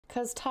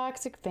'Cause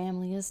toxic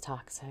family is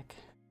toxic.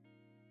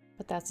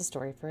 But that's a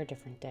story for a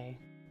different day.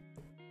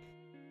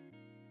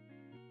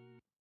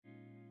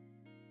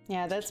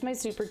 Yeah, that's my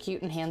super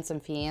cute and handsome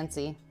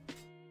fiancé.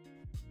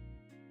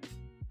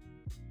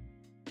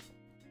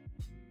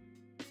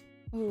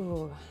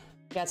 Ooh.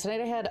 Yeah,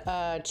 tonight I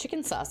had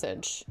chicken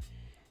sausage.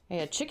 I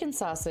had chicken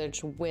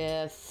sausage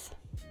with...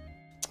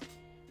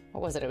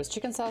 What was it? It was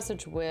chicken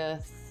sausage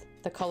with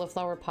the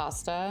cauliflower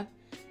pasta,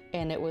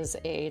 and it was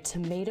a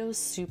tomato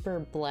super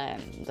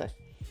blend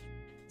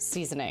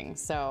seasoning.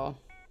 So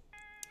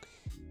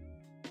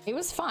it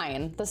was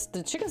fine.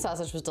 The chicken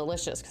sausage was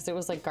delicious because it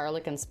was like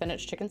garlic and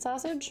spinach chicken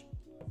sausage.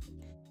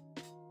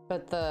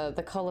 But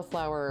the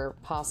cauliflower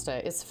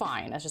pasta is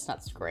fine. It's just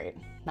not so great.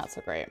 Not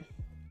so great.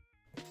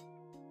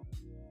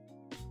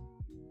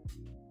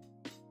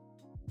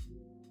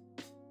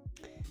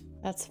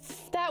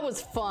 That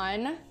was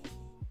fun.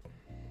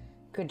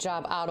 Good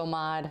job,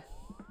 Automod.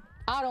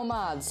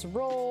 Automods,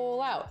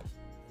 roll out.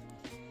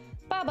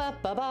 Ba ba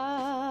ba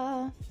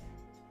ba.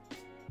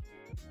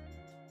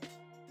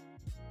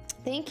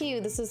 Thank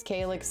you. This is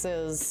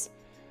Calix's.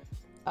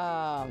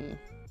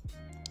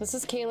 This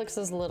is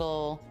Calix's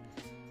little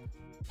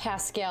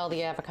Pascal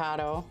the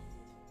avocado.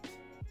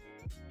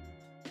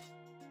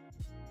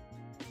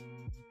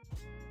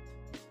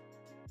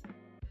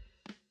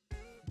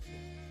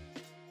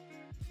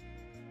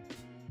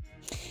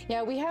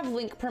 Yeah, we have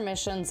link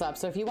permissions up,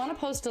 so if you want to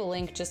post a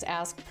link, just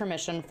ask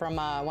permission from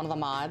one of the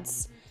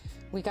mods.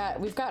 We've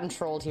gotten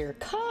trolled here a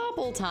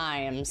couple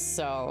times,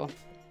 so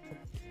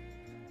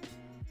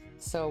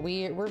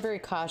we're very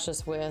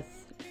cautious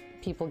with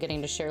people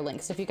getting to share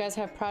links. If you guys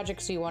have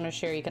projects you want to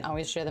share, you can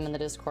always share them in the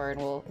Discord,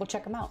 and we'll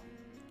check them out.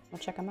 We'll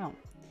check them out.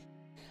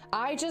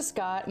 I just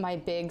got my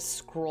big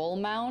scroll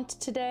mount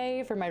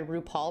today for my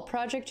RuPaul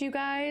project, you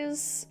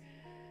guys.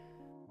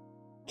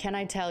 Can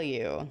I tell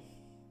you?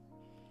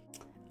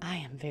 I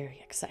am very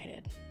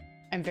excited.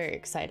 I'm very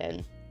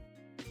excited.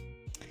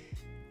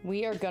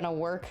 We are gonna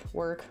work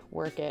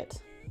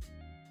it.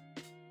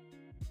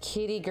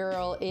 Kitty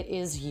girl, it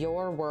is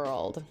your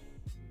world.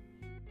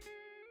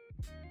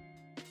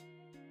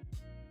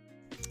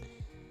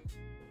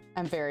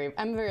 I'm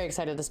very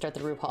excited to start the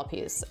RuPaul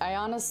piece. I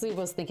honestly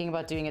was thinking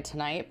about doing it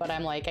tonight, but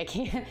I'm like, I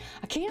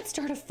can't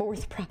start a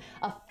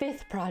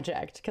fifth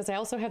project because I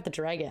also have the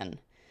dragon.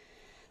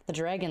 The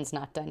dragon's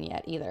not done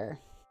yet either.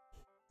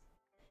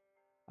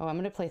 Oh, I'm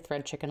gonna play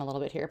thread chicken a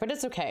little bit here, but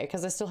it's okay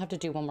because I still have to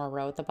do one more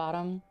row at the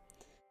bottom.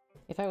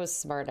 If I was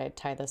smart, I'd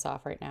tie this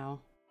off right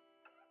now.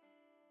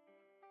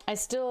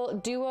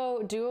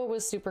 Duo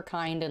was super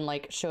kind and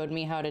like showed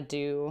me how to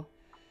do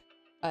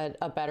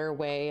a better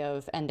way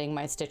of ending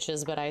my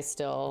stitches, but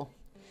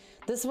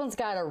this one's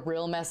got a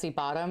real messy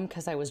bottom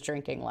because I was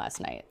drinking last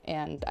night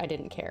and I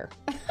didn't care.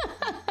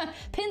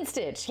 Pin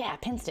stitch, yeah,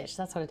 pin stitch,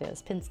 that's what it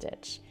is, pin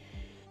stitch.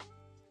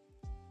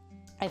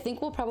 I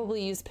think we'll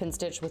probably use pin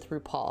stitch with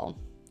RuPaul.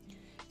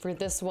 For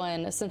this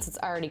one, since it's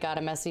already got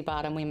a messy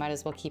bottom, we might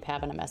as well keep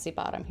having a messy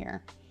bottom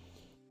here.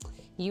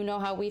 You know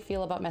how we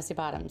feel about messy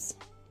bottoms.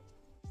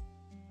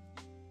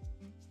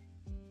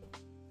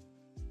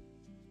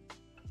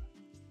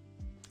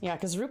 Yeah,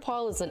 because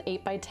RuPaul is an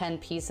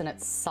 8x10 piece and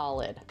it's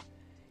solid.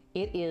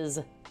 It is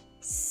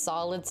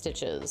solid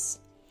stitches.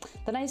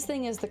 The nice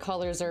thing is the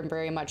colors are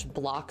very much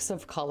blocks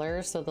of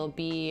color, so they'll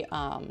be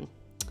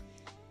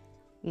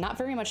not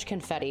very much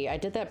confetti. I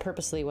did that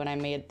purposely when I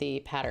made the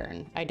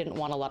pattern. I didn't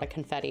want a lot of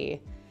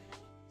confetti.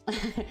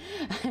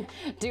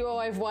 Duo,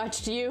 I've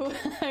watched you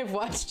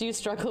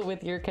struggle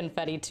with your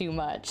confetti too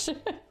much.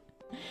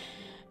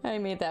 I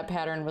made that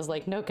pattern, was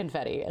like, no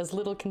confetti, as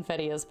little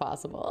confetti as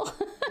possible.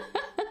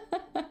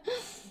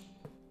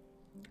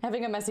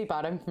 Having a messy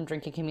bottom from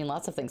drinking can mean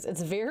lots of things.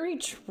 It's very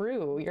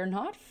true. You're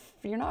not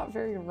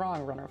very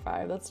wrong, Runner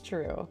 5. That's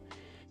true.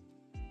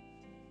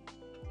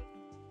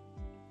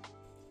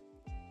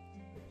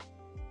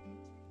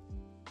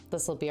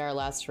 This will be our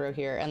last row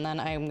here, and then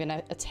I'm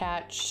gonna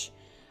attach.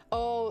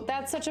 Oh,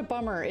 that's such a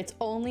bummer. It's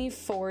only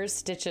 4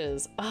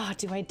 stitches. Oh,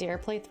 do I dare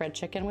play thread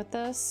chicken with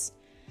this?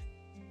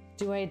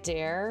 Do I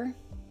dare?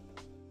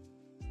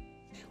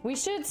 We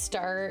should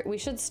start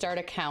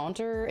a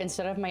counter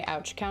instead of my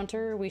ouch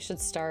counter. We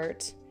should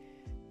start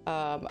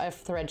a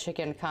thread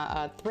chicken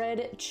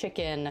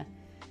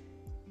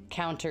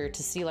counter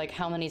to see like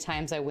how many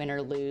times I win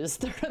or lose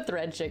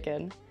thread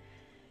chicken.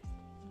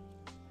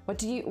 What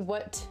do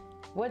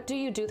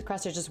you do with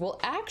cross stitches? Well,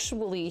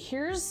 actually,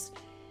 here's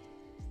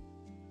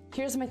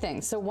my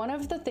thing. So one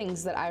of the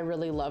things that I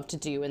really love to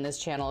do in this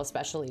channel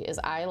especially is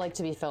I like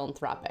to be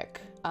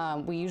philanthropic.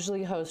 We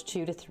usually host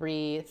 2 to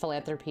 3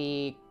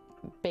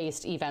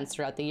 philanthropy-based events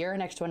throughout the year. Our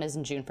next one is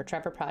in June for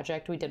Trevor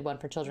Project. We did one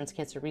for Children's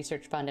Cancer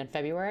Research Fund in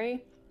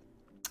February.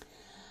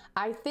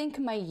 I think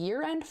my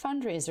year-end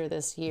fundraiser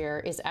this year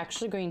is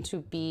actually going to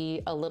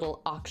be a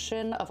little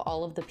auction of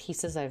all of the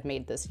pieces I've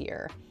made this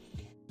year.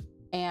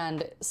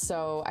 And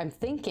so I'm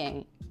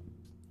thinking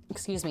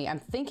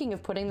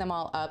of putting them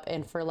all up,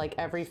 and for like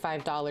every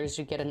 $5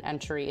 you get an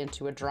entry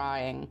into a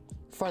drawing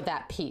for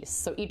that piece.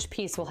 So each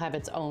piece will have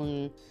its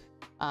own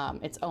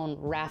its own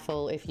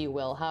raffle, if you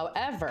will.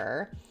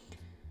 However,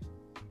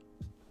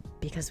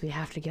 because we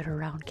have to get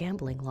around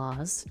gambling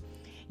laws,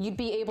 you'd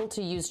be able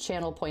to use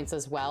channel points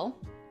as well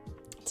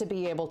to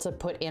be able to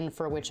put in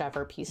for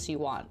whichever piece you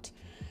want.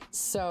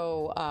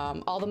 So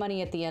all the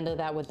money at the end of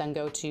that would then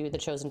go to the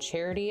chosen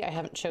charity. I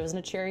haven't chosen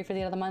a charity for the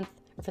end of the month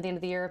or for the end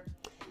of the year.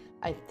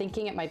 I'm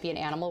thinking it might be an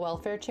animal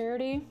welfare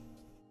charity.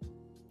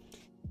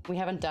 We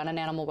haven't done an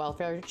animal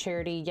welfare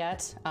charity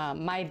yet.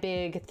 My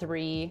big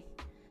three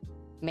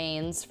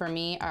mains for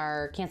me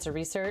are cancer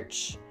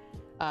research,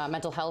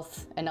 mental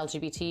health and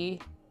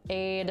LGBT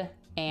aid,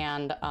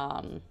 and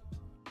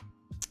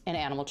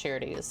animal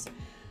charities.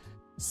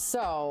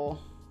 So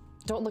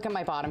don't look at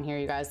my bottom here,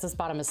 you guys. This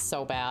bottom is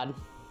so bad.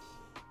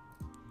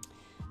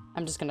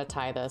 I'm just gonna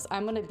tie this.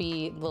 I'm gonna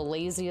be the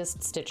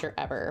laziest stitcher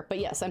ever. But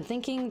yes, I'm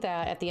thinking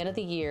that at the end of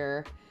the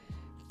year,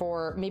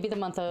 for maybe the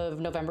month of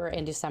November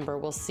and December,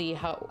 we'll see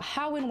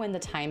how and when the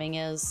timing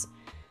is.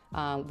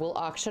 We'll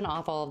auction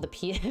off all of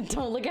the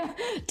don't look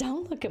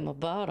at my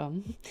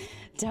bottom.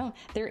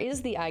 There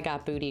is the I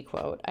got booty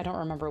quote. I don't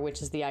remember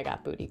which is the I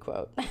got booty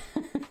quote.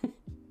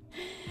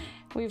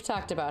 We've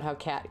talked about how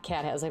cat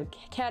has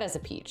a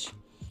peach.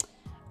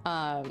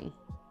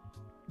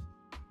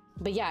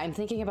 But yeah, I'm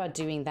thinking about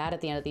doing that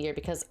at the end of the year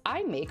because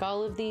I make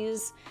all of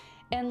these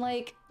and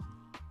like,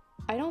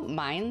 I don't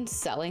mind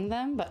selling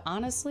them, but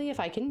honestly, if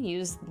I can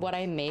use what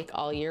I make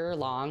all year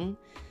long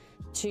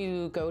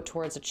to go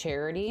towards a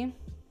charity,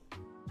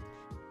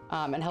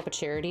 and help a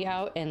charity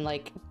out and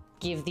like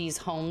give these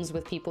homes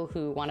with people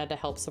who wanted to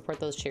help support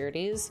those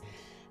charities,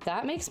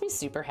 that makes me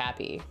super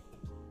happy.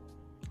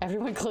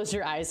 Everyone close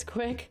your eyes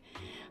quick.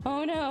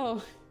 Oh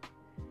no.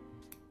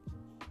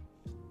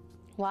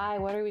 Why?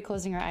 What are we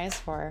closing our eyes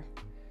for?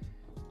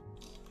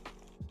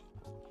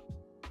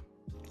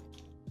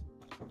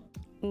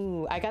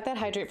 Ooh, I got that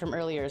hydrate from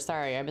earlier.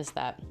 Sorry, I missed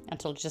that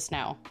until just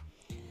now.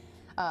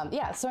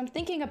 Yeah, so I'm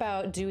thinking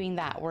about doing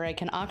that where I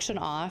can auction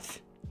off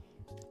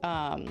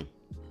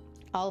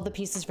all of the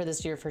pieces for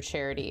this year for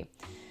charity.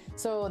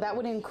 So that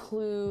would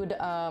include,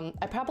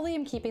 I probably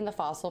am keeping the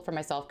fossil for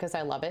myself because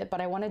I love it,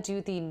 but I want to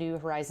do the New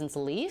Horizons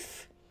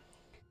leaf.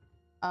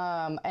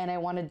 And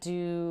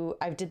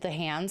I did the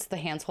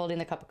hands holding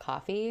the cup of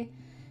coffee,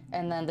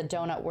 and then the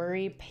donut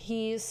worry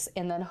piece.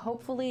 And then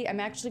hopefully I'm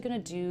actually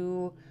going to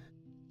do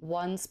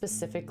one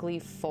specifically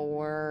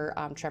for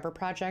Trevor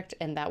Project,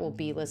 and that will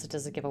be listed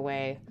as a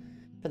giveaway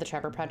for the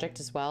Trevor Project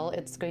as well.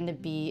 It's going to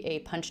be a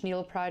punch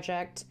needle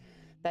project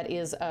that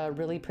is a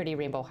really pretty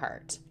rainbow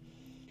heart.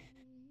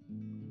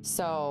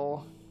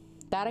 So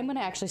that I'm going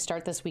to actually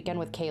start this weekend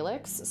with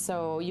Calyx.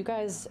 So you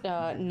guys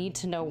need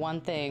to know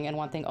one thing and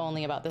one thing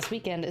only about this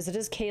weekend is it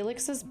is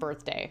Calyx's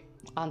birthday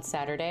on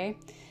Saturday.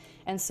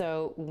 And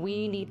so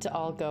we need to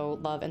all go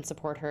love and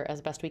support her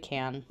as best we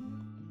can.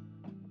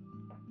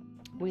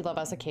 We love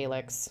us a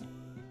Calyx.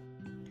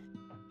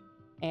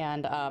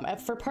 And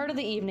for part of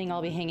the evening,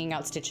 I'll be hanging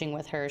out stitching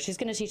with her. She's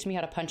going to teach me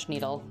how to punch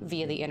needle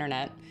via the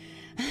internet.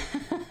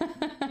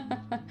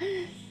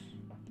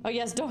 Oh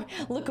yes, don't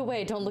look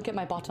away. Don't look at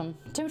my bottom.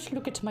 Don't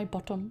look at my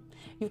bottom.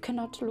 You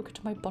cannot look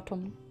at my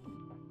bottom.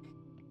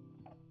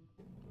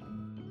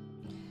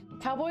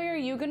 Cowboy, are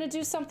you gonna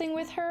do something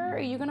with her? Are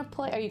you gonna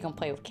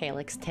play with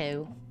Calyx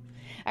too?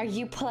 Are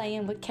you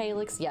playing with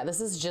Calyx? Yeah,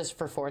 this is just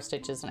for 4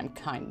 stitches and I'm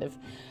kind of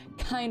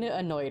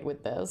annoyed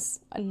with this.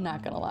 I'm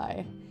not gonna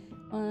lie.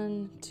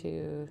 1,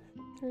 2,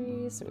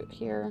 3, so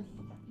here.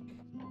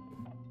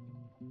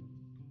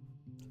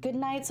 Good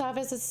night,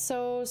 Office. It's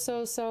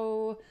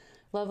so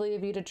lovely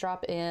of you to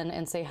drop in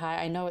and say hi.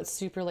 I know it's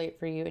super late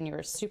for you and you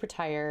are super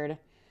tired.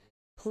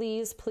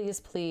 Please,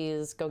 please,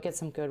 please go get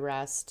some good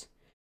rest.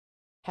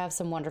 Have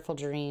some wonderful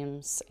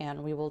dreams,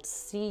 and we will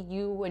see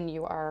you when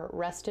you are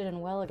rested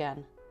and well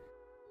again.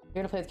 You're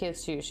gonna play with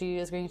Calyx too. She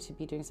is going to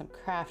be doing some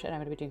craft and I'm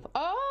gonna be doing,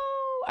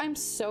 oh, I'm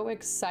so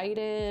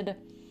excited.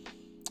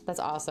 That's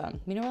awesome.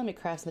 You know, we'll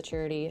make crafts in the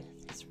charity.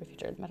 It's for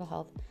future mental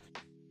health.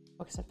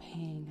 Focus on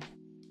paying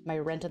my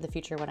rent in the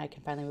future when I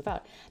can finally move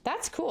out.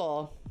 That's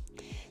cool.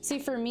 See,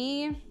 for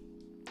me,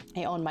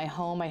 I own my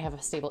home. I have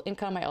a stable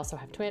income. I also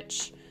have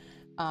Twitch.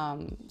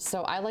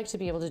 So I like to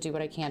be able to do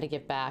what I can to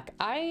give back.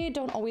 I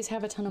don't always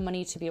have a ton of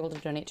money to be able to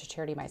donate to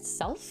charity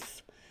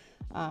myself.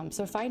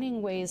 So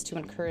finding ways to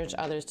encourage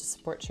others to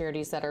support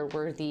charities that are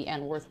worthy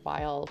and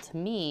worthwhile to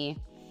me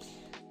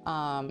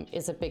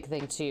is a big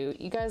thing too.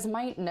 You guys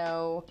might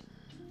know,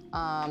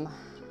 I'm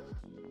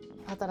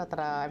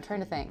trying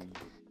to think.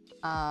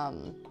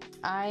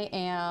 I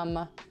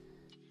am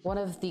one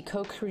of the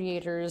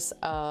co-creators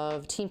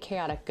of Team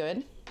Chaotic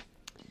Good.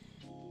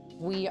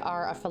 We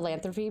are a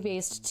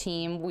philanthropy-based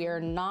team. We are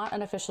not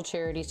an official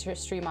charity to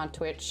stream on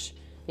Twitch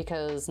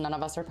because none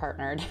of us are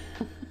partnered.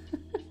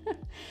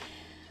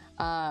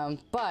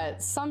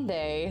 But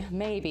someday,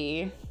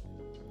 maybe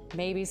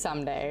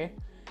someday,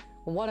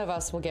 one of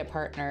us will get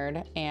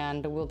partnered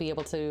and we'll be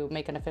able to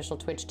make an official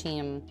Twitch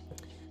team.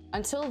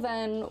 Until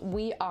then,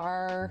 we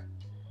are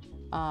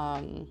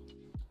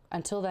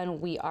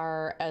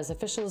as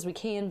official as we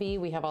can be.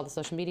 We have all the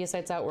social media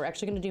sites out. We're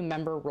actually going to do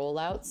member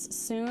rollouts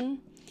soon.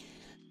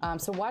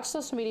 So watch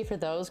social media for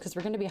those, because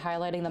we're going to be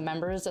highlighting the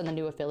members and the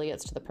new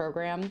affiliates to the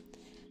program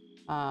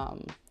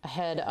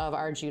ahead of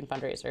our June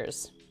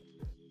fundraisers.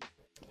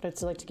 But I'd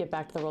still like to get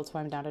back to the world, so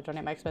I'm down to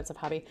donate my expensive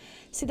hobby.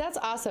 See, that's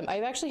awesome.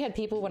 I've actually had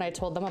people, when I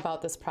told them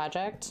about this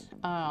project,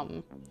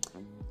 I've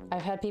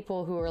had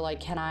people who were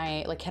like, can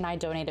I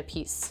donate a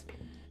piece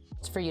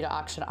for you to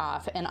auction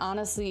off? And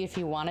honestly, if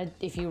you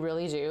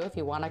really do, if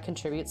you want to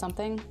contribute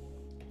something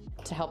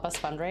to help us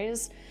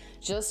fundraise,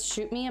 just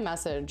shoot me a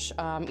message,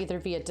 either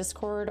via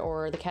Discord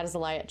or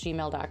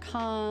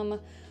thecatisalie@gmail.com,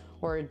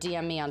 or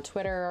DM me on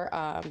Twitter,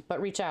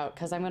 but reach out,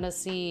 because I'm gonna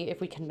see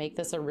if we can make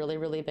this a really,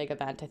 really big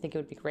event. I think it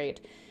would be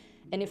great.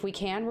 And if we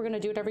can, we're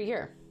gonna do it every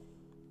year.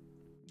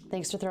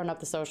 Thanks for throwing up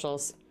the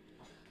socials.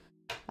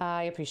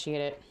 I appreciate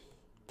it.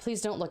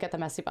 Please don't look at the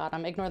messy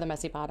bottom. Ignore the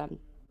messy bottom.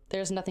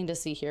 There's nothing to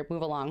see here.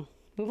 Move along.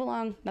 Move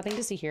along. Nothing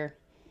to see here.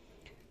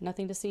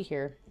 Nothing to see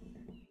here.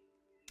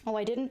 Oh,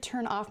 I didn't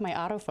turn off my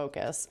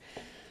autofocus.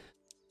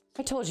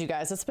 I told you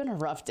guys, it's been a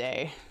rough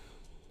day.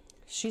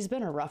 She's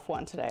been a rough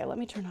one today. Let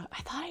me turn off.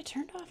 I thought I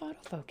turned off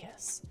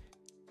autofocus.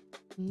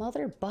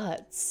 Mother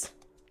butts.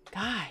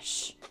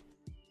 Gosh.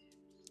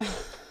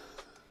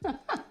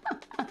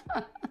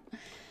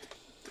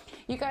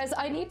 You guys,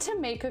 I need to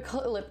make a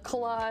clip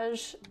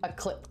collage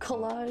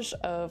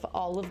of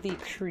all of the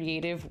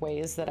creative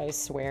ways that I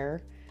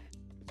swear.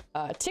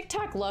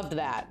 TikTok loved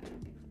that.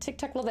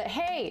 TikTok loved that.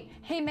 Hey,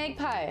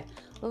 Magpie,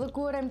 look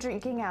what I'm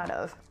drinking out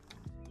of.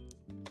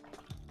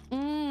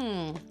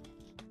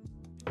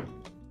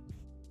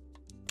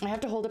 I have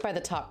to hold it by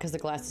the top because the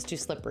glass is too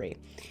slippery.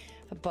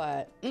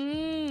 But,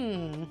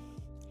 Hey,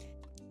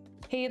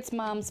 it's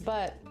Mom's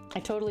butt. I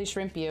totally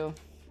shrimp you.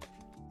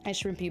 I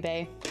shrimp you,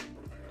 bae.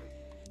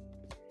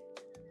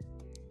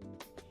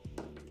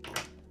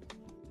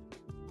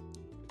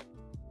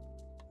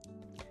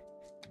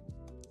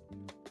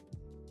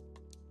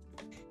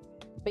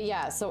 But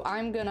yeah, so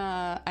I'm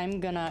gonna,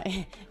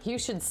 you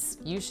should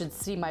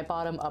see my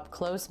bottom up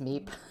close,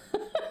 Meep.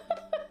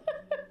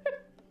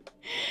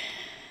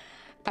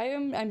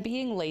 I'm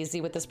being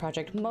lazy with this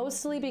project,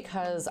 mostly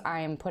because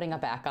I'm putting a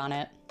back on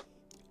it.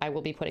 I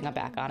will be putting a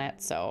back on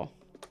it, so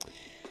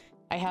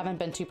I haven't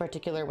been too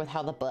particular with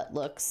how the butt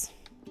looks.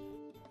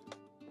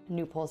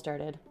 New poll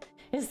started.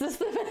 Is this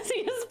the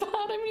messiest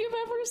bottom you've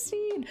ever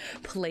seen?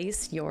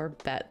 Place your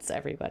bets,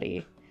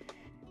 everybody.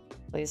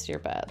 Place your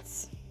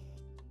bets.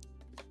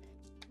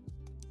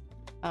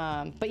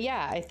 But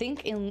yeah, I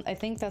think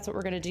that's what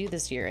we're gonna do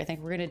this year. I think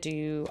we're gonna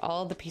do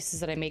all the pieces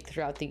that I make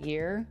throughout the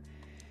year.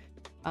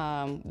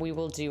 We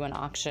will do an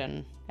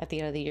auction at the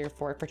end of the year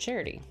for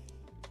charity.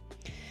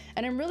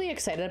 And I'm really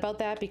excited about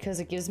that because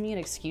it gives me an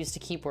excuse to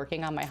keep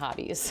working on my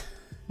hobbies.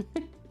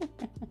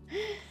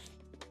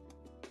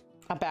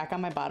 A back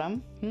on my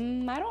bottom?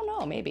 I don't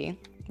know, maybe.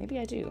 Maybe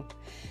I do.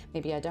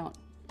 Maybe I don't.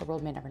 The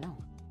world may never know.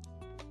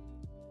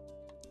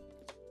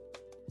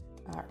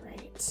 All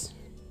right.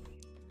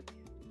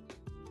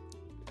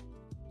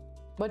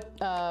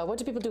 What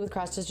do people do with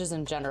cross stitches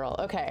in general?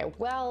 Okay,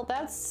 well,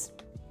 that's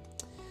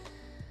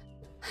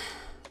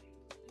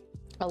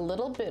a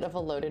little bit of a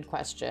loaded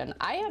question.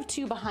 I have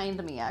two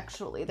behind me,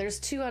 actually. There's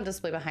two on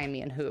display behind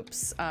me in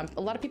hoops. A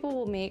lot of people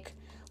will make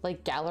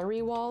like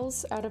gallery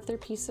walls out of their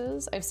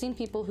pieces. I've seen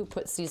people who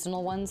put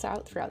seasonal ones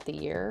out throughout the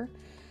year.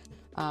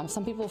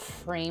 Some people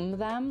frame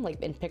them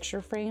like in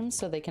picture frames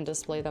so they can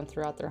display them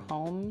throughout their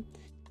home.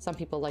 Some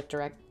people like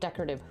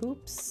decorative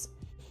hoops.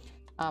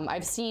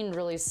 I've seen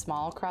really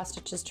small cross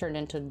stitches turned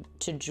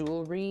into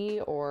jewelry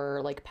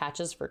or like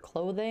patches for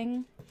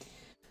clothing.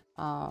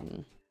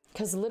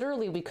 Because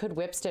literally we could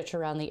whip stitch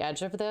around the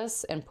edge of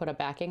this and put a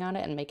backing on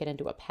it and make it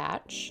into a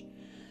patch.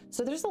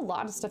 So there's a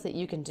lot of stuff that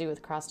you can do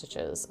with cross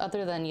stitches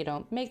other than, you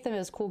know, make them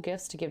as cool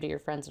gifts to give to your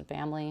friends and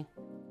family.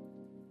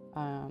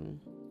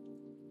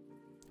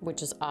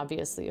 Which is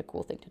obviously a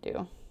cool thing to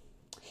do.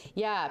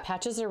 Yeah,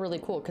 patches are really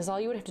cool because all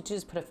you would have to do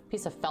is put a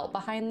piece of felt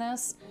behind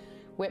this,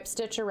 whip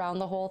stitch around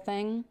the whole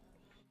thing,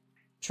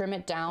 trim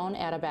it down,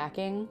 add a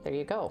backing. There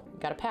you go, you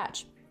got a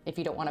patch. If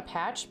you don't want a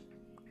patch,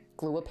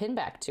 glue a pin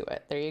back to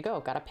it. There you go,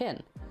 got a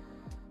pin.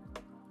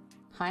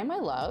 Hi, my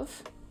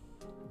love.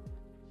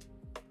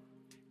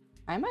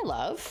 Hi, my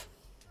love.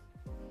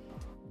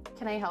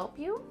 Can I help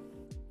you?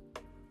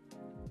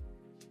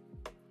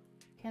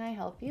 Can I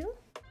help you?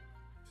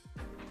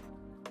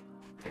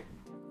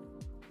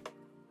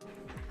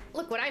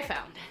 Look what I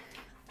found.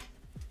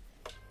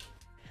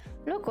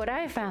 Look what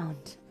I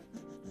found.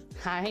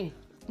 Hi.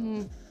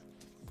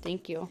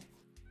 Thank you.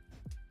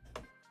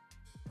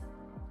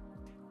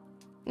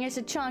 It's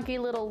a chunky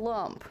little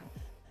lump.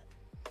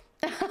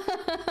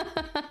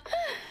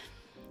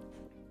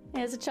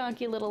 It's a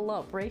chunky little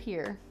lump right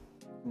here.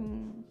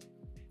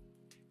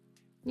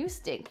 You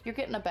stink. You're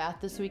getting a bath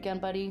this weekend,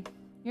 buddy.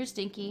 You're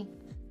stinky.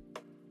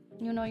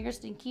 You know you're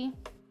stinky.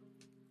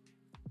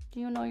 Do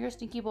you know you're a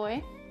stinky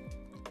boy?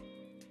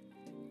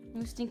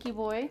 You stinky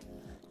boy?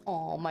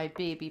 Oh, my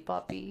baby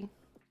puppy.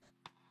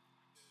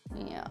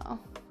 Yeah,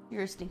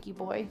 you're a stinky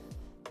boy.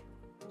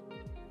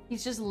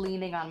 He's just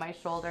leaning on my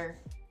shoulder.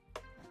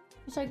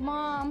 He's like,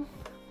 Mom,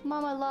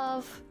 Mama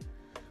love.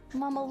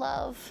 Mama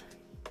love.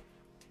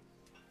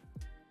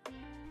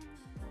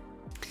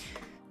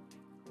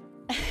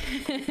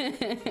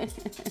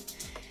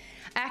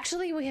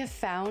 Actually, we have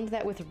found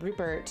that with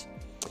Rupert,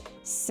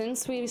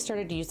 since we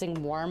started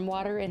using warm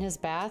water in his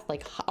bath,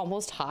 like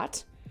almost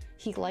hot,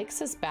 he likes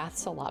his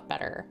baths a lot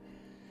better.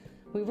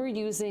 We were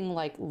using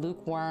like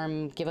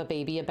lukewarm, give a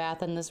baby a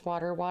bath in this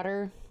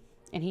water,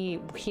 and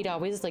he'd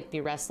always like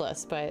be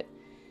restless, but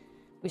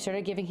we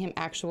started giving him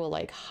actual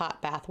like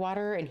hot bath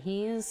water, and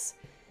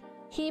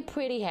he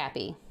pretty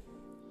happy.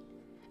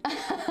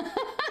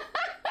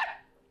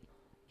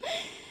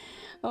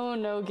 Oh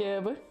no,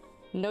 Gib.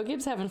 No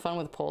Gib's having fun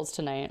with polls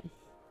tonight.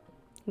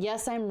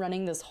 Yes, I'm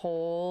running this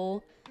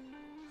whole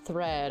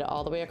thread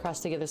all the way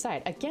across to the other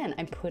side. Again,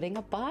 I'm putting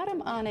a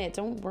bottom on it.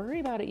 Don't worry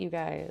about it, you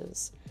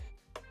guys.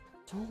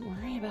 Don't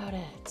worry about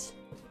it.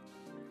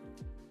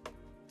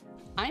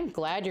 I'm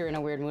glad you're in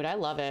a weird mood. I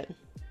love it.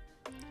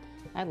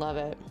 I love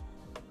it.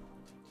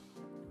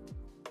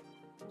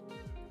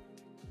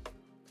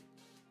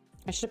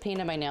 I should have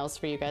painted my nails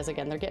for you guys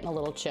again. They're getting a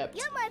little chipped.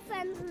 You're my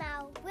friends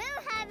now. We're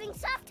having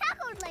soft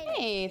tacos later.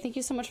 Hey, thank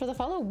you so much for the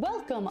follow.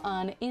 Welcome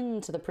on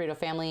into the Pareto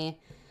family.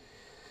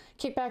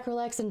 Kick back,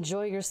 relax,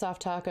 enjoy your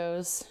soft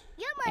tacos.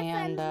 You're my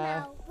friends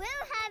now. We're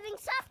having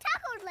soft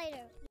tacos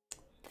later.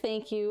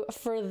 Thank you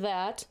for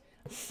that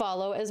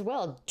follow as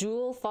well.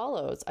 Dual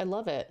follows. I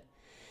love it.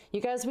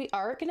 You guys, we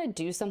are going to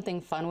do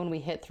something fun when we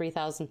hit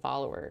 3,000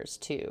 followers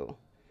too.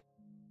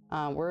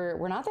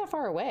 We're not that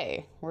far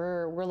away.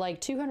 We're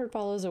like 200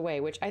 follows away,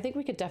 which I think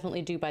we could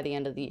definitely do by the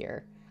end of the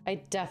year. I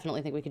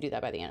definitely think we could do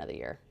that by the end of the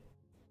year.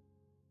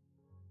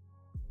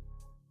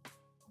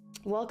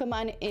 Welcome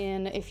on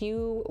in. If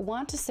you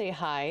want to say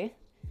hi,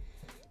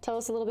 tell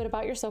us a little bit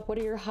about yourself. What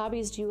are your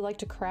hobbies? Do you like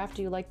to craft?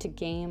 Do you like to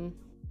game?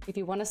 If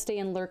you want to stay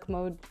in lurk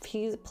mode,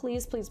 please,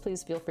 please, please,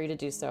 please feel free to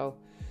do so.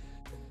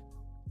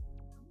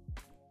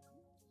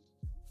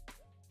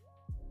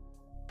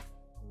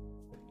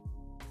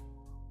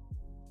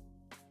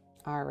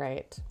 All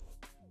right.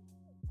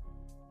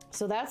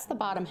 So that's the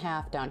bottom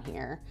half down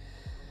here.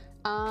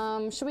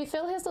 Should we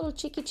fill his little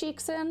cheeky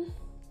cheeks in?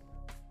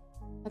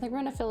 I think we're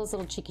gonna fill his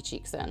little cheeky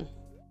cheeks in.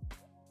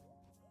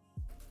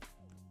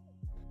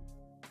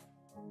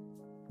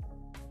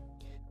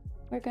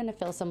 We're gonna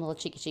fill some little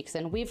cheeky cheeks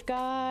in. We've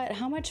got,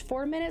 how much?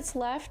 4 minutes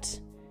left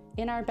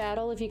in our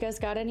battle. If you guys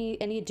got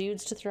any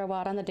dudes to throw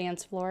out on the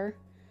dance floor,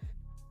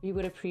 we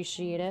would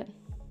appreciate it.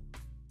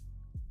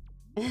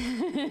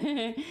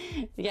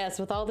 Yes,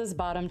 with all this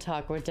bottom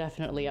talk, we're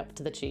definitely up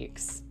to the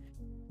cheeks.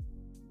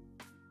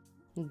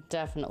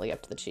 Definitely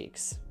up to the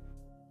cheeks.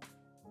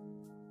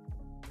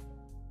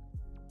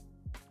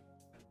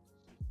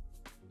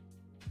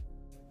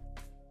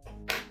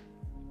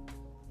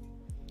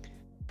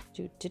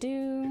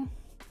 Do.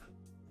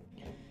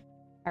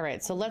 All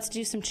right, so let's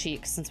do some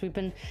cheeks. Since we've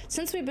been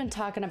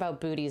talking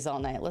about booties all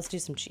night, let's do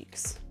some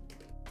cheeks.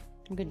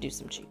 I'm gonna do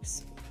some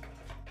cheeks.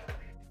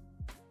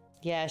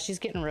 Yeah, she's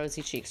getting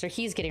rosy cheeks, or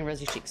he's getting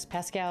rosy cheeks.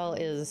 Pascal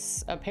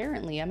is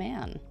apparently a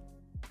man.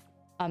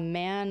 A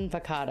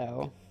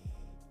man-vacado.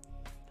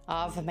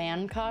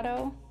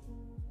 Of-mancado?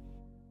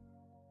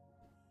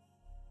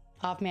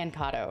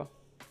 Of-mancado.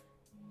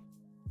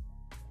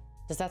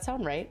 Does that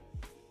sound right?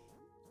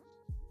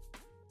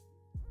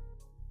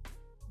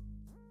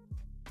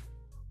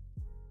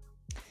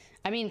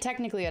 I mean,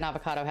 technically an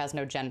avocado has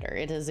no gender.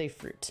 It is a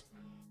fruit.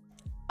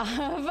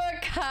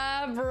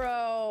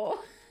 Avocabro.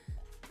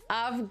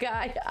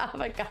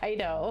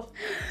 Avocado.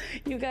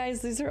 You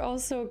guys, these are all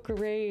so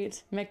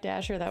great.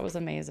 McDasher, that was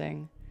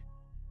amazing.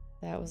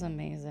 That was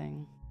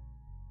amazing.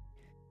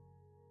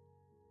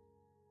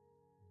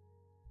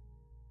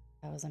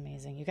 That was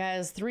amazing. You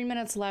guys, 3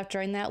 minutes left.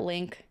 Join that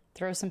link.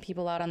 Throw some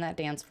people out on that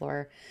dance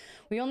floor.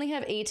 We only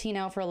have 18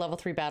 out for a level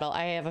 3 battle.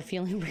 I have a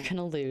feeling we're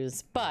gonna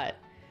lose, but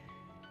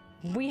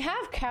we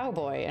have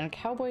Cowboy, and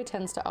Cowboy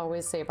tends to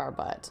always save our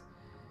butt.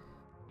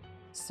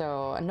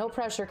 So, no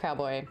pressure,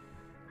 Cowboy.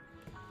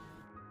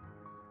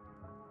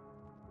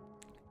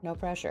 No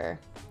pressure.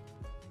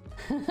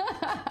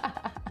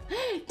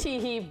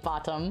 Teehee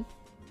bottom.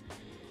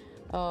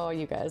 Oh,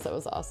 you guys, that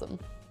was awesome.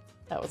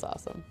 That was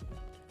awesome.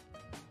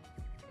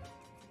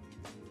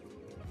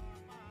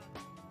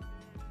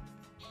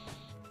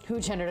 Who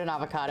gendered an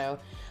avocado?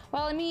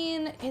 Well, I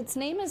mean, its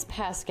name is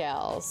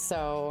Pascal,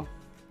 so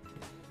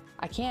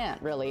I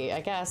can't really.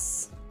 I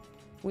guess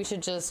we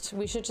should just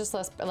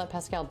let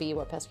Pascal be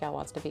what Pascal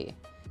wants to be.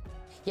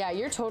 Yeah,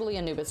 you're totally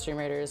a noob at Stream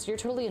Raiders. You're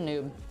totally a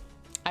noob.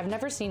 I've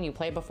never seen you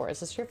play before. Is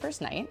this your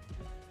first night?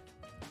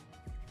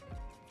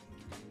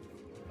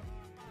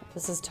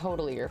 This is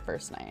totally your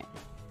first night.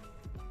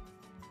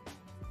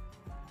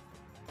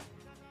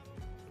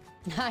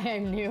 I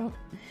am new.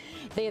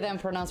 They them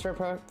pronouns for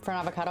an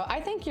avocado.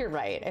 I think you're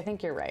right. I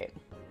think you're right.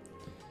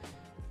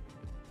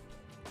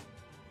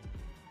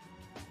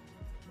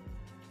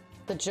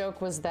 The joke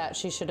was that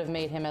she should have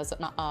made him as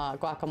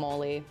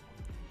guacamole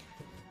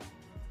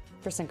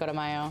for Cinco de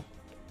Mayo.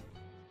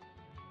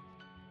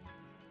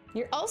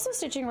 You're also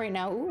stitching right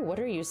now. Ooh, what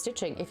are you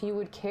stitching? If you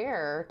would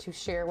care to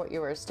share what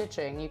you are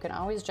stitching, you can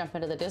always jump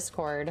into the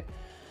Discord,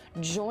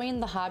 join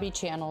the hobby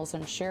channels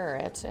and share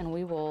it, and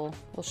we'll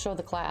show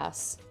the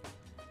class.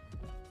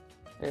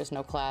 There's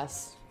no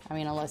class. I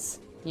mean, unless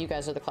you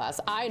guys are the class.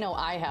 I know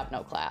I have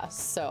no class,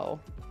 so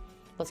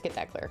let's get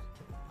that clear.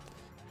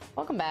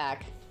 Welcome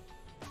back.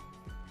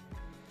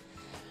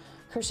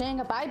 Crocheting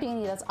a bye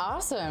beanie, that's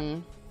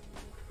awesome.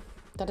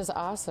 That is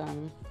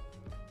awesome.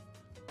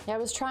 Yeah, I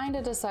was trying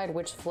to decide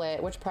which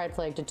pride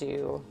flag to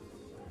do.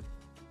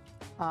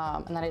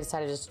 And then I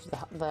decided just to do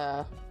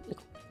the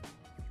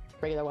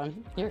regular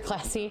one. You're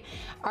classy.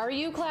 Are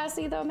you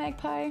classy though,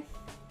 Magpie?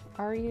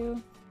 Are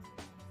you?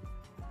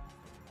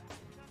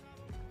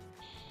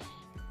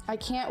 I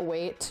can't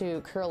wait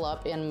to curl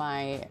up in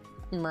my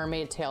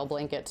mermaid tail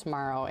blanket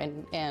tomorrow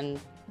and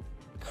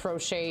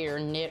crochet or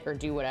knit or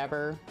do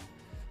whatever.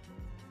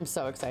 I'm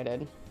so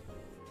excited.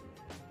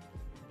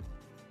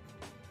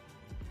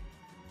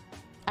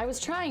 I was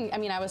trying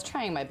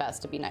my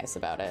best to be nice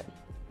about it.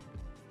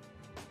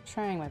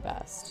 Trying my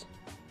best.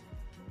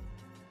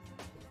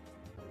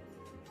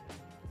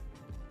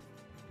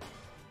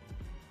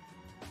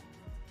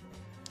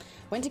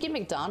 Went to get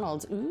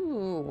McDonald's.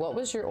 Ooh, what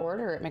was your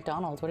order at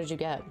McDonald's? What did you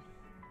get?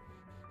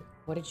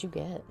 What did you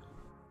get?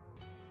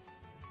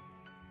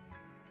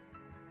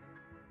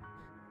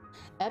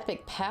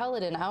 Epic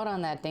Paladin out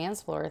on that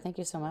dance floor. Thank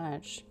you so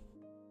much.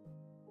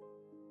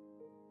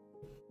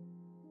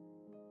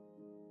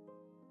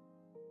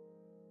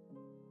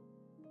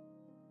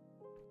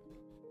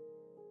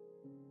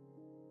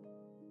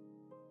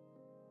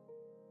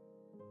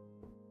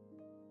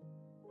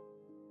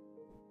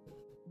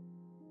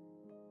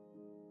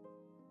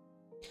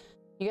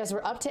 You guys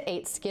were up to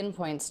 8 skin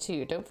points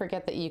too. Don't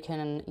forget that you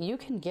can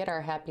get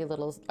our happy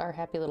little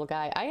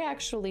guy.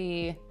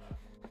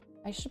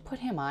 I should put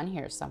him on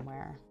here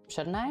somewhere.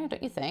 Shouldn't I?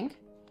 Don't you think?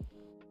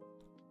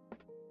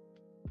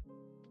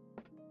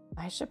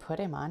 I should put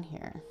him on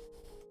here.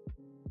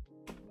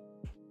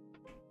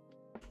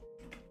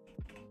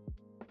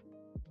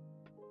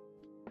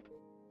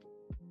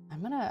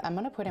 I'm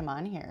gonna put him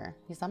on here.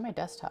 He's on my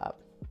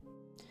desktop.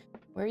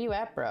 Where are you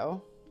at,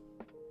 bro?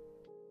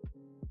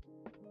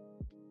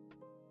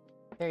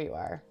 There you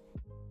are.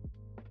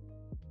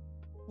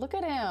 Look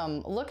at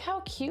him. Look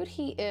how cute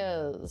he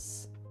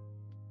is.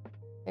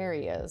 There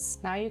he is.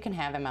 Now you can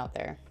have him out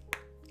there.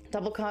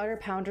 Double quarter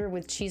pounder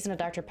with cheese and a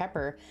Dr.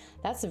 Pepper.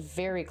 That's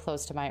very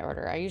close to my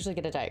order. I usually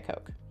get a Diet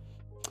Coke,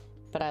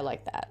 but I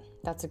like that.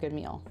 That's a good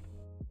meal.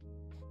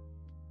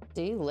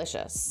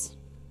 Delicious.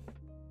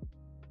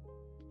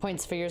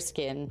 Points for your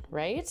skin,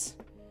 right?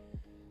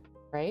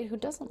 Right? Who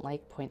doesn't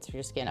like points for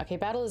your skin? Okay,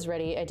 battle is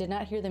ready. I did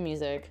not hear the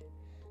music.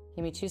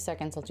 Give me 2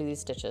 seconds, I'll do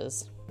these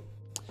stitches.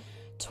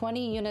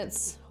 20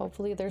 units,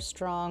 hopefully they're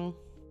strong.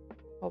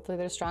 Hopefully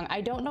they're strong. I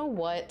don't know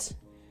what,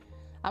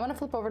 I'm gonna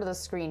flip over to the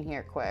screen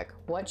here quick.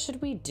 What should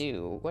we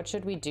do? What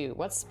should we do?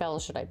 What spell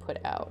should I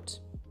put out?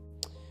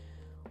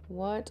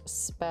 What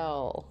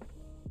spell?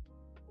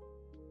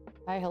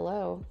 Hi,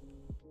 hello.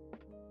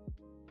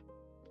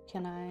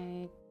 Can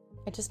I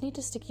just need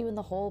to stick you in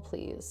the hole,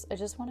 please. I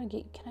just wanna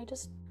get, can I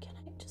just.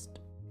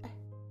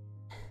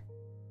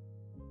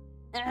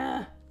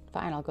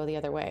 Fine, I'll go the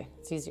other way.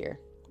 It's easier.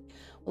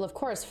 Well, of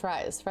course,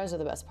 fries. Fries are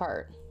the best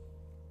part.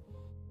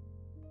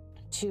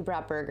 2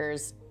 brat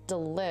burgers.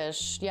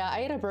 Delish. Yeah,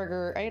 I ate a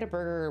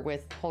burger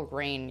with whole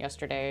grain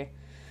yesterday.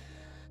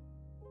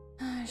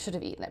 I should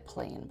have eaten it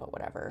plain, but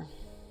whatever.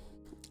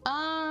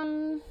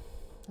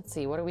 Let's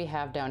see, what do we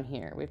have down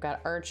here? We've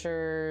got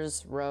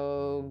archers,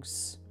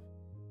 rogues,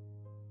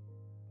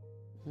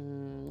 a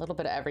little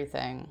bit of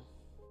everything.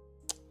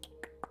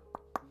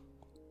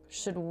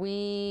 Should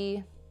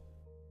we?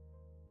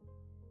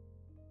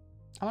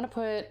 I'm gonna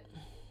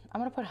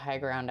put high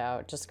ground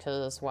out just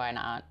cause why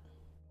not?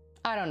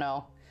 I don't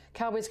know.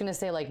 Cowboy's gonna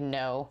say like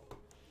no.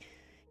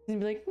 He's gonna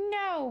be like,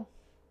 no,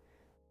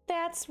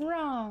 that's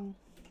wrong.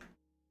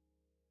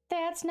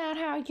 That's not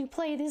how you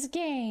play this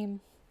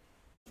game.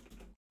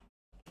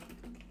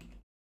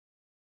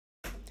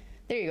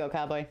 There you go,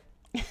 Cowboy.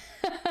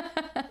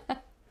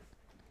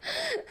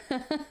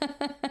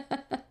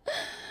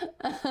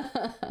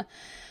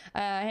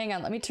 Hang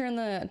on, let me turn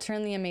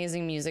the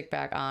amazing music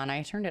back on.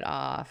 I turned it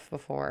off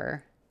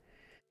before.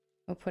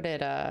 We'll put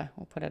it up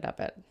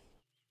at,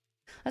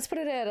 let's put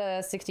it at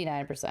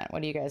 69%.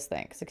 What do you guys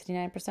think?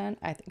 69%?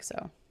 I think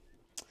so.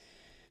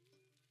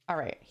 All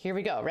right, here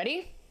we go.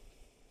 Ready?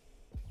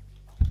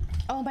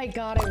 Oh my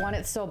God, I want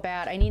it so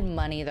bad. I need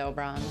money though,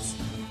 Bronze.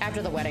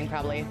 After the wedding,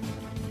 probably.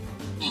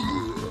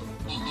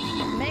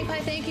 Magpie,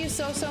 thank you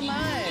so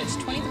much.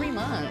 23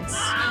 months.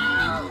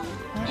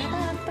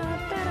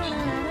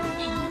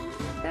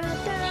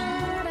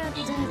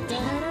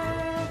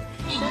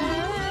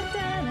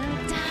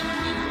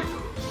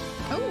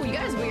 Oh, you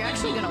guys, we're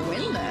actually gonna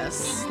win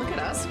this. Look at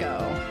us go.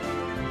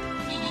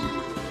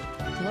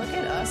 Look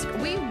at us.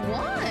 We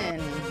won.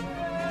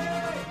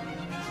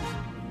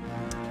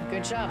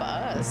 Good job,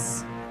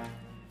 us.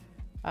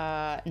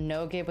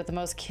 No Gib with the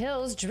most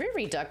kills.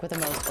 Dreary Duck with the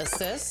most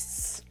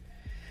assists.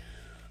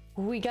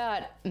 We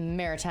got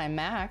Maritime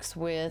Max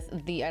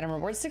with the item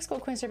reward. 6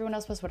 gold coins to everyone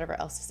else plus whatever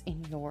else is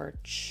in your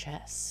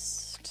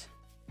chest.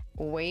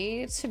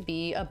 Way to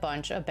be a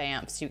bunch of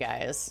bamps, you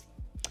guys.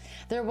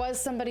 There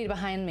was somebody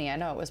behind me. I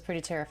know, it was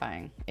pretty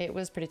terrifying. It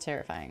was pretty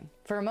terrifying.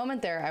 For a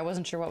moment there, I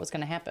wasn't sure what was going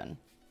to happen.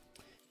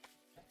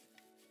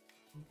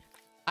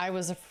 I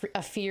was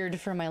afeared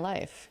for my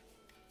life.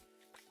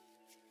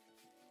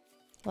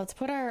 Let's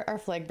put our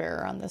flag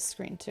bearer on this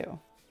screen too.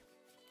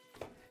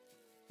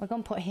 We're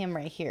gonna put him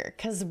right here,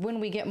 because when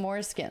we get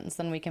more skins,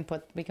 then we can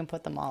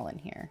put them all in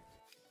here.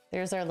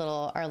 There's our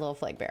little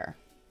flag bearer.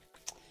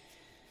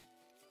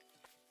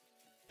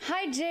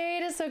 Hi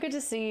Jade, it's so good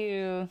to see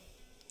you.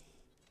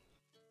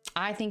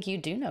 I think you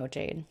do know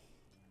Jade.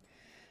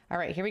 All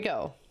right, here we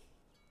go.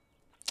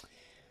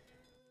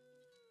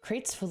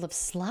 Crates full of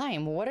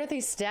slime. What are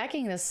they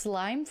stacking this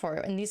slime for?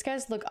 And these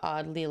guys look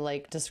oddly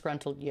like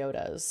disgruntled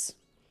Yodas.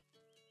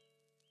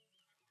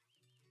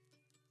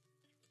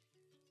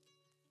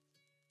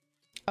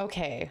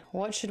 Okay,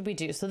 what should we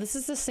do? So this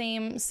is the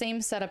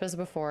same setup as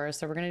before,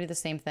 so we're gonna do the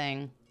same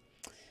thing.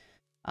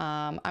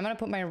 I'm gonna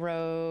put my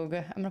rogue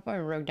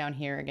down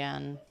here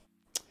again.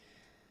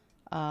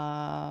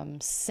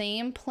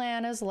 Same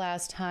plan as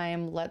last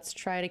time. Let's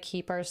try to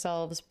keep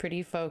ourselves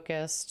pretty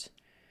focused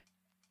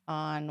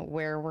on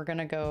where we're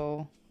gonna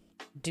go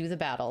do the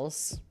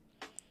battles.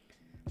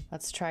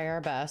 Let's try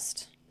our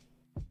best.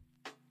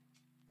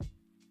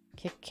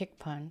 Kick, kick,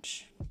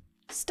 punch.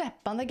 Step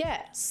on the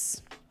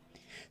gas.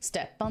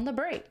 Step on the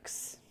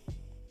brakes.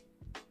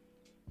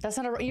 That's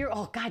not a, you're,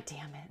 oh, god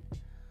damn it.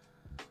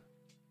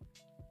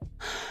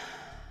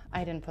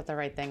 I didn't put the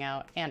right thing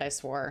out, and I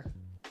swore.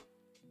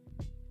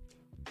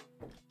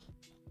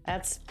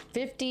 That's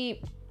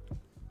 $52,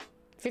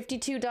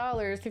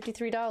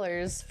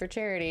 $53 for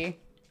charity.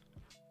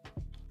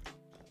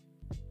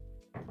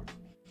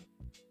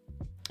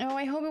 Oh,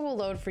 I hope it will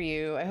load for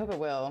you. I hope it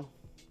will.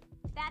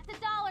 That's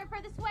 $1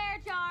 for the swear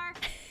jar.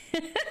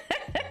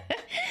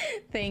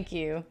 Thank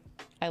you.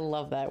 I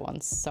love that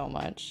one so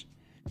much.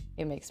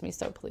 It makes me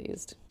so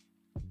pleased.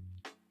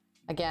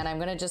 Again, I'm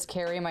gonna just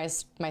carry my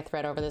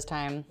thread over this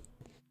time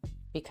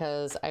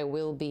because I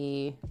will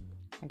be,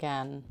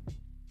 again,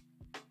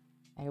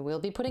 I will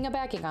be putting a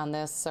backing on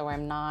this, so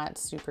I'm not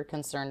super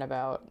concerned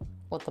about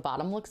what the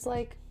bottom looks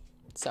like.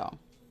 So,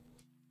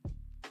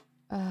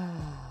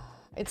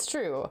 it's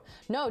true.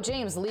 No,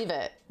 James, leave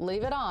it.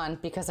 Leave it on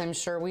because I'm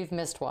sure we've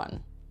missed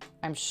one.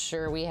 I'm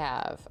sure we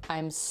have.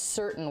 I'm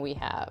certain we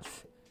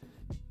have.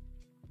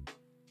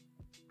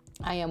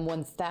 I am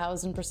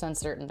 1000%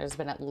 certain there's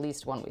been at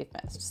least one we've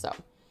missed, so.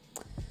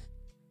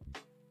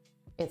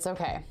 It's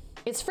okay.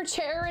 It's for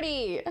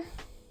charity.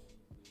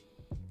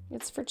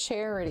 It's for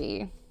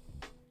charity.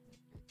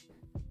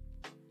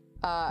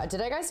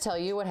 Did I guys tell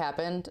you what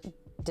happened?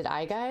 Did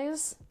I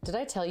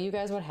tell you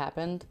guys what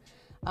happened?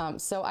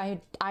 So I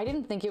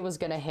didn't think it was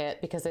gonna hit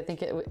because I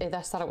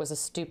thought it was a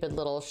stupid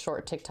little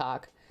short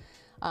TikTok.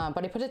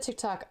 But I put a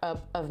TikTok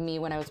up of me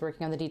when I was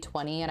working on the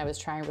D20 and I was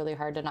trying really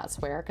hard to not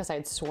swear because I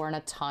had sworn a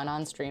ton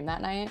on stream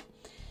that night.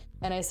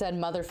 And I said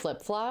mother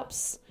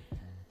flip-flops.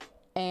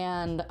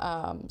 And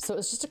so it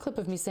was just a clip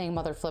of me saying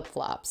mother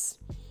flip-flops.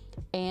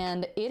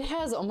 And it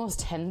has almost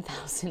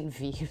 10,000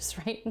 views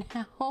right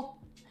now.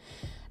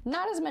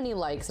 Not as many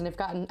likes,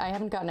 and I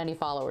haven't gotten any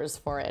followers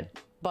for it.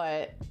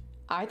 But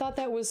I thought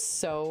that was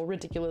so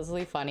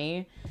ridiculously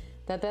funny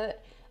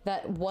that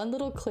one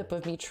little clip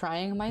of me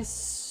trying my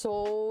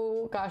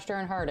so gosh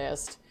darn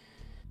hardest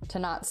to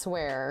not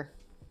swear,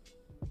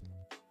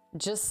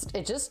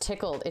 it just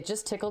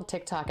tickled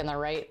TikTok in the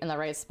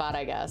right spot,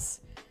 I guess.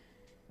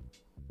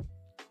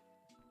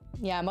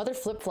 Yeah, Mother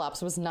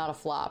Flip-Flops was not a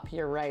flop.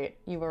 You're right.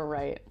 You were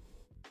right.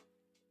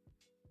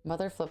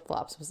 Mother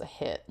Flip-Flops was a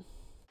hit.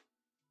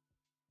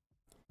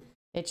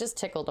 It just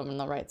tickled them in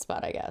the right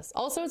spot, I guess.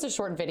 Also, it's a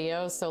short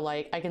video, so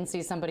like I can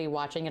see somebody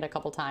watching it a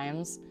couple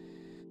times.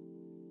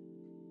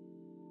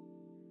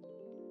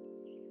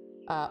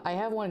 I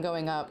have one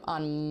going up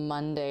on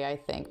Monday, I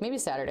think. Maybe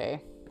Saturday.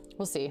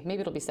 We'll see.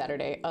 Maybe it'll be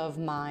Saturday of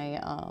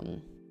my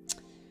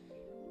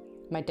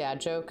my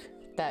dad joke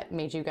that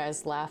made you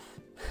guys laugh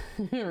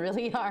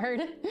really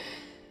hard.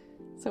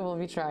 So we'll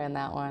be trying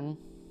that one.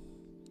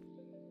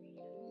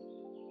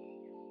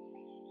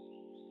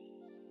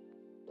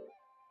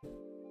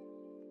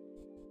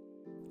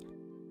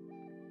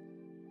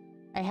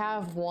 I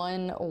have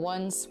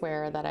one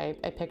swear that I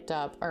picked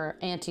up, or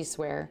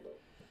anti-swear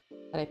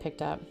that I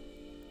picked up.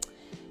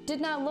 Did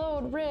not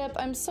load, rip.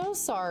 I'm so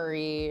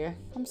sorry.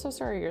 I'm so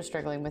sorry you're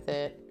struggling with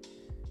it.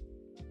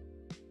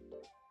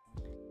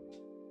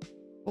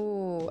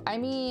 Ooh, I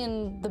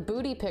mean, the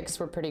booty pics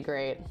were pretty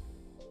great.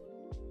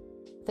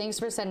 Thanks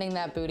for sending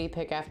that booty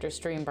pic after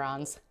stream,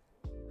 Bronze.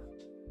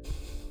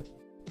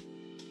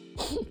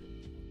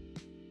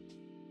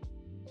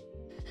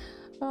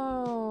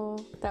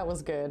 Oh, that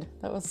was good.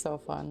 That was so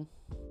fun.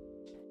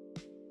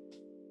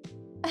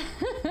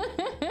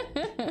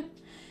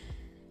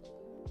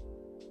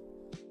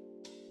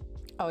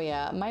 Oh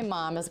yeah, my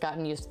mom has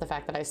gotten used to the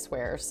fact that I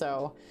swear,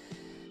 so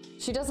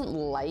she doesn't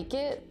like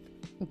it,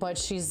 but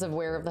she's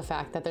aware of the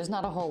fact that there's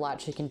not a whole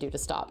lot she can do to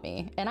stop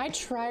me. And I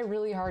try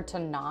really hard to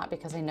not,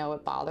 because I know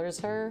it bothers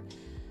her,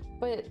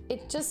 but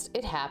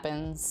it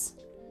happens.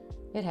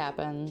 It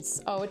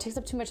happens. Oh, it takes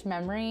up too much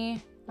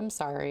memory. I'm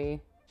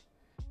sorry.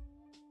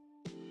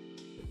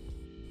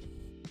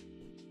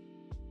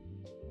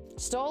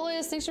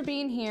 Stolas, thanks for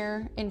being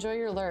here. Enjoy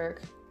your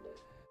lurk.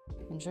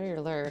 Enjoy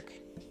your lurk.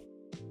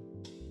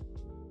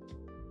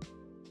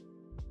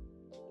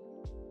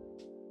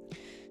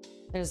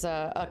 There's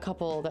a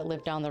couple that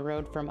live down the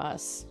road from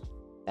us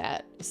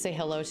that say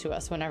hello to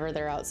us whenever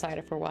they're outside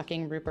if we're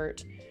walking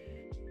Rupert.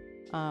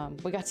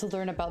 We got to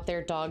learn about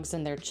their dogs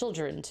and their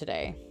children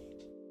today.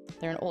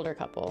 They're an older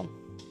couple.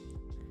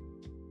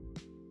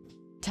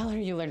 Tell her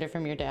you learned it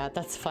from your dad.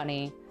 That's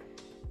funny.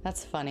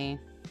 That's funny.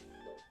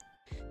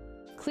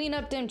 Clean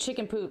up them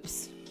chicken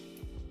poops.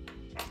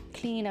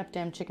 Clean up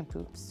them chicken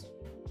poops.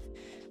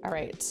 All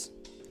right.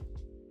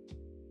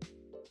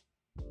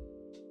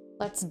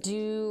 Let's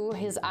do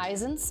his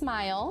eyes and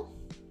smile.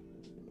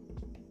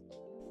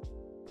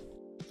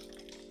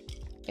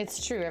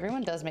 It's true,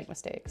 everyone does make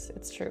mistakes.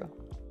 It's true.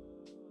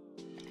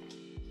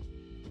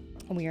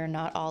 We are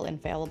not all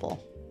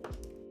infallible.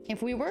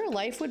 If we were,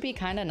 life would be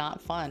kind of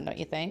not fun, don't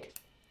you think?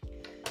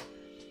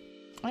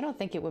 I don't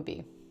think it would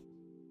be.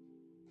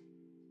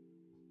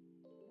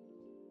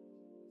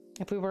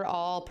 If we were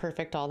all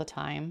perfect all the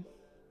time,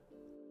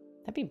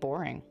 that'd be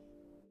boring.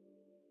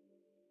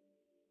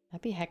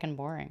 That'd be heckin'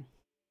 boring.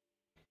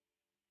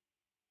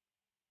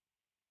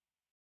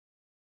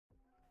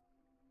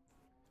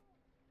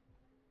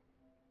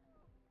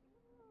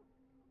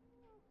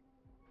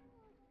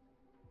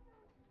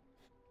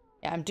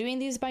 Yeah, I'm doing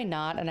these by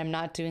knot, and I'm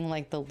not doing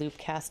like the loop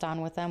cast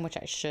on with them, which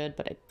I should,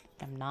 but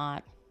I'm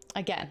not.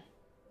 Again,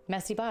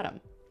 messy bottom.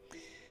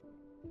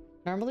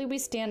 Normally we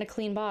stand a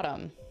clean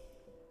bottom,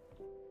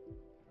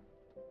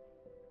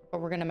 but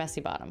we're gonna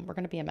messy bottom. We're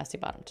gonna be a messy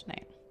bottom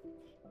tonight.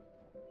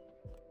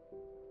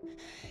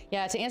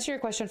 Yeah, to answer your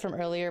question from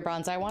earlier,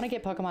 Bronze, I want to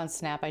get Pokemon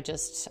Snap. I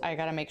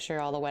gotta make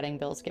sure all the wedding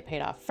bills get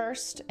paid off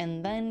first,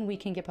 and then we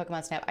can get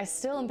Pokemon Snap. I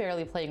still am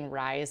barely playing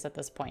Rise at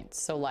this point,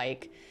 so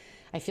like,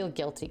 I feel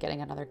guilty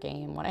getting another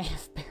game when I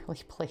have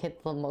barely played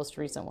the most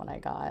recent one I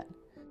got.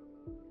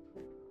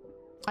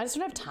 I just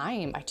don't have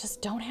time. I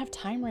just don't have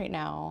time right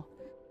now.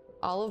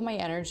 All of my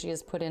energy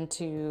is put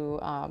into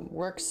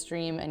work,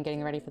 stream, and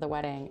getting ready for the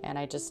wedding, and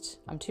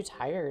I'm too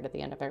tired at the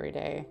end of every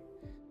day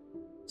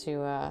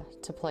to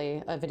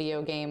play a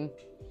video game.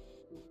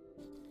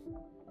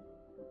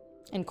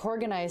 And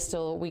Korg and I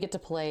we get to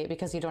play,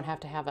 because you don't have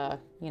to have a,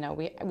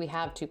 we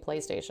have 2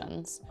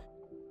 PlayStations.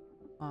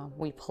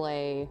 We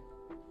play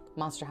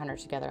Monster Hunter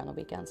together on the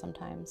weekend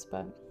sometimes,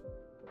 but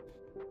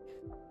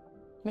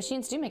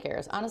machines do make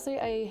errors. Honestly,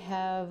 I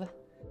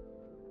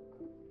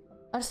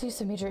used to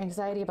have major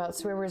anxiety about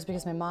swear words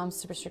because my mom's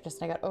super strict, and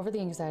I got over the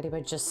anxiety by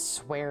just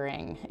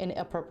swearing in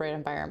appropriate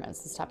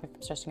environments. This stopped me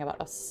from stressing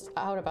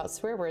out about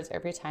swear words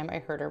every time I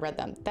heard or read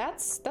them.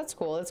 That's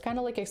cool. It's kind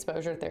of like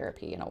exposure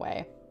therapy in a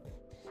way.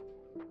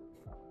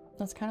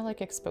 That's kind of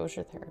like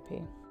exposure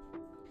therapy.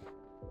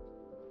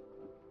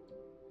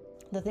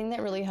 The thing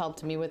that really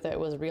helped me with it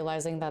was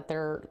realizing that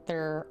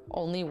they're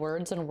only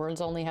words, and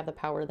words only have the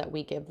power that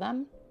we give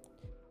them.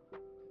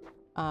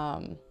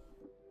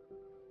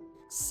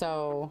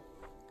 So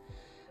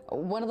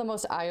one of the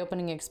most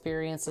eye-opening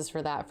experiences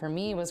for that for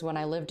me was when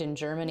I lived in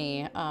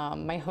Germany.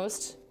 My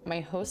host's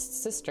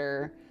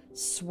sister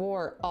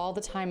swore all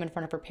the time in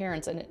front of her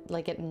parents, and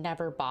it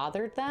never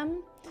bothered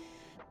them.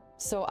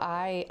 So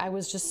I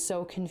was just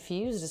so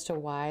confused as to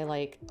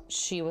why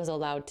she was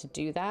allowed to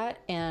do that.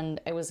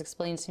 And it was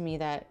explained to me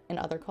that in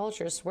other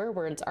cultures, swear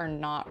words are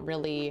not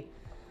really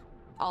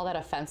all that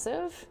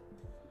offensive.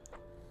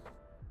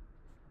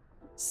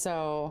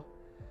 So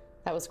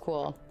that was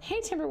cool.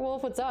 Hey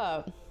Timberwolf, what's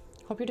up?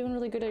 Hope you're doing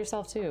really good at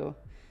yourself too.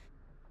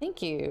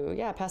 Thank you.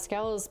 Yeah,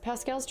 Pascal's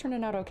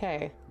turning out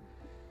okay.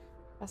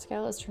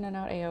 Pascal is turning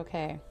out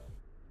a-okay.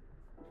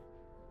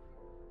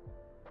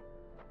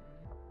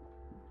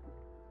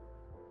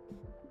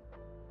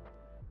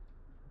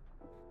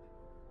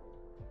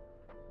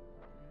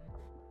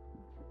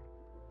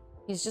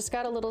 He's just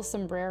got a little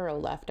sombrero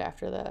left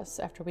after this,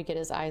 after we get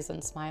his eyes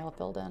and smile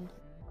filled in.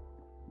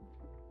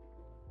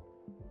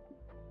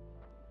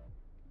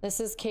 This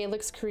is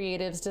Calyx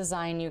Creatives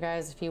design, you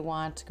guys. If you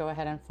want, go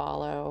ahead and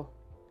follow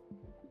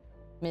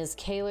Ms.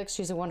 Calyx.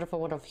 She's a wonderful,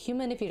 wonderful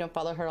human. If you don't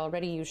follow her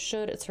already, you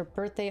should. It's her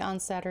birthday on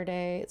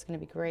Saturday. It's gonna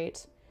be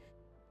great.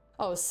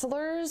 Oh,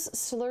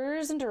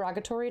 slurs and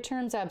derogatory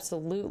terms,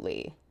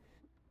 absolutely.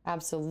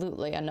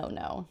 Absolutely a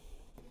no-no.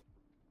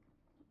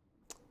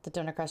 The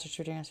donut crust is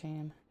shooting on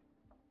stream.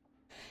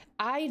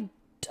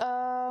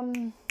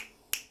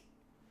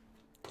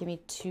 Give me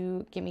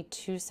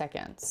 2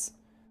 seconds.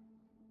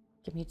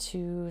 Give me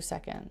 2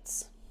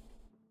 seconds.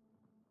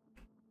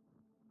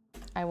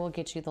 I will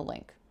get you the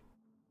link.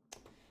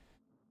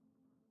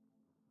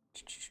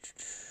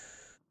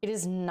 It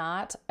is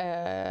not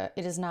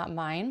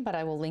mine, but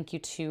I will link you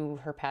to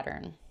her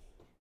pattern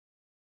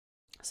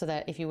so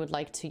that if you would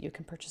like to, you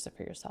can purchase it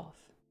for yourself.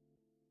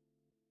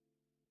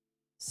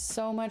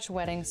 So much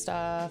wedding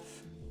stuff.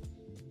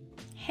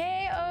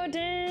 Hey,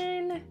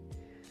 Odin!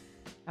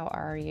 How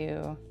are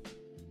you?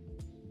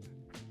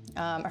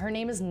 Her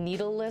name is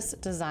Needleless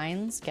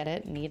Designs. Get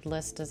it?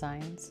 Needless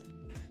Designs.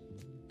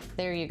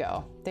 There you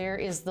go. There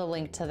is the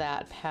link to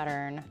that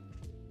pattern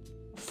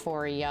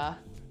for ya.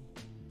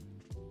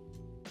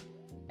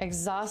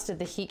 Exhausted.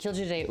 The heat killed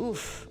you today.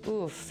 Oof.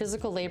 Oof.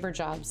 Physical labor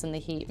jobs in the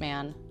heat,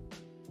 man.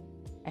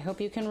 I hope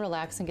you can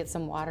relax and get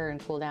some water and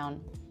cool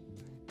down.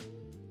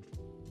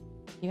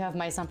 You have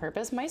mice on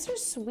purpose? Mice are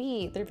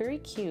sweet. They're very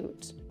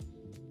cute.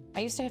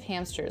 I used to have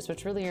hamsters,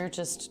 which really are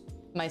just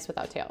mice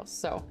without tails,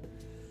 so.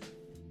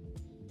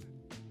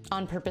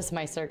 On purpose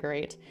mice are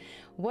great.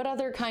 What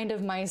other kind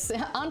of mice?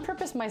 On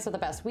purpose mice are the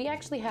best. We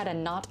actually had a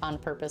not on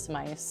purpose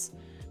mice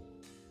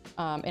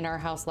in our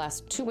house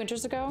 2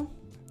 winters ago.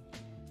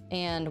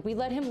 And we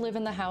let him live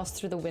in the house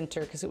through the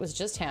winter because it was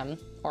just him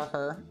or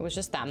her. It was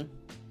just them.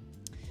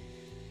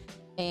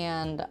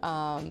 And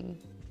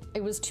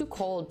it was too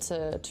cold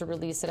to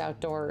release it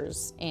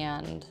outdoors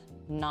and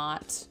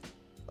not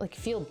like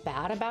feel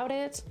bad about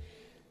it.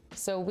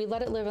 So we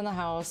let it live in the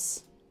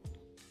house.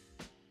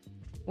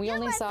 We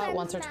only saw it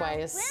once or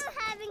twice.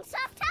 We're having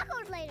soft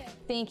tacos later.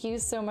 Thank you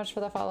so much for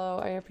the follow.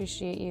 I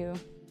appreciate you.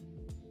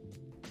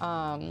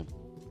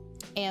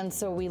 And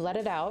so we let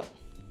it out.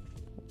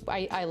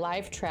 I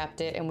live trapped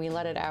it and we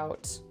let it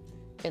out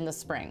in the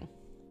spring.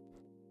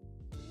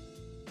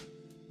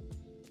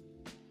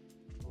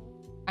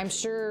 I'm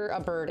sure a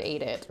bird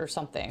ate it or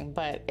something,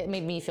 but it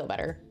made me feel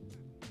better.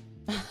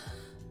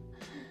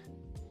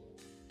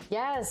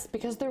 Yes,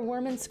 because they're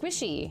warm and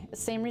squishy.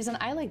 Same reason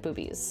I like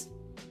boobies,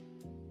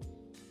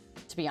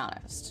 to be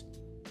honest.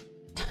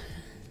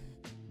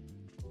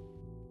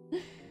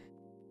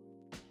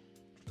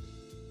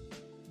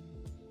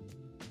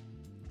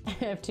 I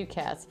have 2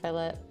 cats. If I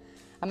let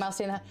a mouse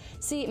stay in the house.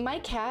 See, my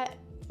cat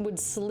would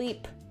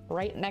sleep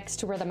right next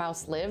to where the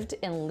mouse lived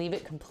and leave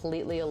it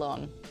completely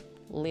alone.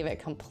 Leave it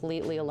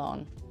completely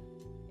alone.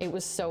 It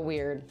was so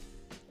weird.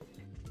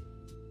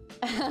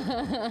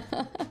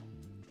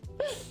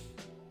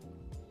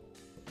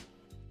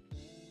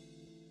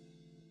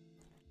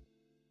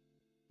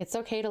 It's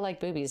okay to like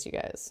boobies, you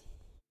guys.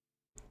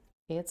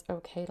 It's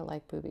okay to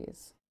like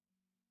boobies.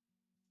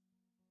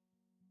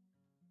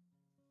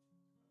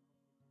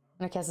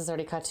 My cat has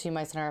already caught 2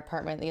 mice in our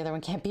apartment. The other one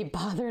can't be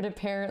bothered,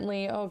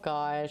 apparently. Oh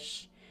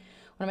gosh.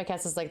 One of my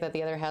cats is like that.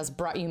 The other has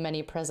brought you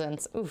many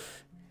presents.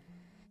 Oof.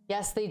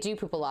 Yes, they do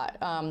poop a lot.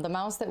 The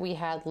mouse that we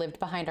had lived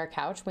behind our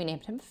couch. We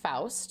named him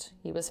Faust.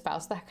 He was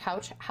Faust the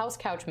house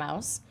couch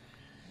mouse.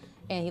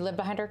 And he lived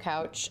behind our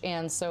couch.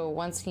 And so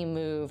once he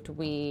moved,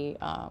 we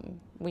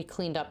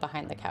cleaned up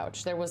behind the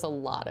couch. There was a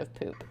lot of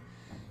poop.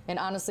 And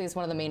honestly, it's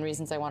one of the main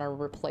reasons I want to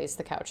replace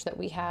the couch that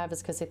we have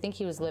is because I think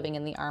he was living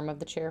in the arm of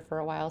the chair for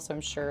a while. So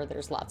I'm sure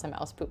there's lots of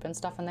mouse poop and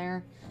stuff in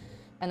there.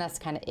 And that's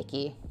kind of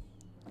icky.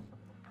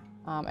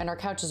 And our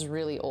couch is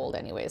really old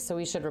anyway, so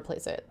we should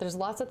replace it. There's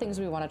lots of things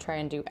we want to try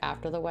and do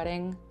after the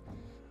wedding.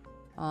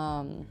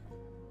 I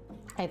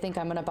think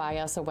I'm gonna buy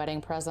us a wedding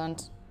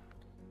present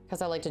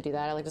because I like to do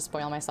that. I like to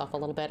spoil myself a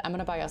little bit. I'm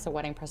gonna buy us a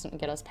wedding present and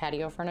get us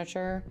patio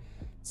furniture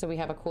so we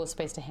have a cool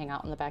space to hang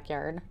out in the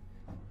backyard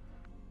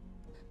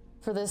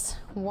for this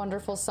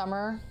wonderful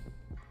summer.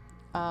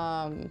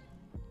 But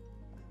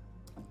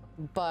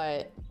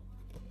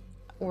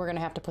we're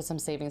gonna have to put some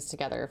savings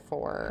together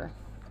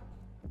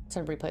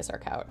to replace our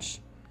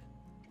couch.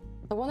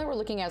 The one that we're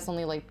looking at is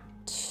only like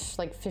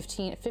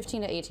 $1,500 to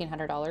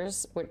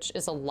 $1,800, which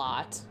is a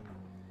lot.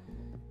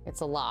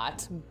 It's a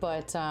lot,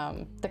 but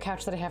the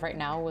couch that I have right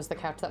now was the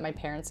couch that my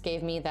parents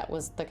gave me. That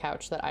was the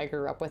couch that I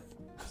grew up with.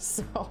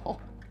 So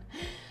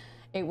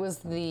it was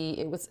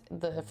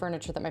the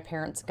furniture that my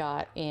parents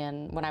got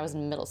when I was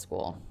in middle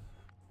school,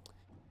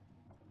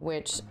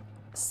 which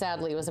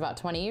sadly was about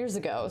 20 years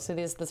ago. So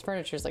this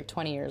furniture is like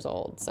 20 years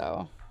old.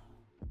 So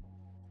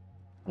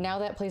now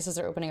that places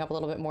are opening up a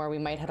little bit more, we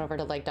might head over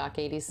to like Dock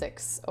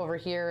 86 over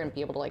here and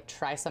be able to like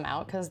try some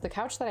out, because the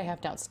couch that I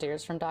have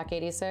downstairs from Dock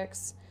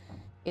 86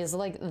 is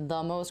like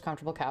the most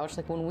comfortable couch.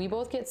 Like when we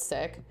both get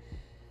sick,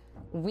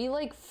 we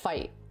like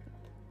fight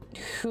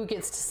who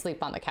gets to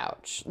sleep on the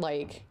couch.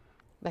 Like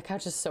the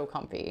couch is so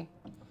comfy.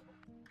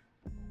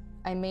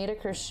 I made a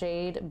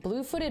crocheted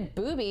blue-footed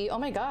booby. Oh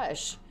my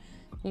gosh.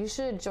 You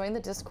should join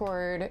the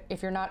Discord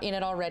if you're not in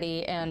it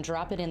already and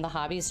drop it in the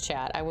hobbies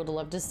chat. I would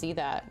love to see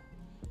that.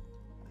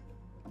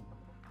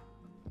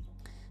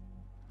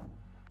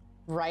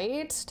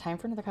 Right? Time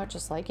for another couch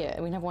just like it.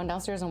 We can have one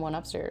downstairs and one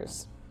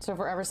upstairs. So if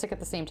we're ever sick at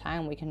the same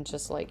time, we can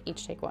just like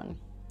each take one.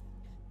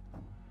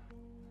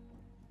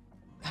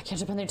 Got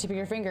ketchup on the tip of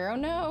your finger. Oh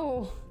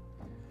no!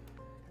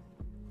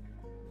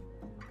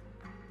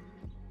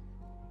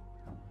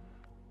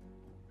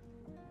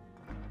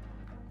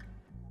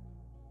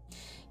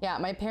 Yeah,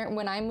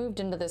 when I moved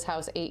into this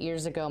house 8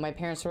 years ago, my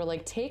parents were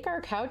like, take our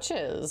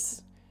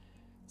couches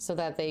so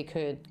that they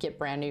could get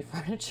brand new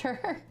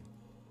furniture.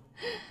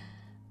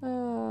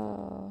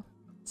 Oh.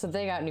 So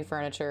they got new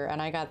furniture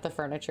and I got the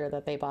furniture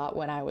that they bought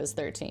when I was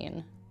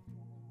 13.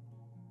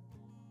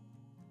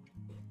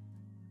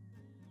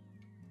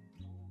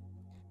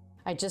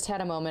 I just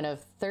had a moment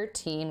of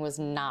 13 was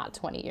not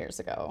 20 years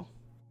ago.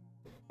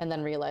 And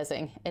then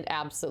realizing it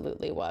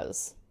absolutely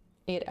was.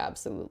 It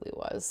absolutely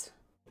was.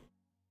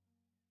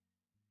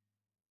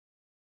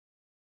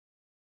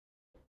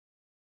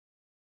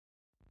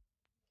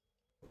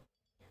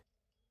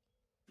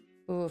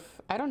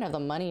 Oof, I don't have the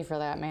money for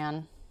that,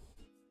 man.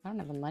 I don't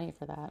have the money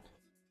for that.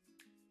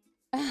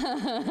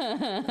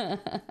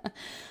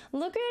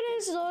 Look at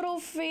his little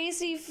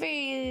facey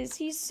face.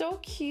 He's so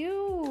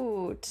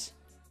cute.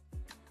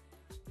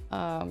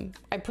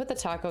 I put the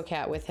taco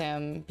cat with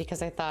him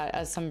because I thought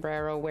a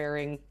sombrero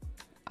wearing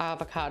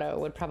avocado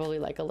would probably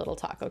like a little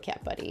taco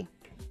cat buddy.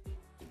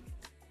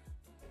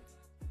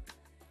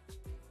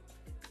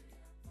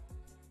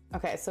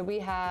 Okay, so we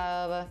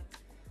have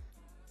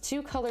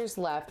 2 colors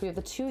left. We have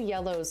the 2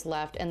 yellows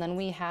left, and then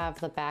we have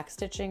the back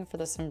stitching for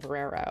the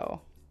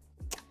sombrero.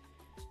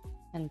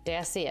 And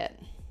that's it.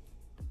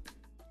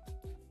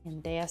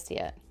 And that's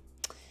it.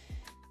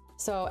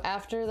 So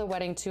after the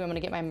wedding too, I'm gonna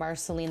get my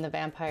Marceline the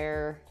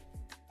Vampire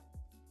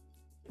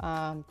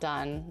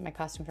done, my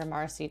costume for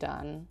Marcy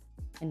done,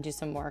 and do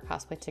some more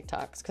cosplay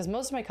TikToks. Because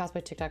most of my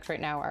cosplay TikToks right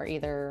now are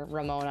either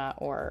Ramona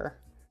or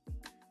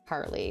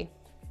Harley.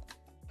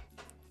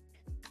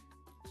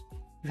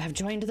 You have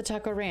joined the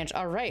Taco Ranch.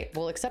 All right,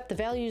 we'll accept the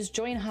values,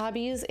 join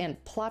hobbies,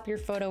 and plop your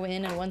photo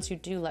in. And once you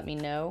do, let me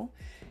know,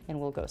 and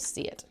we'll go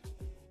see it.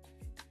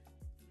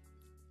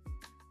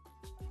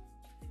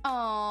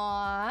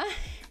 Aww,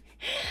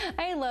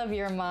 I love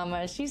your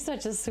mama. She's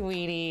such a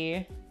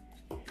sweetie.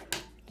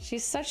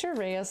 She's such a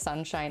ray of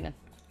sunshine.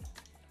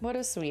 What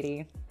a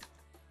sweetie.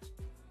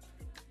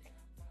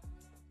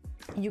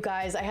 You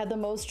guys, I had the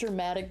most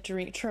traumatic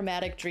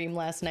dream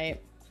last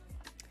night.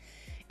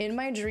 In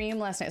my dream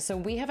last night, so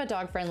we have a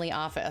dog-friendly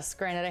office.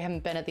 Granted, I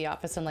haven't been at the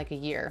office in like a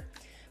year,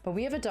 but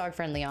we have a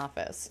dog-friendly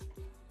office.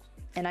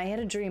 And I had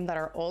a dream that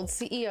our old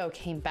CEO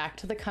came back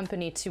to the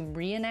company to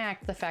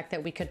reenact the fact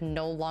that we could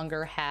no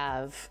longer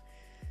have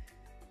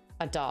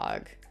a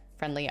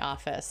dog-friendly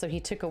office. So he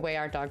took away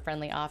our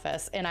dog-friendly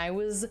office, and I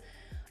was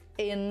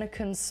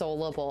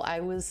inconsolable. I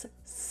was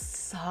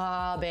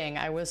sobbing.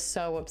 I was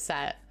so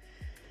upset.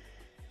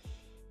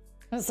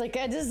 I was like,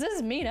 does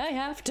this mean I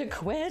have to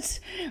quit?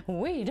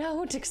 We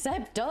don't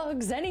accept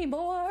dogs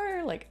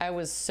anymore. Like, I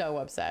was so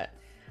upset.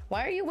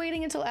 Why are you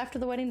waiting until after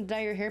the wedding to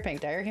dye your hair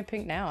pink? Dye your hair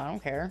pink now, I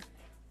don't care.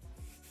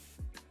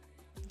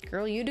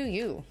 Girl, you do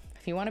you.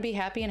 If you want to be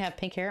happy and have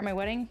pink hair at my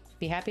wedding,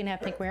 be happy and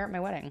have pink hair at my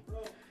wedding.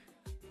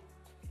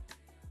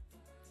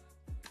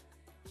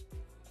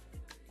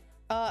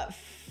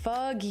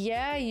 Fug,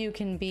 yeah, you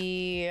can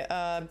be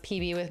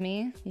PB with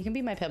me. You can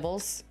be my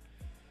Pibbles.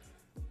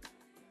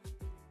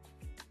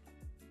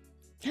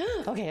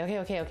 Okay.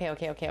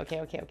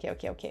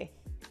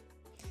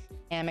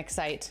 I'm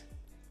excited.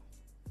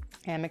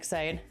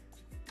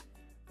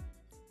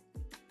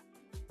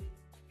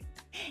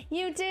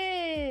 You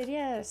did!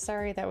 Yeah,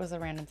 sorry, that was a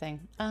random thing.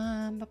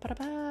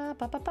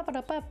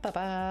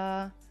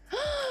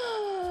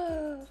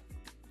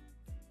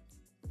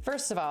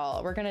 First of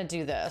all, we're gonna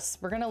do this.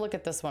 We're gonna look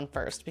at this one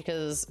first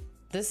because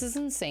this is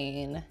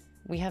insane.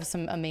 We have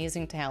some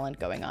amazing talent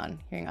going on.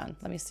 Hang on,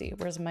 let me see.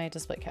 Where's my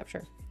display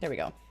capture? There we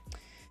go.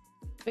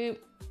 Boop,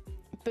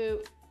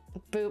 boop,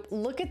 boop.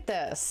 Look at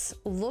this.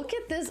 Look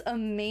at this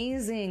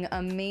amazing.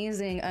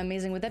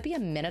 Would that be a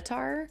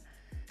Minotaur?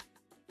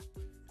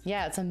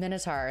 Yeah, it's a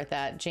Minotaur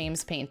that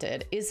James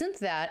painted. Isn't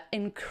that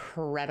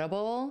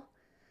incredible?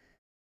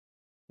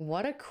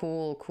 What a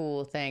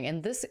cool thing.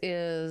 And this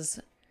is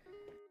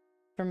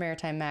for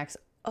Maritime Max.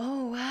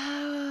 Oh,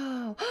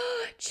 wow.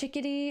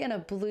 Chickadee and a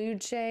blue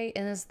jay.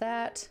 And is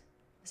that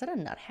a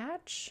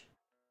nuthatch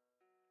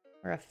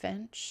or a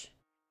finch?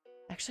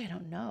 Actually, I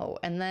don't know.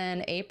 And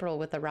then April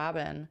with the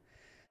robin.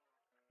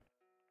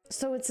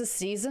 So it's a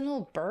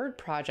seasonal bird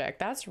project.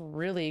 That's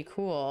really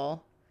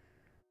cool.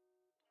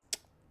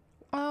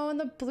 Oh, and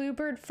the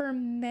bluebird for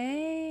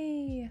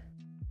May.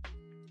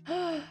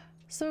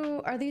 So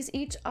are these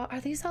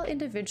all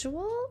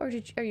individual, or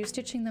are you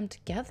stitching them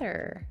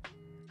together?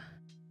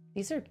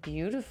 These are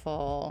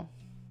beautiful.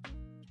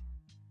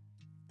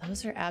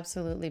 Those are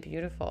absolutely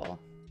beautiful.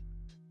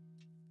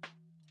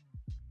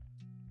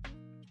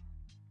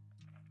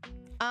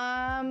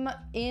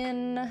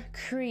 In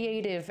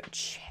creative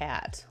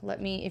chat,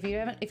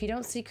 if you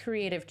don't see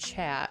creative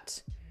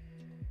chat,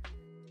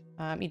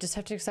 you just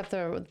have to accept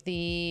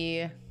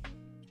the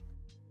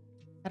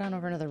head on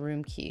over to the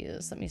room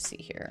keys. Let me see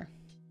here.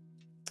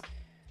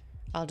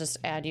 I'll just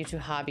add you to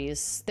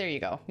hobbies. There you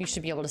go. You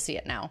should be able to see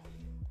it now.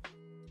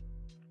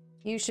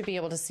 You should be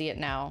able to see it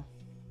now.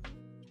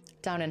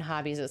 Down in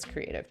hobbies is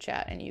creative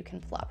chat, and you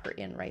can plop her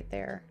in right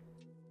there.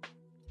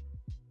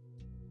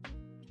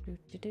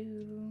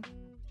 Doo-doo-doo.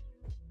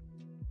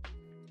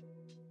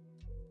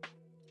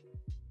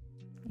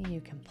 You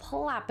can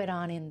plop it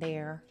on in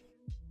there.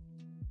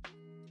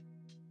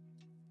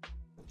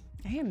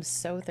 I am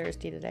so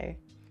thirsty today.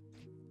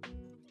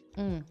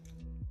 All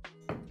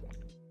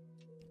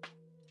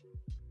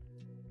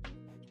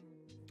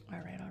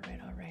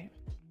right.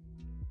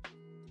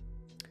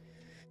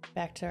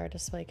 back to our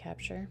display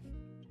capture.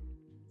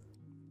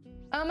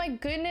 Oh my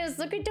goodness,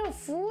 look at the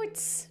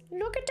foots.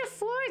 Look at the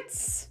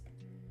foots.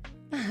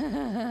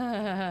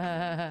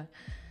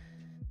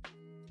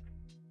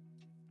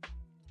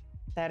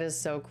 That is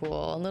so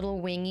cool.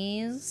 Little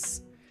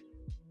wingies.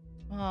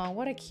 Oh,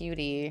 what a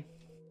cutie.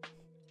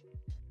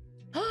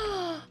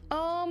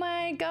 Oh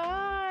my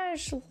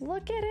gosh,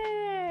 look at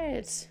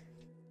it.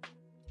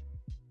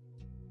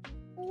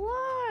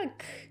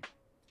 Look.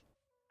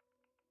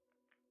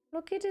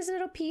 Look at his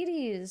little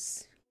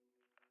peeties.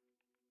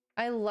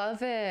 I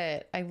love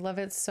it. I love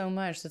it so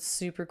much. That's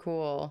super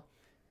cool.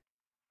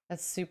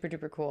 That's super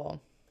duper cool.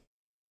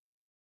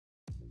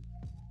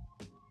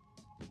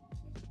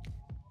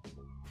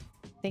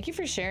 Thank you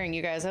for sharing,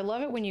 you guys. I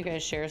love it when you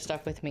guys share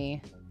stuff with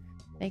me.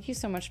 Thank you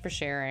so much for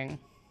sharing.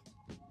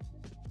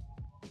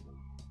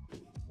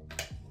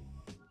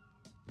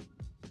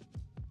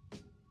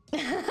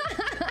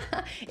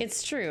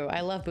 It's true.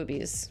 I love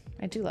boobies.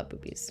 I do love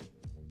boobies.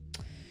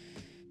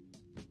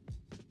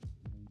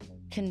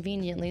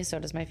 Conveniently, so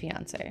does my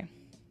fiance.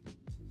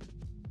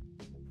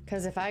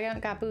 Because if I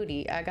got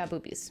booty, I got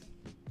boobies.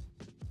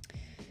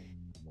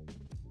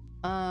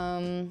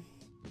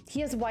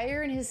 He has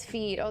wire in his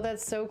feet. Oh,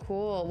 that's so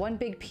cool. One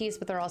big piece,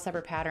 but they're all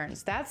separate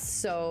patterns. That's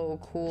so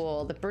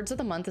cool. The birds of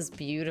the month is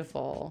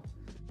beautiful.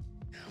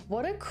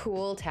 What a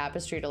cool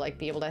tapestry to like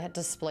be able to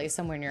display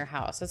somewhere in your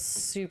house. That's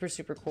super,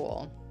 super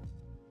cool.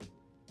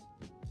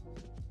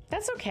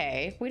 That's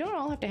okay. We don't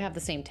all have to have the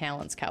same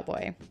talents,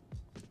 cowboy.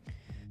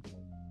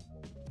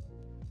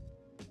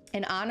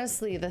 And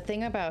honestly, the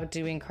thing about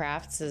doing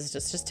crafts is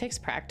just takes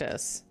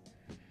practice.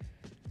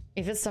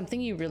 If it's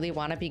something you really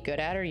want to be good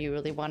at or you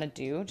really want to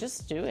do,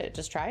 just do it.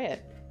 Just try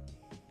it.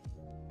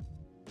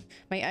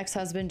 My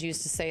ex-husband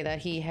used to say that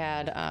he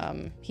had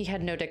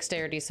no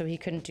dexterity, so he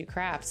couldn't do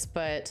crafts,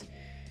 but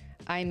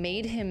I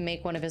made him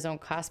make one of his own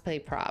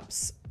cosplay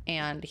props,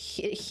 and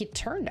he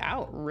turned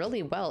out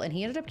really well, and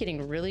he ended up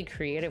getting really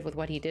creative with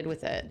what he did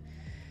with it.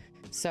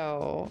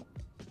 So,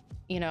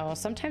 you know,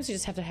 sometimes you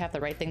just have to have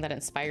the right thing that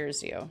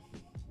inspires you.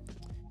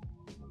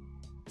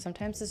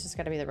 Sometimes it's just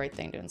got to be the right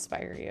thing to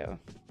inspire you.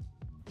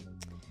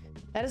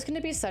 That is going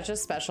to be such a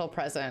special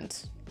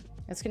present.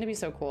 It's going to be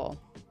so cool.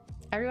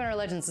 Everyone are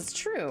legends. It's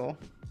true.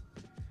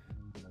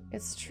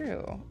 It's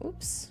true.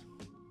 Oops.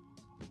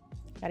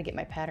 Got to get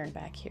my pattern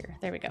back here.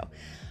 There we go.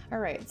 All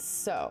right.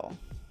 So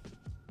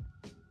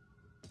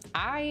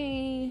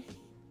I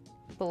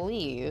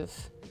believe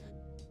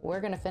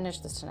we're going to finish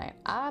this tonight.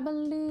 I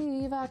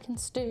believe I can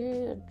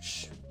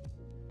stitch.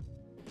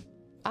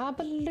 I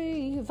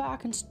believe I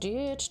can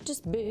stitch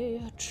this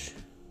bitch.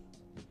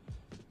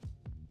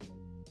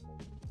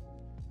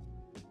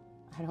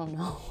 I don't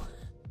know.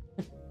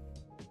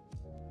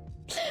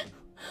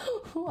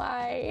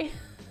 Why?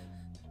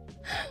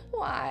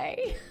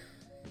 Why?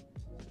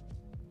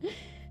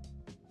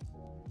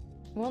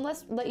 Well,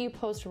 let's let you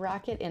post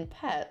Rocket in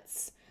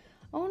pets.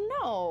 Oh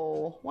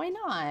no, why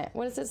not?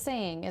 What is it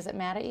saying? Is it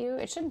mad at you?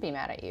 It shouldn't be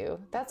mad at you.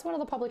 That's one of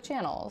the public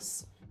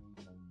channels.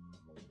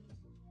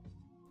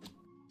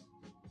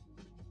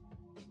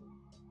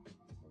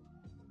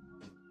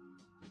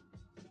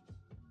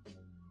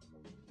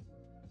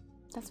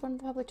 That's one of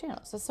the public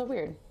channels. That's so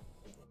weird.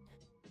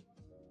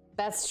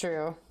 That's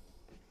true.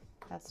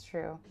 That's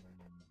true.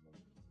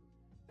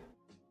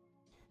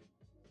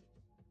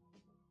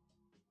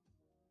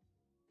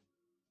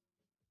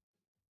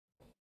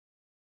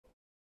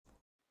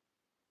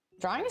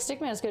 Drawing a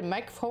stickman is good.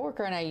 My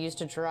coworker and I used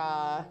to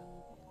draw.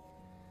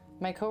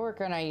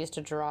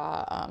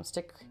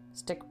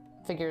 Stick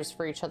figures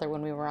for each other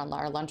when we were on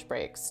our lunch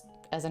breaks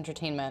as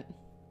entertainment.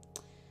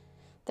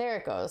 There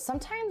it goes.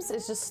 Sometimes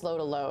it's just slow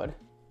to load.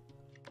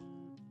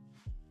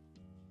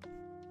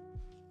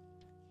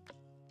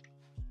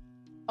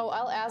 Oh,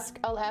 I'll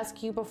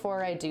ask you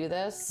before I do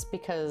this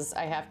because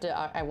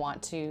I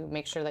want to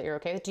make sure that you're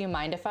okay. Do you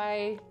mind if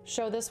I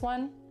show this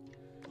one?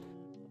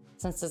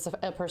 Since it's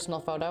a personal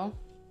photo.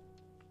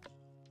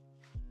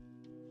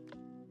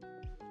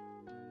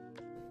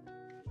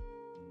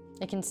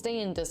 It can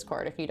stay in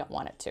Discord if you don't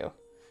want it to.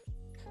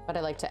 But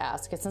I like to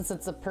ask, since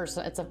it's a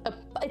person, it's a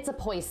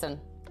poison.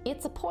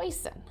 It's a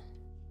poison.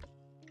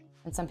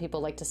 And some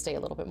people like to stay a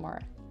little bit more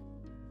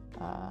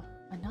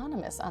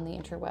anonymous on the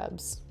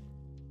interwebs.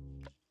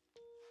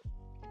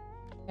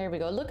 There we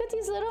go. Look at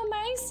these little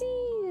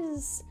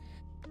miceys.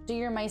 Do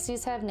your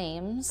miceys have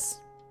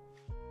names?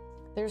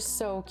 They're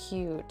so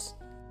cute.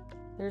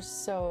 They're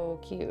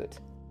so cute.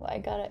 Well, I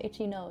got an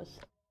itchy nose.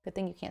 Good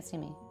thing you can't see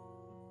me.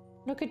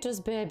 Look at those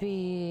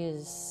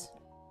babies.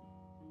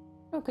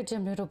 Look at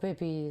them little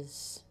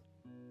babies.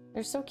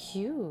 They're so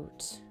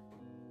cute.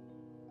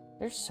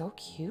 They're so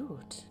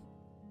cute.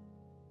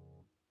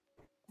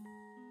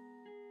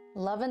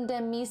 Loving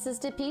them Mises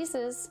to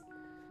pieces.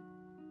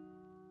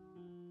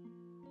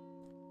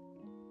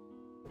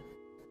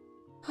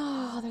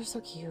 Oh, they're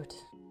so cute.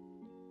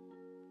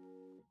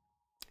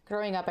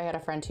 Growing up, I had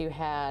a friend who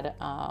had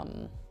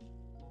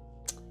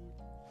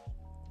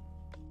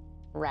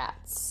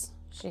rats.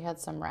 She had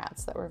some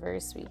rats that were very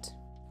sweet.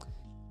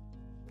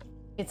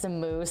 It's a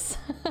moose.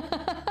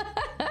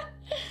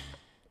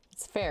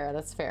 It's fair,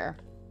 that's fair.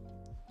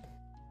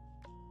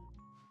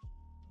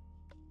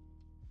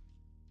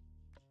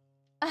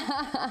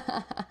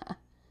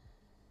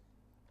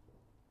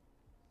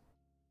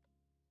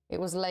 It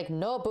was like,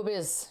 no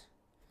boobies.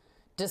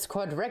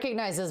 Discord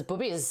recognizes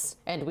boobies,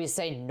 and we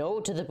say no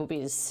to the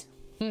boobies.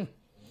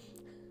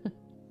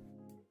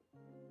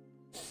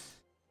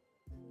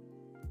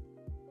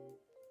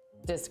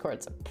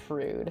 Discord's a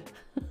prude.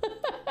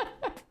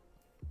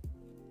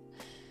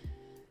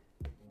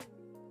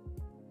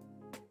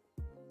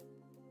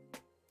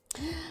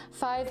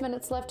 5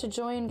 minutes left to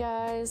join,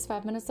 guys.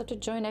 5 minutes left to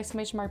join.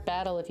 Exclamation mark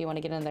battle if you want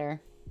to get in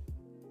there.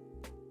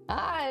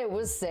 I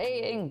was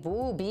saying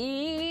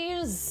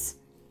boobies.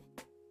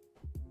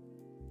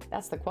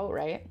 That's the quote,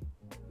 right?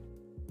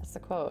 That's the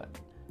quote.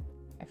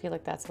 I feel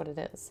like that's what it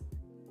is.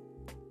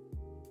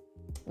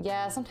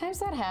 Yeah, sometimes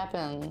that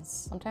happens.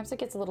 Sometimes it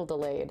gets a little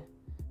delayed.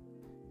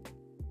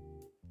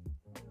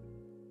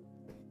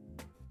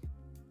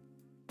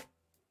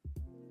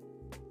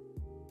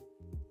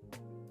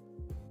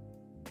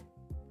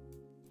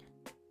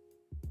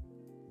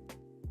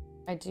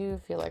 I do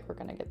feel like we're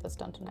gonna get this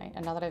done tonight.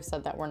 And now that I've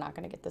said that, we're not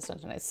gonna get this done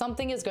tonight.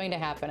 Something is going to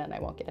happen and I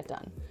won't get it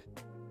done.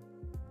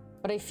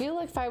 But I feel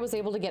like if I was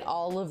able to get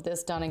all of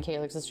this done in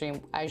Calyx's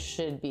stream, I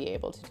should be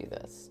able to do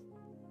this.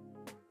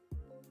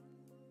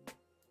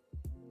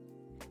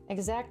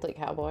 Exactly,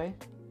 cowboy.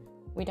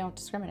 We don't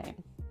discriminate.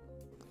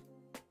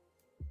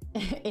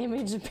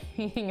 Image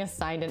being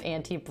assigned an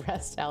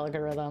anti-breast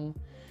algorithm.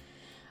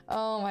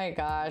 Oh my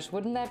gosh,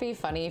 wouldn't that be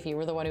funny if you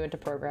were the one who had to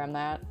program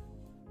that?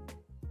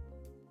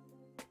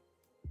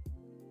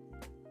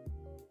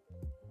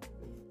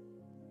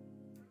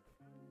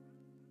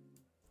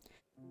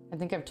 I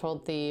think I've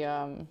told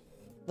the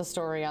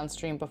story on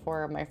stream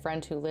before of my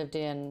friend who lived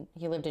in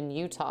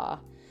Utah,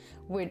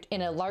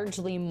 in a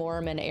largely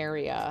Mormon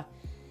area.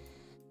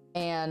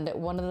 And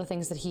one of the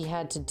things that he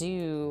had to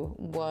do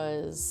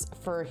was,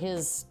 for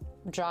his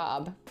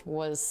job,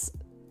 was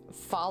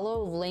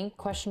follow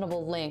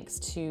questionable links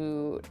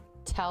to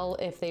tell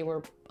if they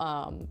were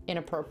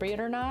inappropriate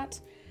or not.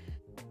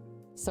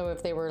 So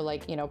if they were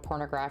like, you know,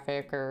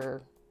 pornographic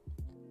or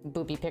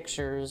booby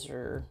pictures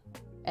or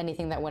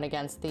anything that went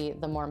against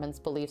the Mormons'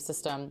 belief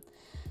system,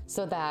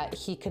 so that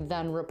he could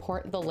then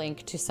report the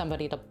link to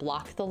somebody to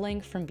block the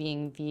link from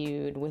being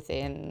viewed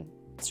within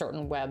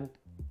certain web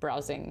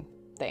browsing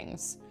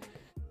things.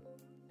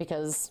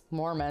 Because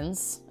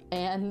Mormons,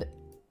 and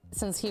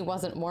since he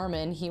wasn't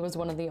Mormon, he was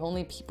one of the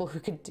only people who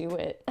could do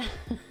it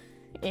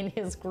in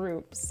his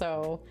group.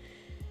 So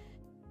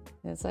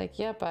it's like,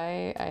 yep,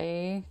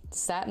 I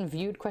sat and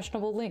viewed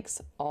questionable links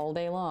all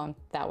day long.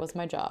 That was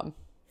my job.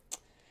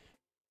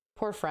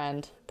 Poor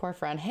friend, poor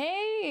friend.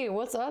 Hey,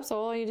 what's up,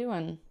 Soul? How you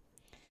doing?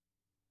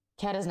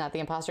 Cat is not the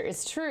imposter.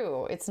 It's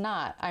true, it's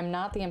not. I'm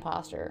not the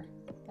imposter.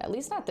 At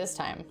least not this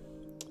time.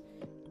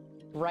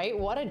 Right?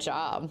 What a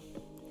job.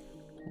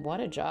 What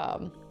a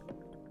job.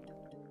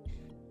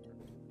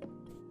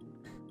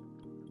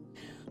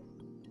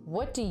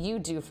 What do you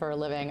do for a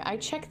living? I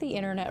check the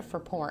internet for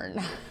porn.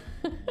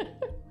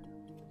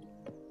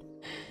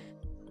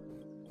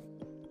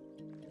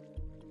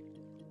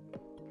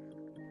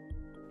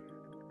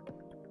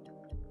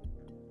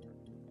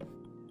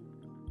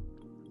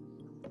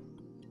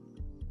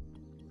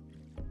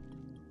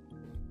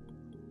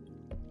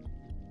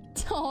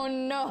 Oh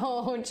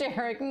no,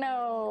 Jarek,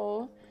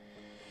 no.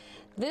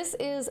 This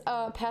is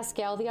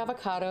Pascal the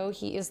avocado.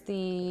 He is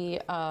the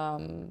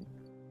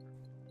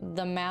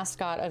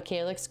mascot of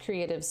Calyx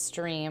Creative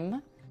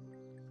Stream.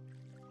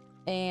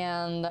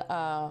 And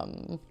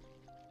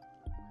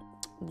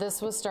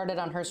this was started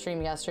on her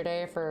stream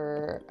yesterday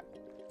for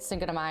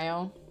Cinco de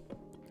Mayo.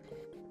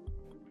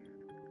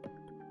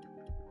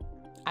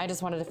 I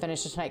just wanted to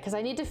finish it tonight because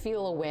I need to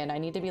feel a win. I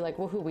need to be like,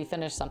 woohoo, we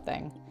finished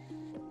something.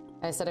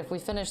 I said, if we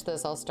finish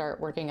this, I'll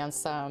start working on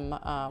some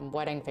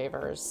wedding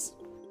favors.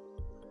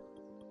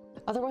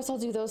 Otherwise, I'll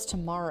do those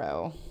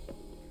tomorrow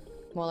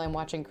while I'm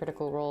watching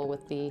Critical Role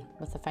with the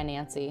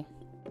financy.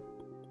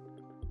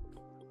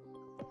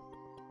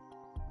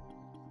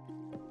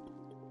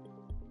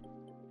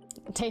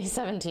 Day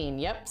 17.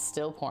 Yep,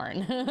 still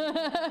porn.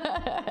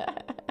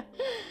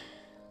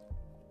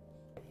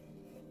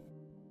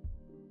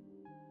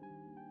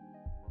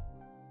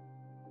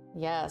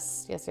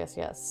 Yes, yes, yes,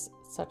 yes.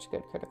 Such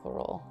good Critical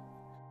Role.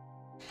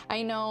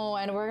 I know,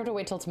 and we're going to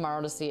wait till tomorrow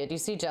to see it. Do you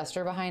see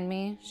Jester behind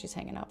me? She's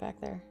hanging out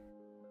back there.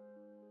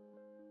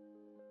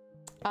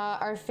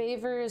 Our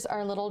favors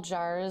are little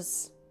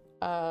jars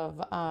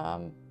of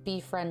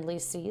bee-friendly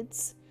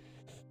seeds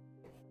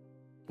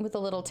with a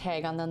little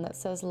tag on them that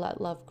says, "Let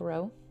love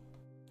grow."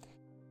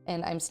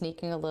 And I'm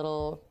sneaking a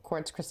little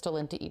quartz crystal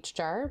into each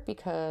jar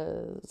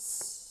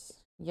because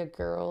your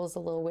girl's a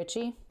little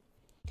witchy.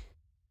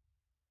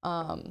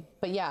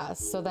 But yeah,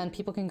 so then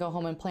people can go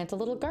home and plant a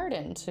little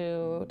garden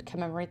to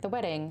commemorate the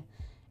wedding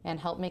and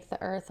help make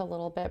the earth a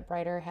little bit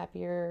brighter,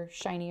 happier,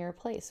 shinier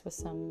place with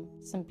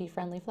some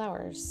bee-friendly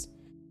flowers.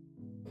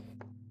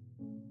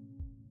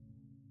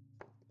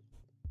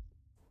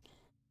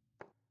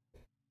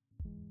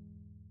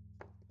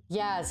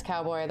 Yes,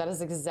 cowboy. That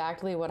is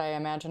exactly what I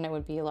imagine it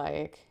would be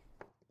like.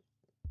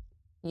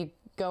 You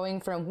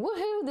going from,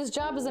 woohoo, this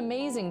job is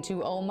amazing,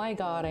 to, oh my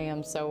God, I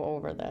am so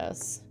over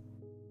this.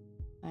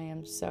 I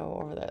am so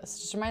over this.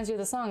 Just reminds you of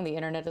the song, The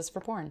Internet is for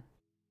Porn.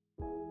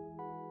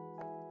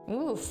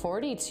 Ooh,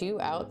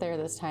 42 out there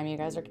this time. You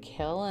guys are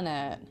killing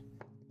it.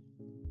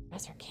 You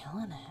guys are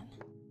killing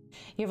it.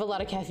 You have a lot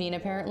of caffeine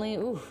apparently.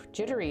 Ooh,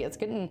 jittery. It's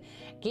getting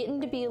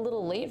to be a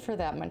little late for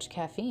that much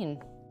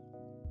caffeine.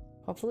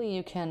 Hopefully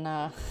you can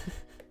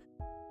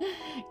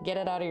get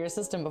it out of your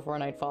system before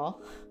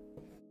nightfall.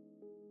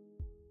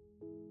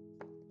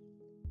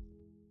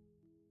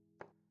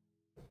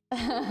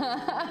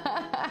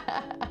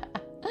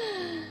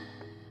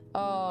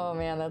 Oh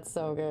man, that's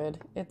so good.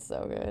 It's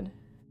so good.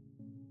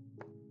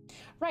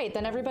 Right,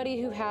 then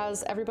everybody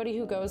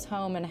who goes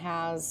home and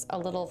has a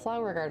little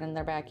flower garden in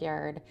their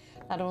backyard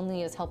not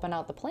only is helping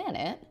out the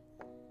planet,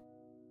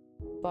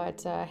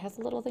 but has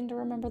a little thing to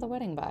remember the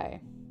wedding by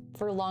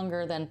for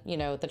longer than, you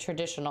know, the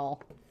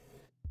traditional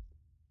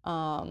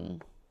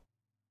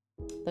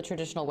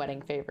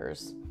wedding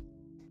favors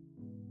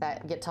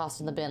that get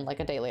tossed in the bin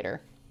like a day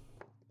later.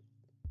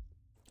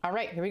 All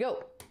right, here we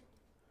go.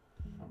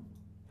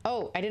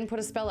 Oh, I didn't put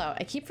a spell out.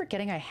 I keep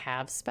forgetting I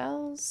have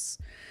spells.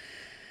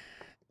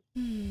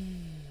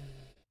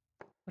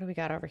 What do we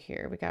got over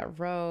here? We got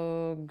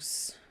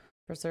rogues,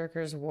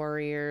 berserkers,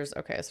 warriors.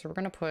 Okay, so I'm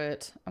gonna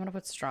put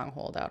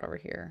stronghold out over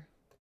here.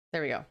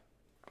 There we go.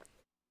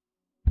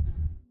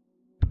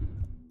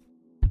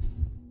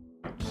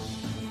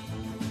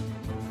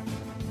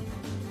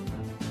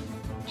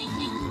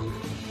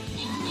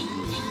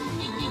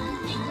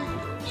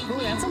 Ooh,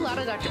 that's a lot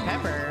of Dr.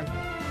 Pepper.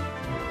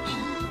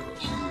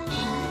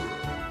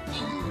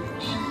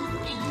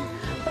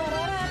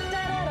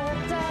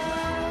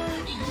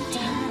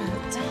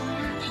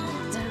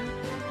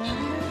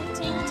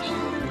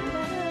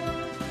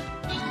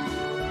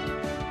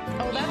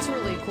 Oh, that's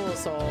really cool,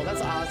 Soul.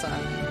 That's awesome.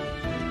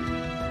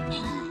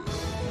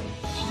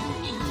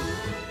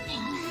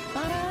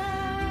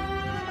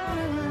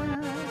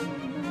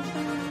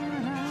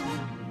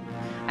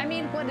 I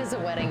mean, what is a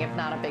wedding if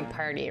not a big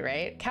party,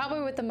 right?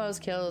 Cowboy with the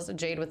most kills,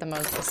 Jade with the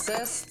most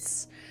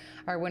assists.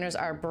 Our winners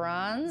are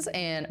Bronze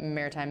and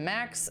Maritime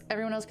Max.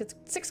 Everyone else gets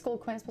 6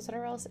 gold coins, plus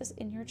whatever else is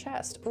in your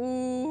chest.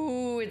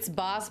 Ooh, it's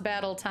boss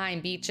battle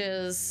time,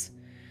 beaches.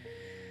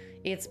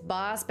 It's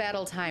boss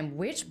battle time.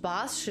 Which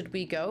boss should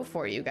we go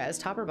for, you guys?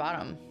 Top or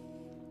bottom?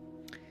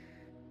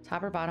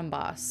 Top or bottom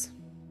boss?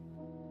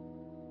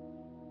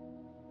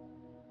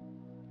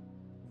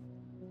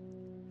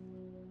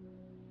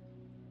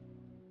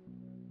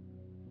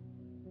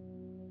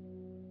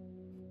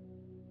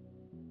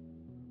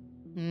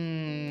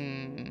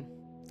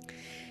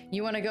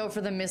 You want to go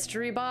for the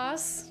mystery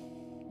boss?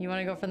 You want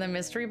to go for the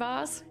mystery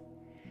boss?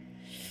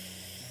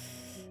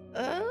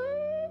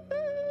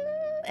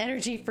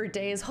 Energy for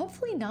days.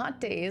 Hopefully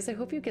not days. I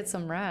hope you get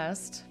some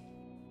rest.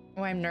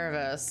 Oh, I'm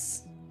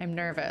nervous. I'm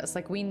nervous.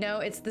 Like, we know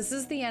this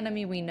is the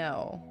enemy we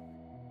know.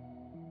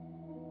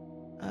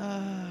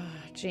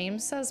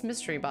 James says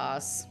mystery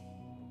boss.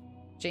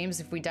 James,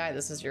 if we die,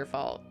 this is your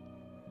fault.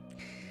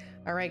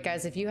 All right,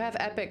 guys, if you have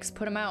epics,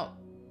 put them out.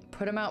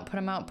 Put them out, put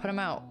them out, put them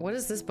out. What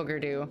does this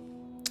booger do?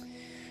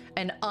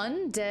 An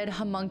undead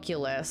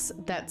homunculus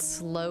that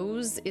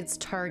slows its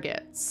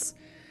targets.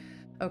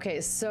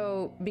 Okay,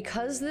 so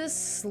because this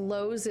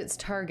slows its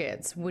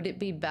targets, would it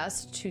be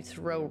best to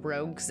throw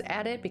rogues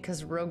at it?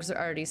 Because rogues are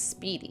already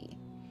speedy.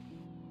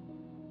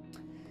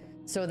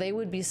 So they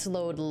would be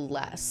slowed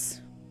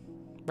less,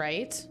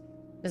 right?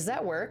 Does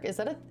that work? Is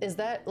that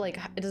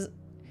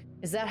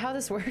how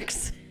this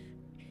works?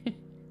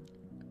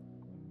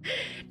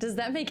 Does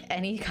that make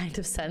any kind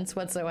of sense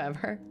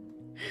whatsoever?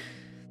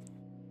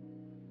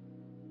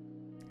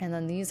 And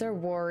then these are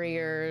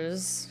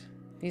warriors.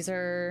 These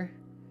are,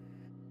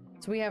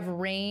 so we have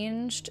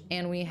ranged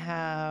and we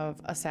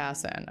have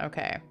assassin.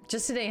 Okay,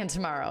 just today and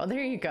tomorrow.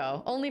 There you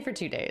go. Only for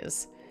 2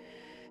 days.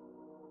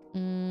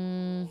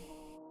 Ball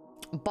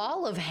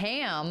of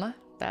Ham.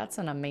 That's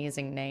an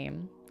amazing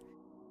name.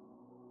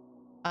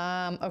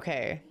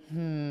 Okay.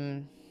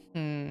 All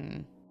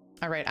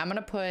right, I'm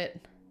gonna put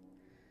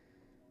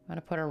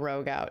a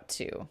rogue out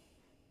too.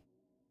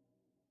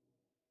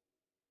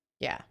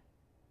 Yeah.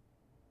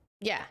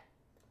 Yeah,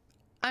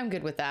 I'm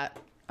good with that.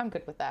 I'm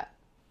good with that.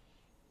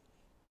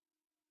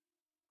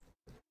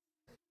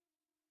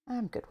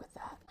 I'm good with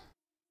that.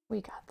 We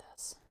got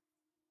this.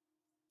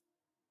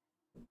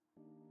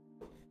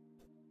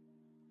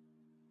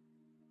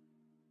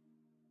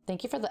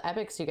 Thank you for the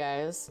epics, you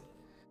guys.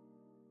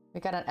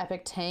 We got an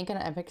epic tank and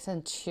an epic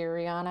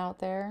centurion out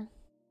there.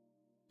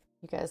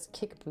 You guys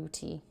kick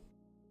booty.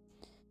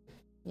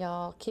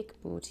 Y'all kick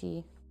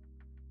booty.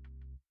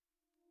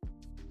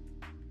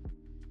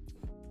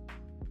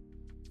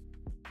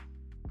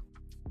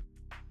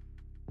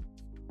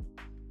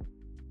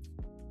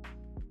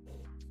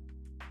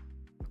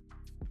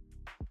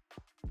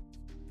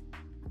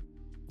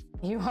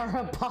 You are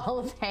a ball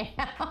of ham.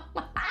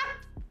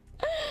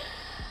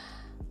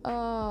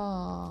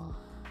 Oh.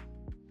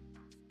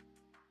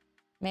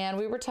 Man,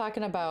 we were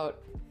talking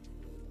about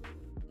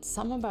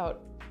something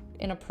about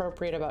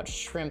inappropriate about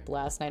shrimp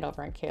last night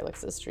over on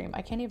Calix's stream.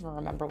 I can't even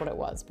remember what it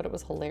was, but it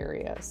was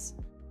hilarious.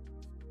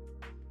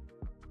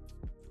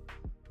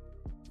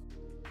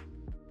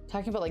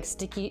 Talking about like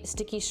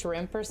sticky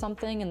shrimp or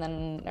something, and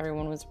then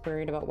everyone was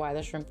worried about why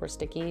the shrimp were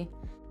sticky.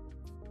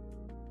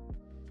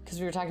 Because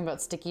we were talking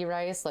about sticky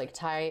rice, like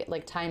Thai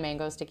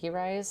mango sticky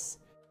rice.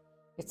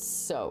 It's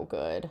so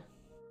good.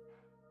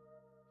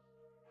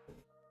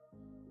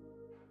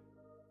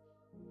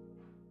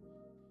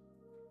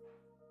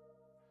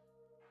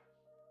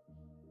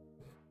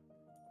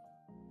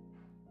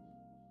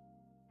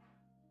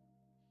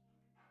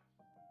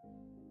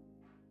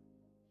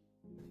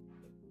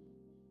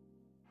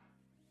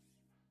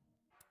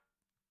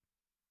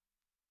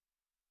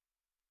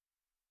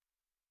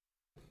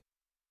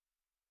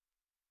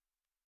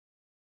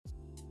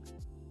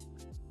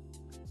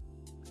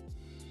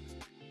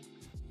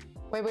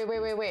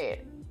 Wait.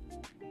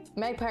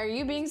 Magpie, are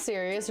you being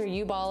serious, or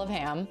you ball of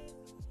ham?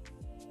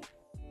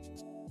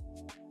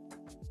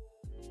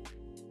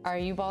 Are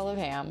you ball of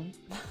ham?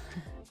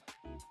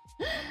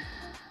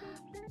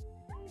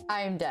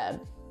 I am dead.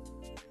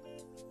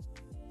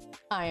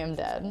 I am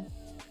dead.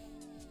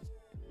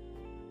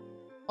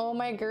 Oh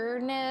my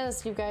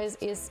goodness, you guys,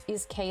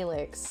 is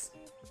Calix.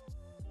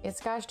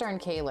 It's gosh darn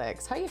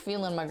Calix. How you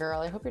feeling, my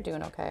girl? I hope you're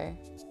doing okay.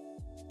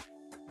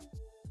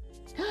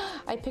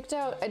 I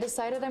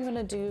decided I'm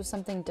gonna do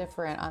something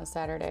different on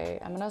Saturday.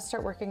 I'm gonna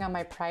start working on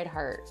my pride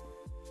heart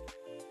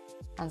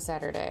on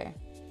Saturday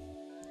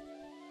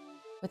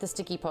with the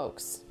sticky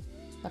pokes,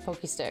 the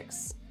pokey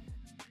sticks.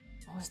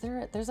 Oh,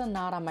 there's a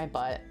knot on my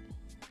butt.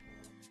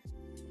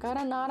 Got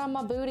a knot on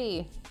my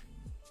booty.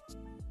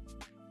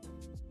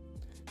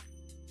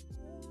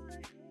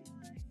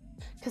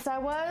 Cause I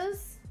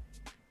was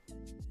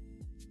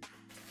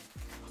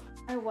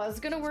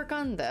gonna work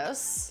on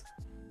this.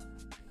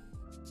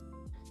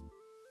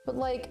 But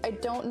like, I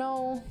don't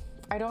know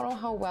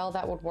how well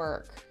that would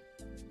work.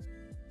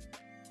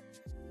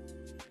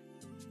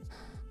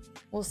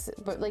 We'll see,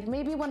 but like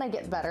maybe when I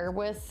get better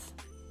with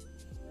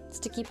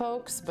sticky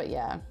pokes, but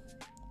yeah.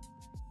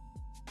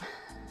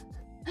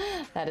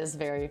 That is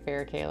very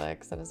fair,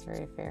 Calix, that is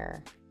very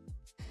fair.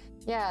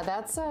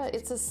 Yeah,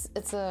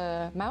 it's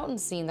a mountain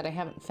scene that I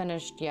haven't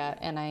finished yet,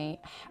 and I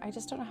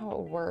just don't know how it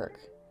would work.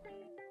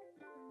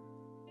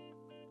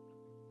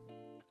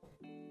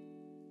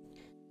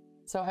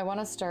 So I want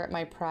to start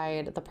my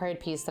the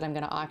pride piece that I'm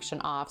going to auction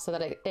off so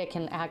that it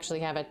can actually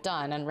have it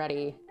done and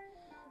ready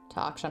to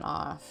auction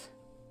off.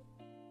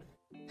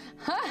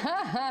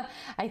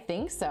 I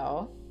think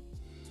so.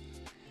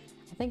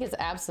 I think it's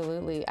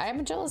absolutely,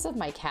 I'm jealous of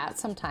my cat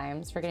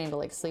sometimes for getting to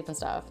like sleep and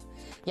stuff.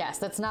 Yes,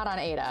 that's not on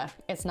Ada.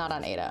 It's not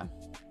on Ada.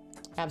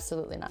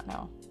 Absolutely not,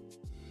 no.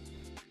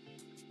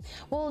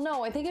 Well,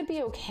 no, I think it'd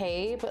be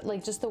okay, but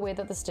like just the way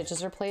that the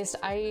stitches are placed,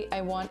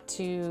 I want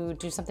to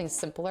do something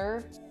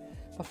simpler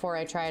before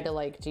I try to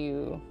like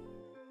do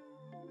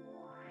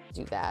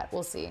that.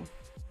 We'll see.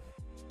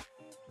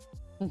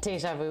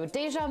 Deja vu.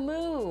 Deja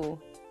vu.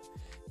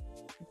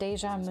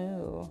 Deja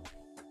vu.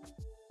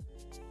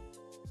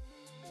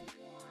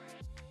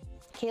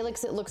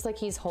 Calix, it looks like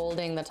he's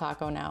holding the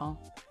taco now.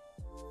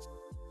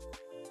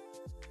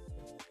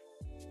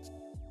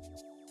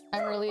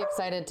 I'm really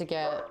excited to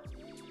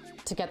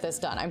get this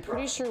done. I'm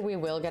pretty sure we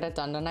will get it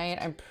done tonight.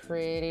 I'm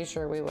pretty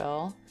sure we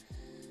will.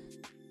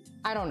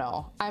 I don't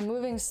know. I'm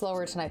moving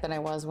slower tonight than I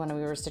was when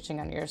we were stitching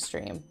on your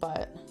stream,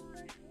 but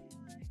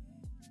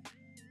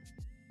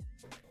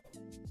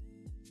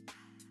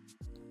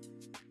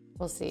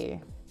we'll see.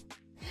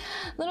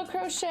 Little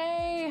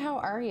Crochet, how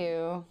are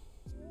you?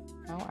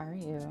 How are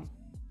you?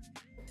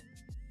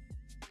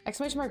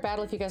 Exclamation mark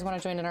battle if you guys want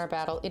to join in our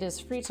battle. It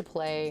is free to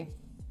play.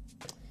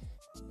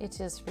 It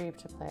is free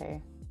to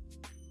play.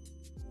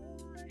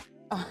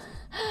 Oh.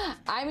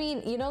 I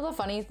mean, you know the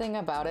funny thing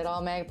about it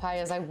all, Magpie,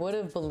 is I would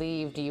have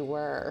believed you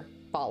were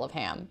ball of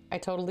ham. I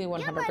totally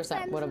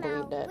 100% would have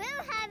believed it.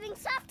 We're having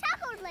soft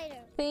tacos later.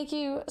 Thank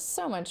you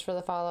so much for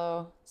the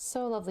follow.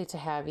 So lovely to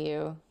have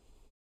you.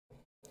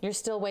 You're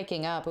still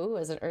waking up. Ooh,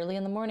 is it early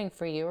in the morning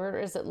for you, or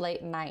is it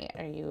late night?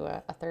 Are you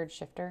a third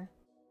shifter?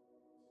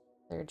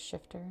 Third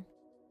shifter?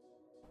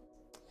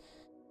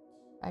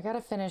 I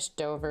gotta finish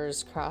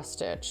Dover's cross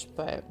stitch,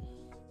 but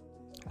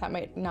that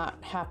might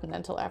not happen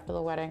until after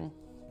the wedding.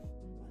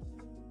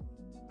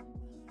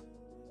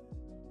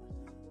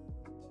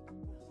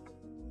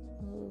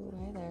 Ooh,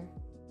 hey there.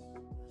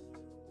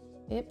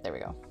 Yep, there we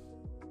go.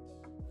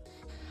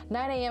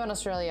 9 a.m. in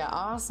Australia.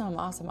 Awesome,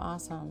 awesome,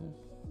 awesome.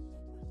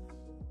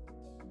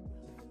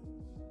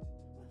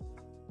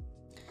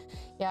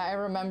 Yeah, I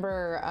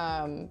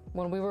remember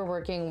when we were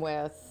working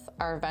with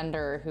our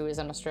vendor who is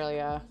in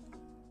Australia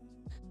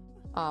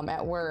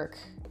at work,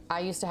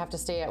 I used to have to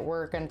stay at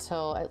work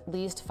until at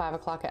least 5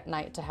 o'clock at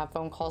night to have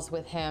phone calls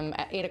with him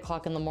at 8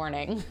 o'clock in the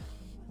morning.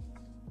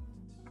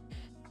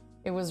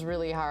 It was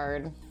really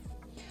hard.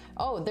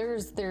 Oh, there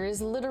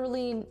is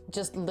literally,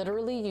 just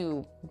literally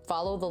you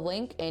follow the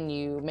link and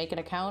you make an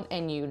account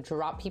and you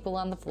drop people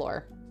on the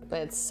floor. but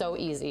it's so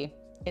easy.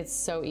 It's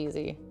so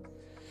easy.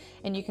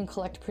 And you can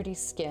collect pretty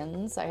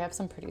skins. I have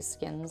some pretty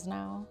skins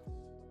now.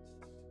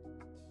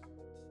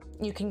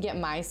 You can get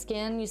my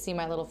skin. You see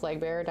my little flag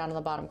bearer down in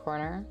the bottom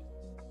corner?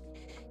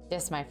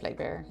 This my flag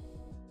bearer.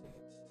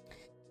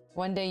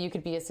 One day you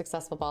could be a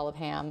successful ball of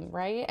ham,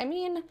 right? I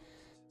mean,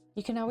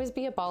 you can always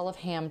be a ball of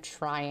ham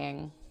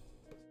trying.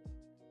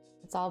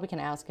 That's all we can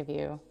ask of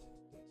you.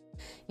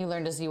 You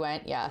learned as you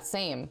went? Yeah,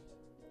 same.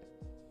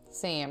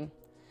 Same.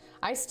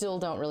 I still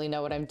don't really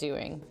know what I'm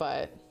doing,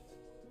 but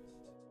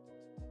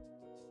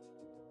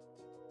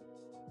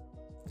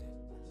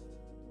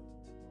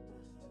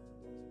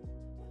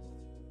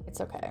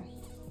it's okay.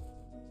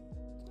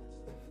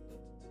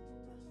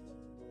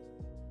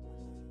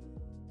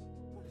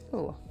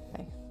 Ooh,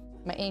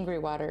 my angry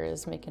water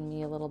is making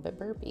me a little bit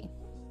burpy.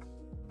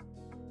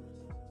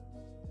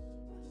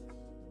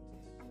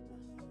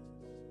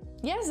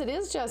 Yes, it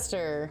is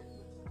Jester.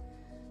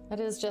 That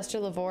is Jester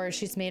Lavore.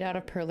 She's made out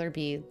of perler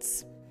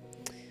beads.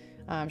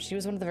 She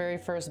was one of the very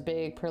first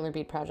big perler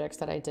bead projects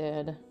that I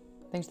did.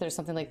 I think there's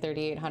something like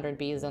 3,800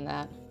 beads in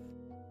that.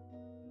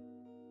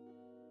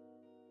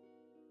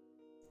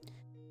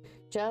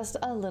 Just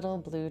a little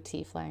blue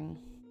tiefling.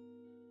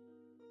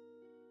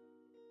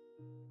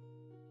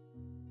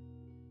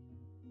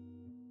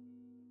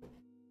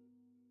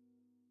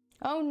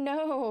 Oh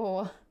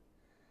no!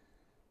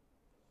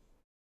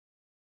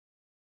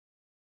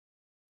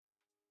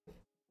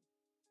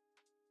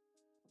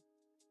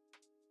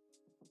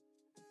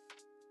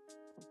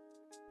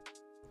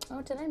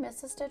 Oh, did I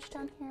miss a stitch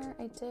down here?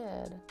 I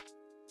did.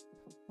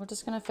 We're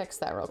just gonna fix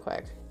that real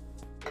quick.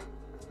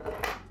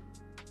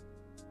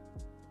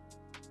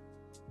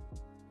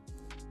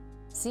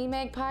 See,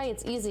 Magpie,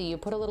 it's easy. You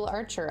put a little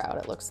archer out,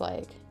 it looks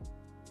like.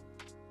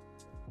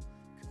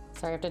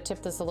 Sorry, I have to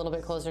tip this a little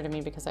bit closer to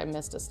me because I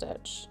missed a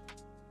stitch.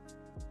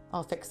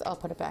 I'll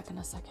put it back in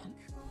a second.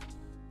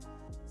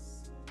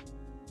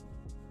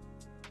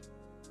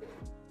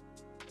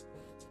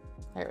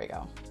 There we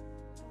go.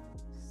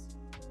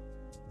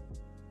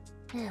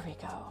 There we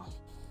go.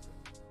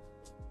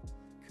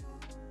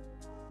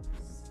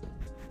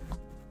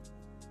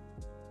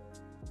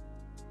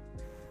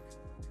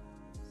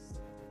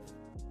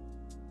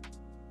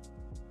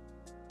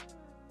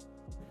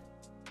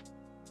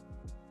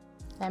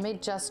 I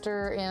made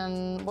Jester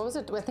in, what was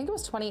it? I think it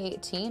was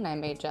 2018 I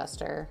made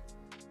Jester.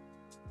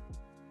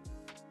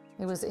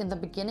 It was in the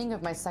beginning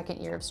of my second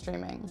year of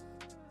streaming.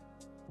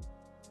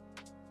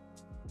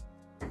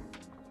 Can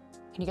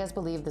you guys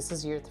believe this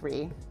is year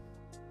 3?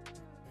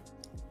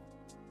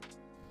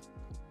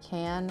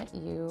 Can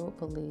you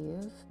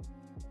believe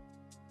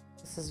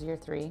this is year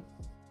 3?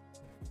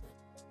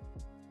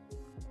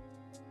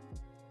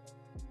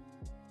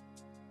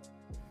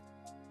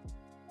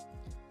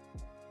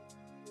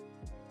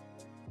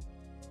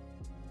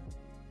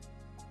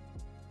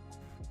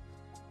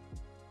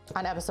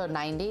 On episode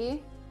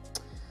 90?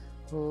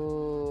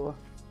 Ooh.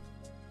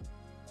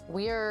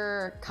 We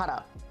are caught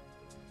up.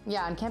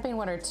 Yeah, on campaign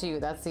 1 or 2,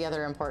 that's the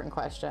other important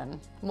question.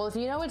 Well, if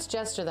you know it's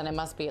Jester, then it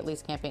must be at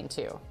least campaign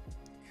 2.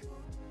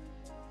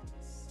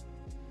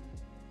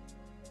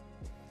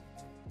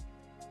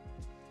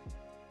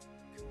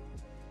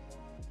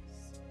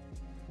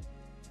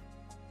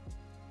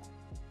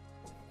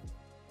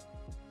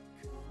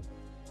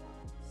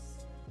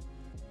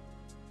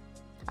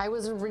 I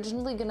was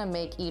originally gonna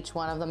make each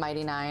one of the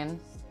Mighty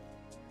Nine,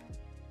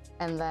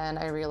 and then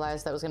I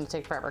realized that was gonna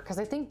take forever because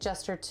I think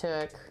Jester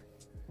took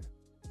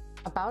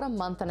about a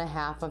month and a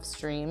half of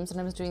streams,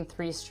 and I was doing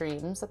 3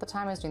 streams. At the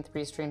time I was doing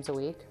 3 streams a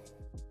week.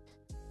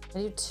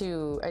 I do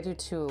two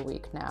a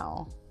week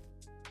now,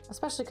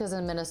 especially because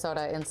in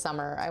Minnesota in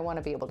summer, I want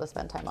to be able to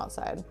spend time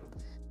outside.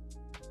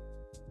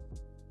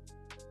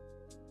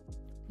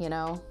 You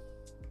know?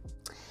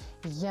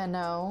 You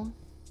know?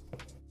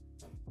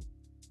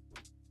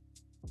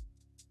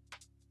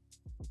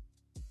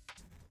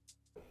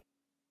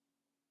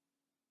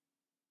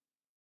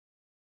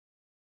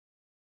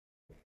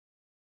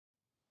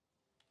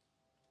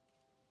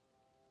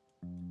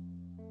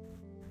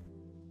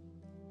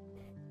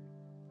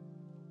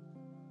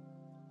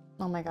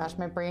 Oh my gosh,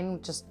 my brain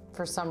just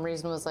for some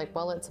reason was like,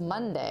 well, it's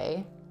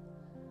Monday.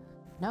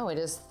 No, it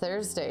is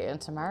Thursday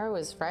and tomorrow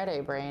is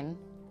Friday, brain.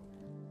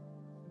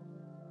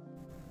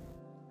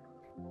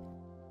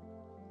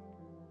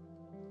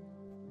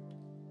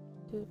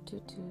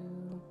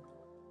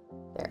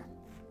 There.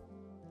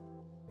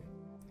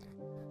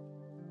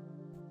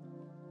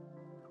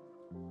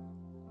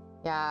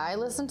 Yeah, I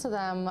listened to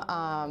them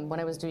when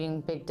I was doing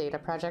big data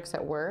projects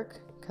at work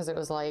because it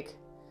was like,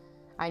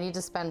 I need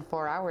to spend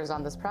 4 hours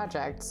on this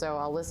project, so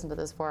I'll listen to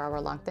this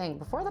 4-hour-long thing.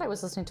 Before that, I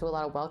was listening to a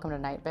lot of Welcome to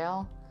Night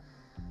Vale.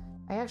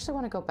 I actually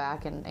want to go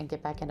back and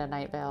get back into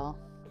Night Vale.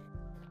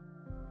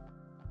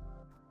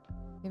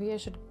 Maybe I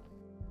should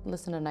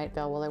listen to Night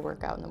Vale while I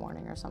work out in the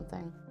morning or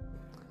something.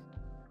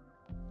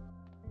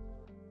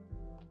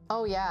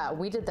 Oh yeah,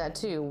 we did that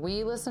too.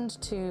 We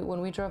listened to, when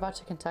we drove out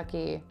to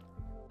Kentucky,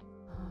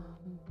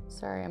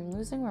 sorry, I'm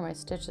losing where my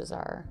stitches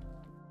are.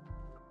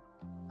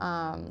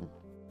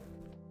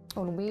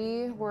 when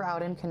we were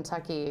out in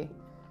Kentucky,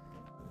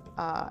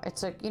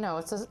 it's a,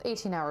 it's an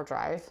 18-hour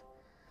drive.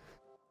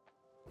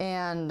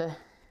 And,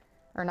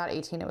 or not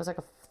 18, it was like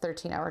a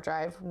 13-hour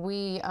drive.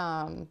 We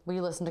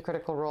listened to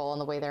Critical Role on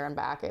the way there and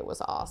back. It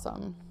was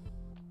awesome.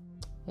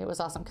 It was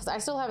awesome because I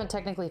still haven't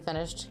technically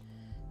finished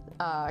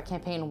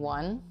campaign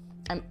 1.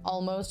 I'm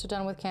almost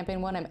done with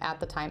campaign 1. I'm at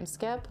the time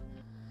skip.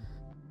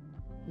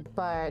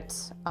 But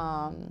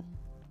I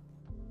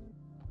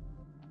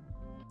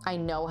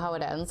know how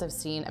it ends. I've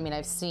seen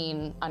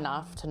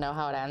enough to know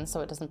how it ends,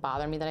 so it doesn't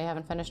bother me that I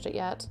haven't finished it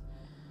yet.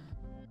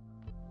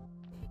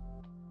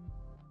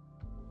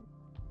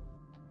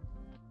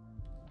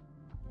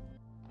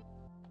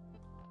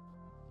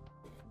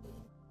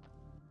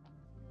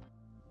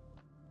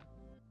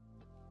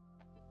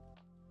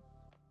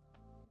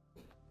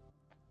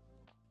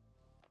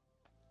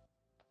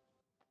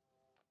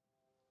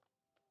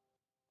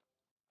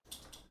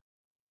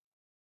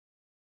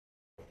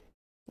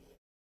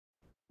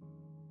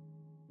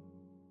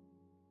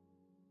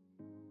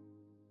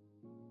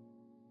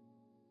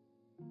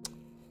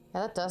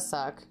 Yeah, that does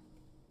suck.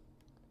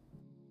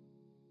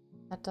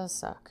 That does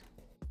suck.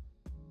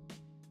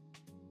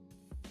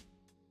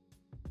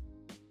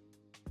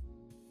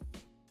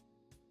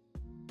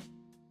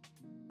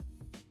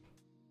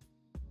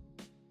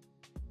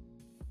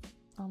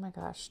 Oh my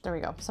gosh, there we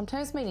go.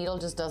 Sometimes my needle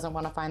just doesn't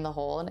want to find the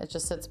hole and it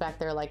just sits back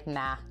there like,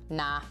 nah,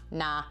 nah,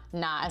 nah,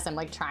 nah, as I'm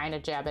like trying to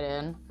jab it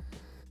in.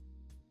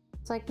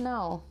 It's like,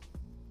 no.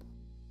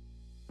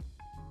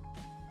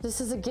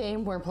 This is a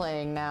game we're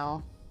playing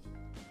now.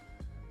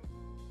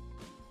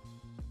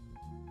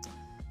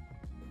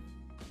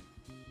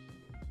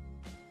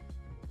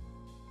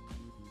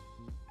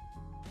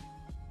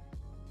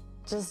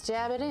 Just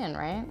jab it in,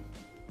 right?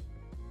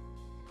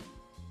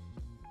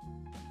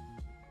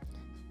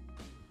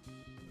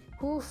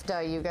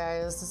 Oofda, you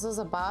guys. This is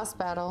a boss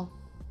battle.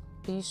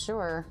 Be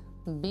sure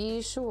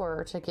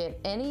to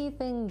get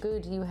anything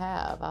good you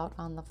have out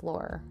on the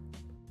floor.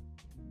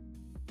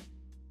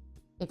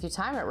 If you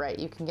time it right,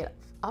 you can get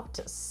up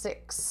to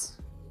 6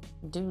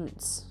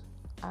 dudes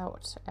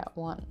out at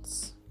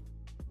once.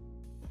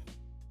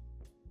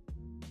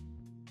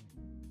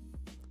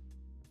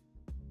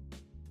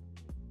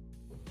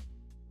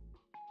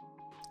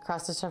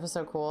 Cross stitch stuff is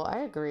so cool. I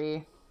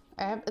agree.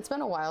 It's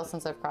been a while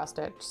since I've cross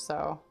stitched,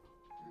 so.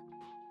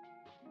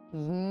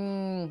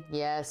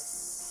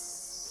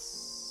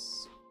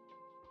 Yes.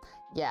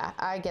 Yeah,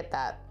 I get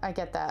that. I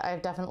get that.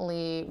 I've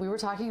definitely, we were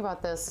talking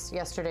about this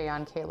yesterday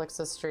on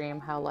Calix's stream,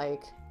 how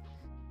like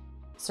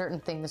certain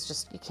things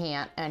just, you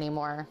can't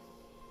anymore.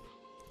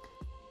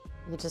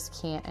 You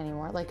just can't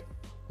anymore. Like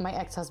my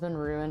ex-husband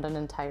ruined an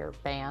entire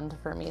band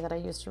for me that I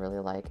used to really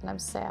like, and I'm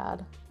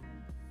sad.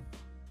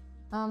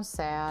 I'm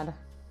sad.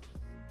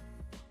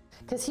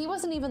 Because he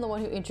wasn't even the one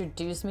who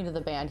introduced me to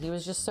the band. He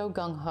was just so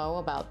gung-ho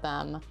about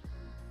them.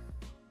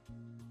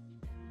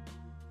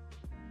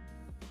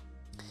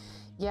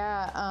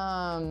 Yeah,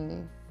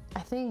 I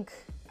think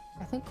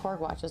Korg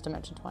watches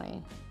Dimension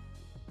 20.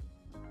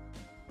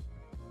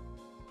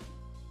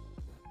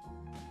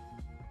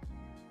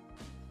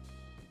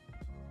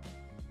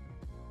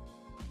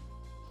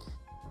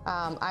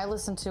 I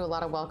listen to a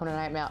lot of Welcome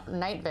to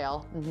Night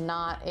Vale,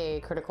 not a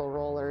Critical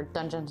Role or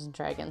Dungeons and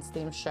Dragons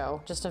themed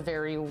show, just a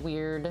very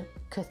weird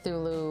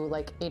Cthulhu,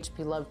 like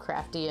H.P.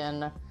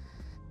 Lovecraftian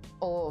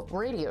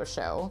radio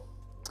show.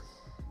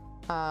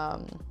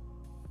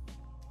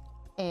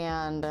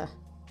 And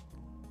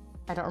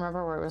I don't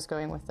remember where I was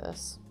going with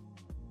this.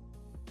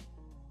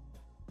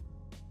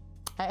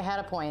 I had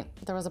a point.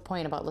 There was a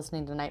point about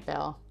listening to Night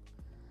Vale.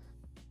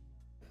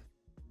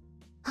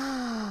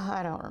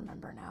 I don't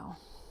remember now.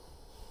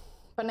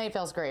 But Night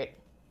Vale's great.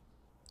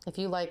 If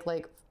you like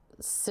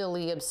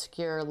silly,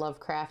 obscure,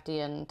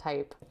 Lovecraftian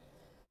type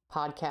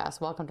podcasts,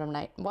 Welcome to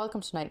Night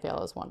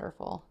Vale is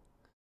wonderful.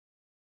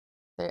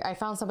 I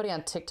found somebody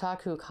on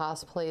TikTok who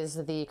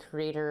cosplays the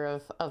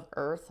creator of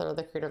Earth, or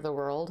the creator of the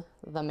world,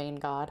 the main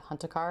god,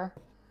 Huntakar.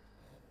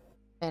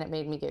 And it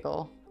made me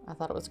giggle. I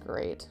thought it was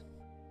great.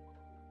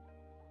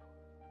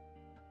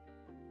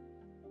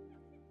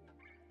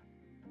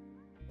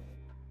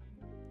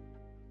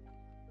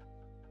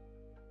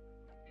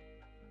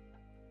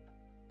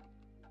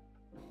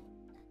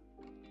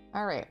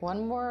 All right,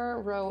 one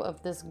more row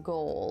of this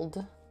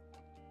gold.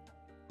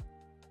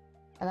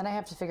 And then I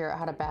have to figure out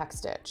how to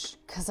backstitch,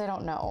 because I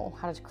don't know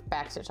how to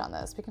backstitch on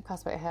this. Speaking of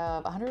cosplay, I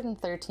have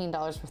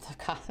 $113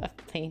 worth of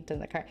paint in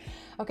the cart.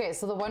 Okay,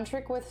 so the one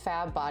trick with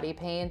Fab body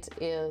paint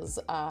is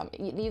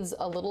it needs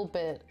a little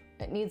bit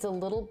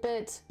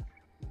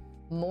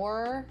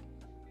more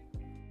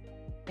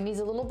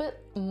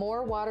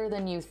water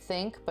than you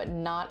think, but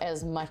not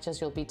as much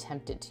as you'll be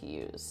tempted to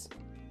use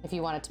if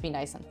you want it to be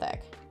nice and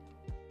thick.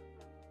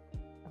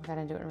 I'm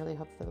gonna do it and really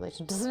hope the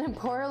relationship doesn't end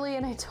poorly,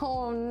 and I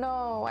don't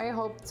know. I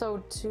hope so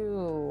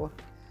too.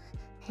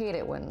 Hate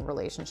it when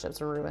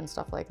relationships ruin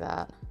stuff like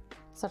that.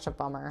 Such a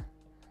bummer.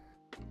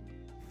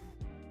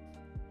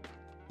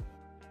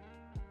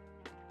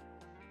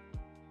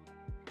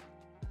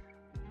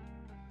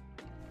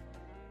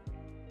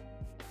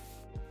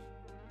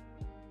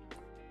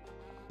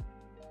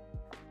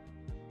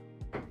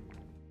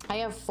 I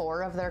have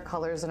 4 of their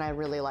colors and I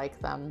really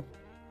like them.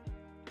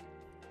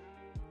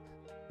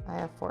 I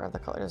have 4 of the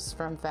colors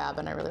from Fab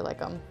and I really like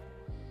them.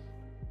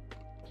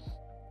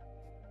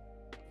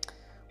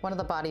 One of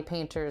the body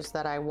painters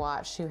that I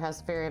watch who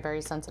has very,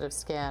 very sensitive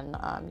skin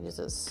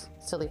uses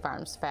Silly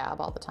Farms Fab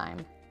all the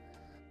time.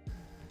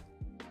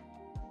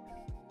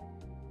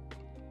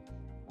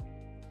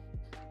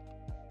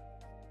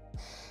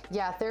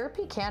 Yeah,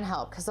 therapy can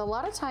help because a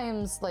lot of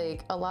times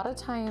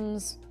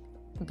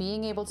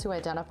being able to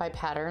identify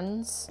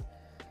patterns,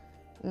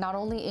 not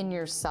only in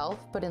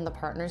yourself, but in the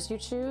partners you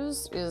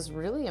choose is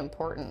really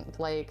important.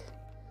 Like,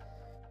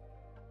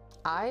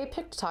 I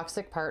picked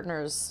toxic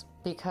partners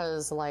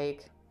because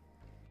like,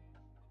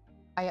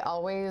 I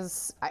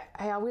always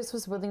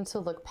was willing to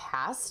look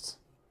past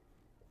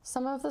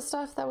some of the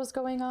stuff that was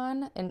going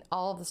on, and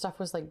all of the stuff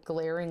was like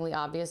glaringly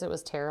obvious. It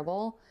was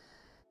terrible.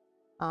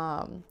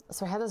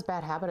 So I had this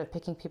bad habit of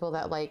picking people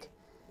that like,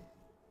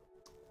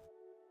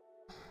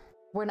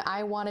 when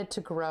I wanted to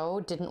grow,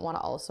 didn't want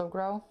to also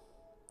grow.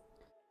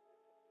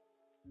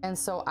 And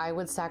so I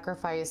would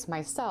sacrifice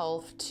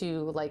myself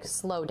to like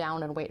slow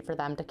down and wait for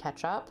them to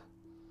catch up.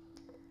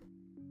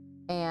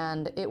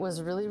 And it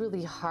was really,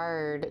 really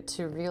hard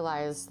to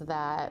realize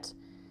that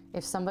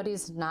if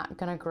somebody's not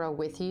gonna grow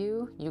with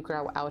you, you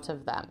grow out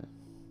of them.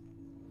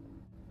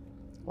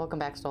 Welcome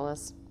back,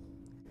 Stolas.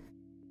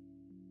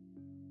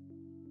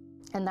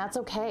 And that's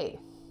okay.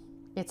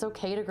 It's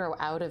okay to grow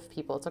out of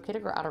people. It's okay to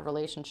grow out of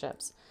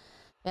relationships.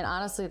 And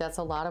honestly, that's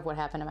a lot of what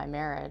happened in my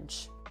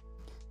marriage.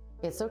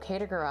 It's okay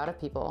to grow out of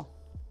people.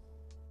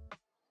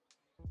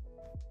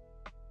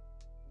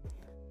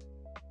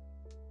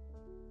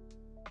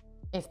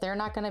 If they're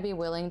not going to be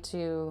willing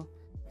to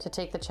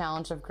take the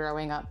challenge of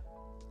growing up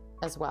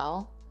as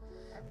well,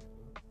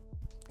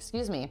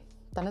 excuse me,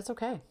 then it's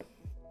okay.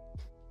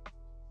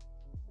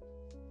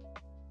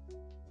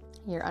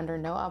 You're under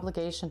no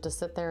obligation to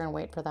sit there and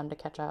wait for them to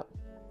catch up.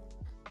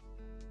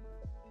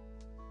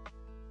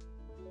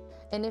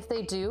 And if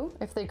they do,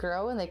 if they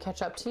grow and they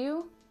catch up to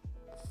you,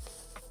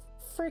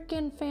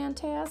 freaking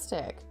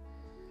fantastic.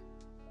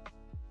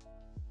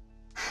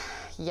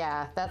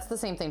 Yeah, that's the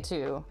same thing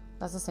too.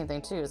 That's the same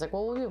thing too. It's like,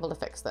 well, we'll be able to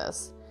fix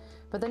this.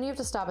 But then you have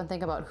to stop and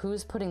think about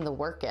who's putting the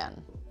work in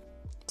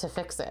to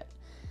fix it.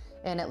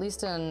 And at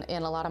least in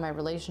a lot of my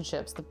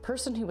relationships, the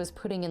person who was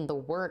putting in the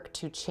work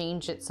to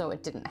change it so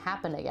it didn't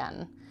happen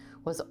again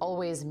was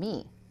always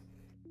me.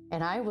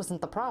 And I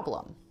wasn't the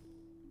problem.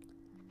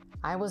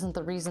 I wasn't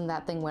the reason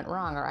that thing went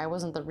wrong, or I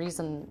wasn't the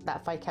reason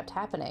that fight kept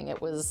happening.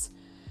 It was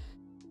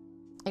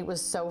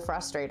so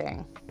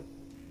frustrating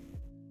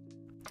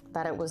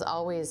that I was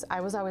always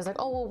like,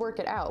 oh, we'll work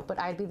it out, but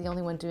I'd be the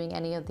only one doing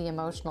any of the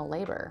emotional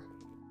labor.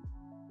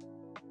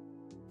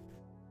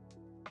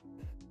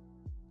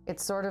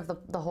 It's sort of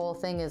the whole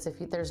thing is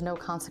there's no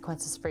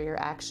consequences for your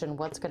action,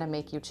 what's gonna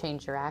make you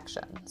change your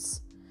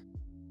actions?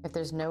 If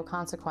there's no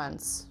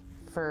consequence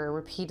for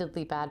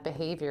repeatedly bad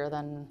behavior,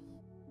 then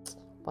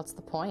what's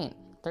the point?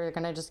 They're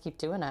gonna just keep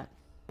doing it.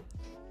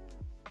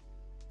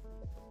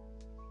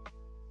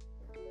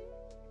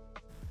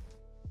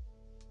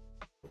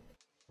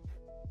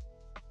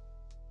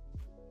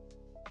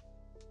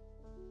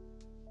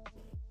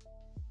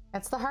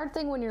 It's the hard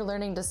thing when you're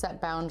learning to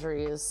set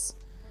boundaries.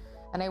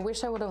 And I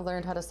wish I would have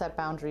learned how to set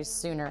boundaries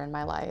sooner in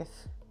my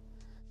life.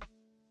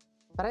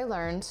 But I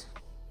learned.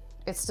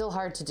 It's still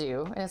hard to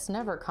do, and it's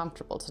never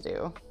comfortable to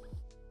do.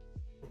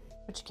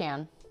 But you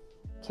can.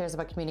 Cares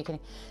about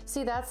communicating.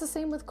 See, that's the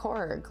same with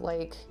Korg.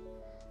 Like,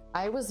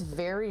 I was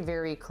very,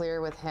 very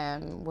clear with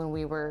him when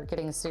we were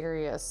getting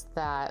serious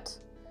that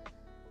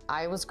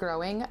I was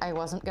growing, I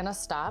wasn't gonna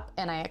stop,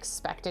 and I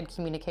expected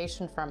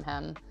communication from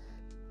him.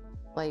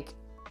 Like,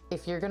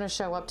 if you're gonna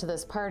show up to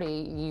this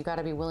party, you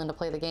gotta be willing to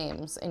play the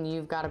games, and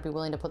you've gotta be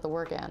willing to put the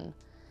work in.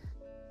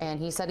 And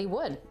he said he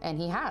would, and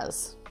he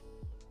has.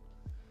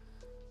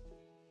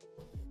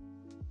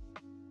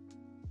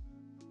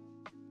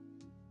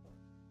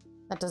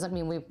 That doesn't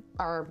mean we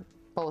are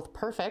both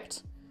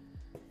perfect,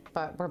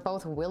 but we're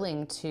both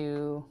willing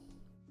to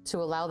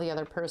allow the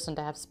other person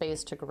to have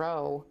space to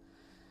grow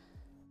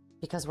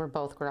because we're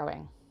both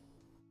growing.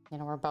 You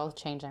know, we're both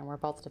changing, we're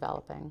both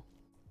developing.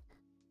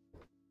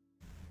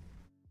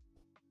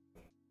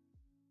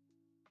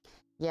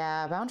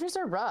 Yeah, boundaries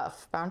are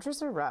rough.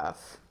 Boundaries are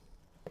rough.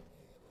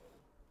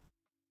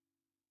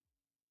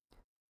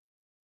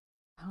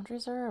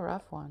 Boundaries are a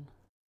rough one.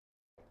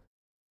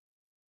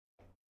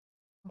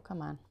 Oh,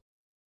 come on.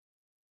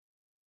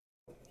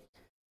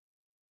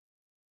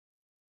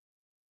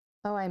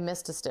 Oh, I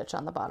missed a stitch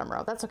on the bottom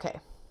row. That's okay.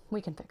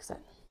 We can fix it.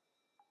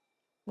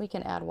 We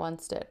can add one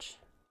stitch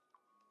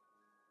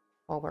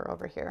while we're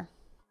over here.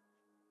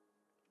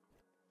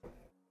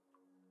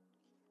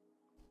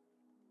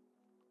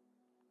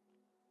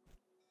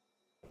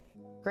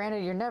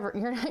 Granted, you're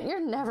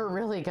never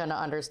really gonna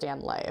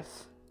understand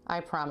life.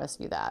 I promise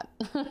you that.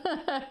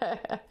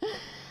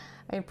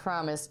 I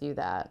promise you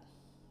that.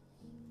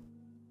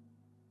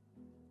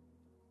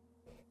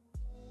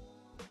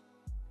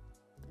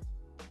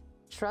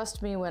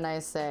 Trust me when I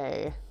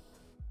say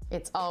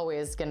it's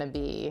always gonna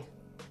be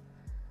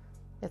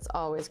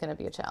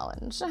a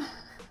challenge.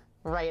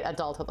 Right,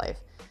 adulthood life.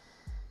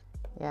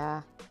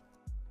 Yeah.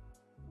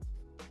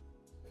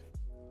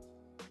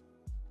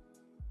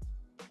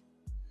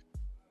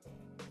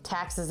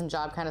 Taxes and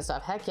job kind of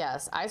stuff. Heck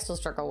yes, I still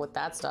struggle with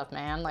that stuff,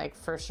 man, like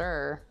for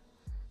sure.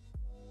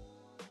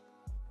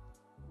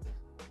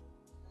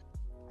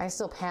 I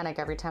still panic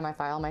every time I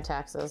file my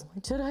taxes.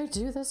 Like, did I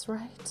do this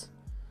right?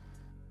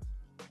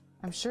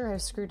 I'm sure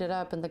I've screwed it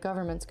up and the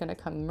government's gonna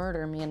come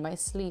murder me in my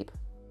sleep.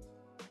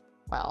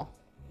 Well,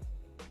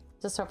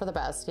 just hope for the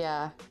best,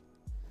 yeah.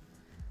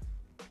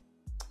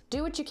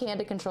 Do what you can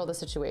to control the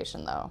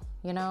situation though.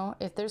 You know,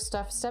 if there's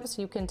steps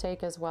you can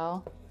take as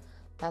well,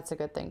 that's a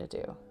good thing to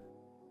do.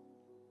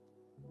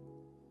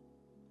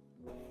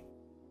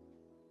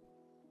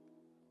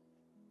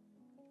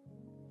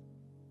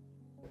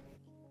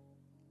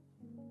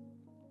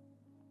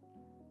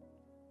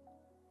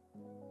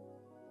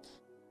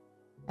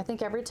 I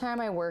think every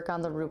time I work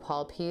on the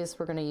RuPaul piece,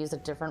 we're gonna use a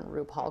different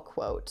RuPaul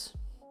quote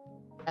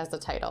as the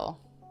title.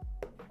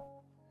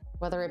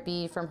 Whether it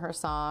be from her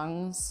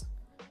songs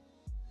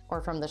or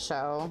from the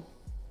show,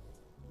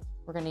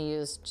 we're gonna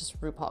use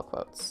just RuPaul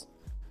quotes.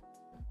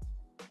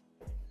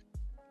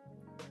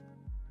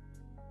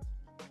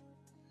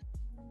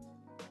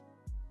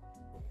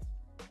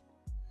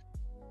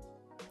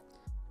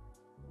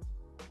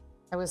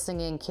 I was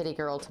singing Kitty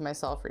Girl to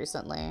myself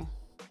recently.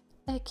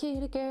 Hey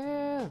kitty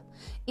girl,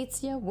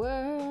 it's your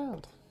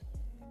world.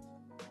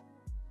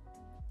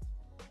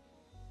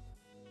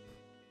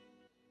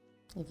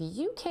 If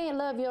you can't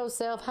love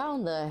yourself, how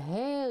in the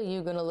hell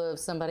you gonna love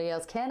somebody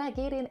else? Can I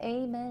get an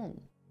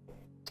amen?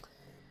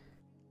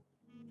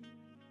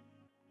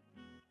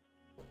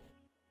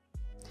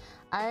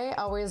 I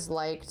always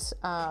liked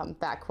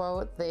that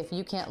quote, the if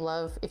you can't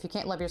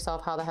love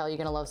yourself, how the hell are you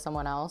gonna love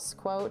someone else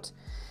quote.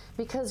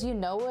 Because you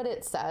know what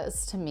it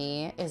says to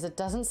me is it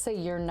doesn't say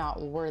you're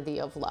not worthy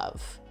of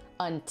love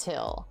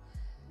until.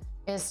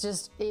 It's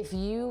just, if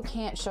you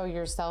can't show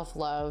yourself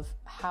love,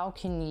 how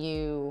can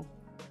you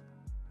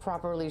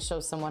properly show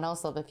someone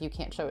else love if you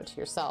can't show it to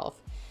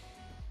yourself?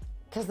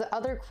 Because the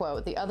other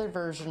quote, the other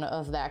version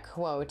of that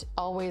quote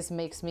always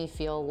makes me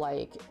feel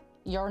like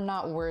you're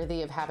not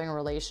worthy of having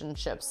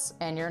relationships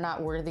and you're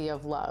not worthy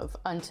of love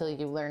until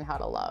you learn how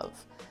to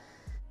love.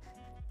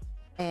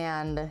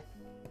 And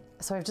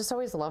so I've just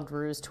always loved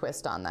Rue's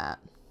twist on that.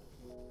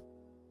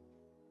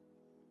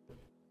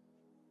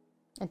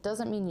 It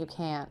doesn't mean you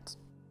can't.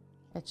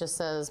 It just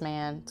says,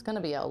 man, it's gonna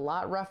be a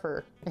lot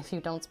rougher if you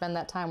don't spend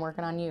that time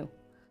working on you.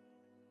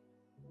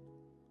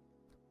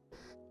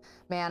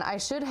 Man, I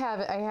should have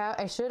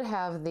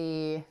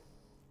the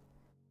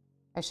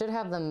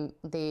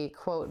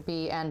quote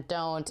be, and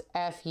don't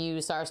F you ***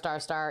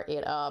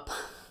 it up.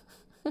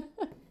 Because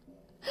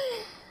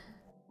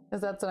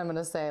that's what I'm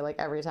gonna say like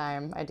every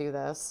time I do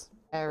this.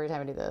 Every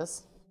time I do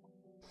this.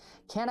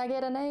 Can I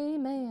get an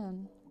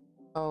amen?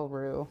 Oh,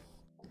 Rue.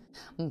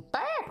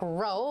 Back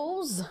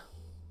rolls.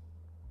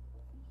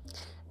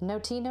 No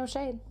tea, no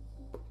shade.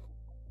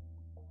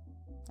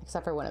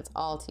 Except for when it's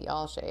all tea,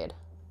 all shade.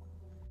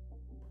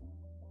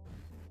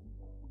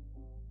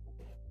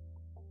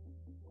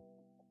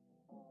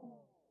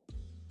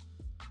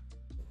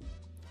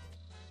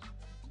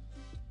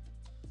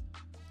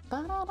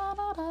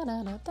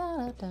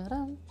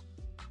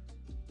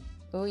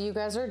 Oh, you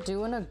guys are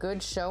doing a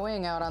good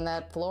showing out on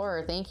that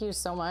floor. Thank you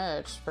so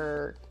much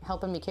for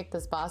helping me kick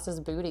this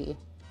boss's booty.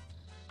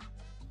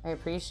 I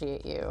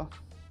appreciate you.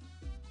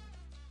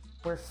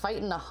 We're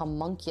fighting a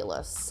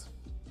homunculus.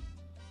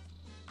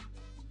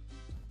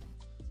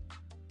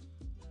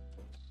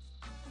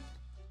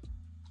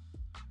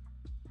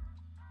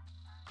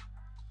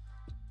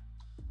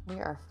 We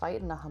are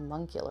fighting a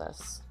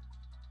homunculus.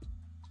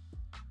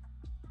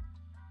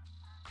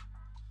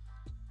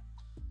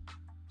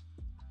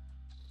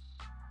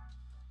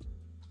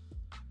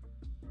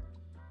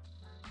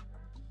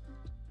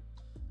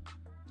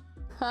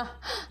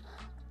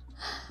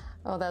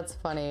 Oh, that's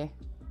funny.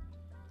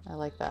 I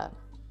like that.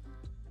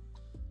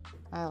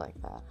 I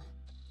like that.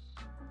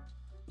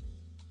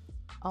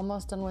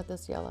 Almost done with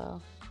this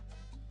yellow.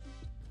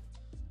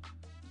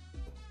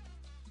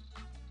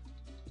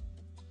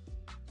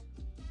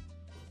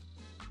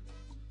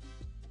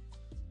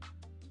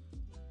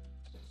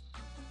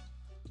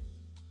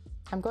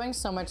 I'm going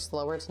so much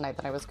slower tonight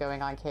than I was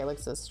going on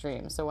Calix's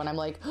stream. So when I'm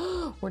like,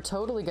 oh, we're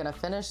totally gonna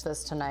finish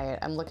this tonight,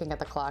 I'm looking at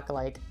the clock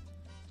like,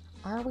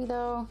 are we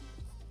though?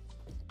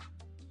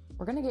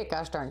 We're gonna get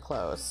gosh darn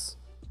close.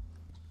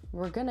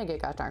 We're gonna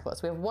get gosh darn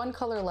close. We have one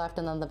color left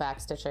and then the back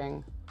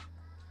stitching.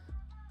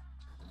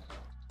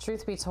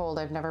 Truth be told,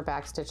 I've never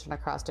backstitched an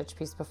across stitch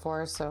piece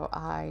before, so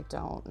I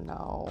don't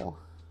know.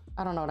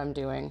 I don't know what I'm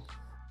doing.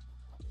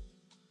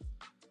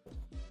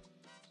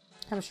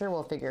 I'm sure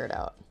we'll figure it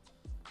out.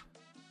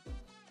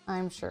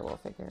 I'm sure we'll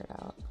figure it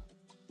out.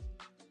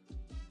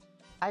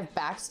 I've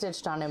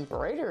backstitched on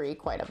embroidery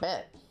quite a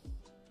bit.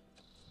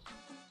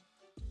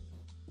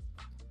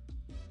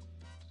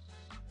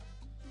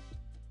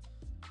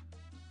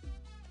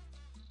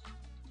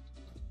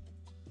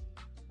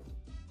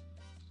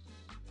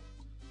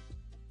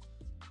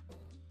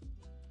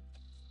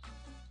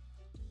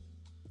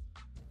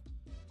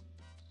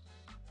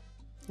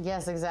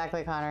 Yes,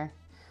 exactly, Connor.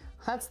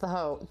 That's the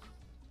hope.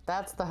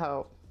 That's the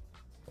hope.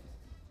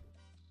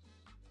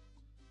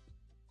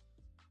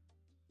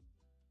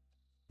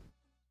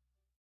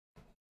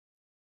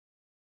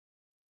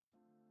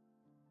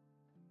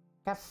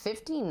 Got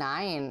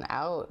 59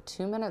 out.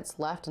 2 minutes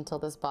left until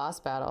this boss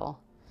battle.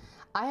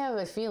 I have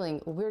a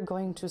feeling we're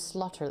going to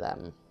slaughter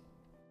them.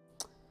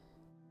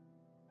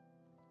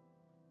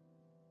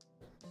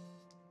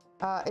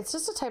 It's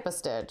just a type of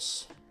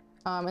stitch.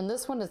 In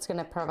this one, it's going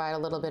to provide a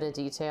little bit of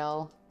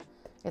detail.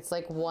 It's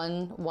like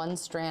one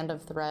strand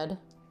of thread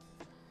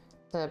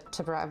to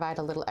provide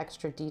a little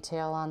extra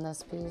detail on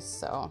this piece.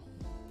 So,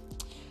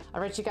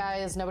 all right, you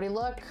guys, nobody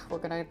look. We're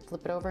going to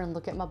flip it over and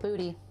look at my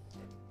booty.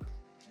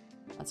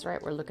 That's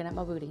right, we're looking at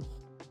my booty.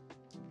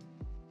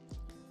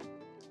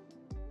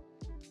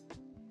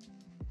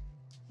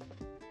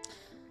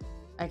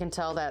 I can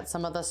tell that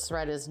some of this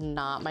thread is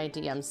not my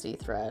DMC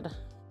thread.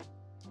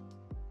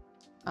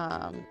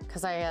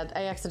 Because I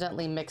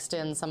accidentally mixed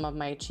in some of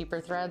my cheaper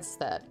threads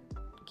that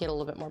get a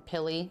little bit more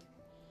pilly.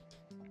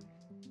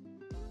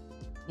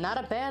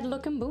 Not a bad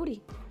looking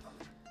booty.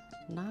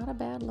 Not a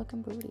bad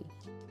looking booty.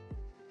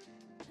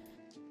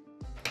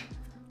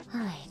 All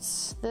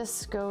right,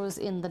 this goes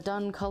in the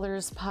done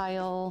colors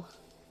pile,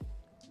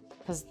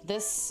 because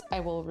this I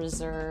will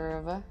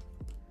reserve.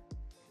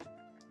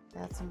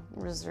 That's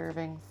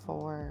reserving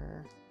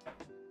for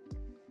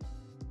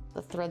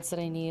the threads that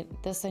I need.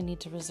 This I need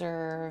to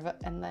reserve,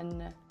 and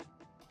then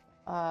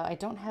I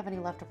don't have any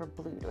leftover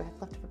blue. Do I have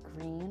leftover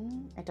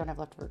green? I don't have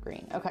leftover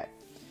green. Okay,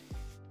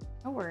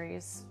 no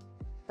worries.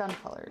 Done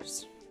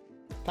colors.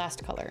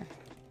 Last color.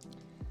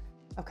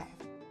 Okay.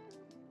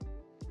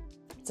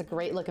 It's a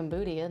great looking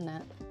booty, isn't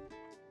it?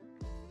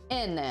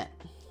 Isn't it?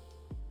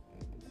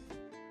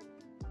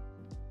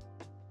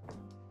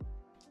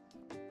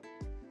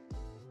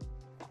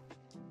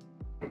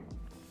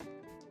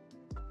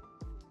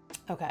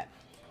 Okay.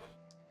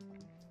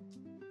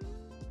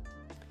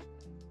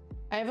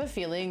 I have a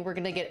feeling we're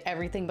gonna get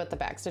everything but the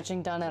back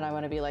stitching done, and I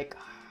want to be like,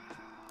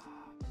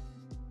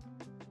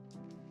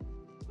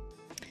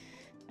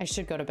 I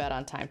should go to bed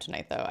on time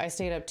tonight though. I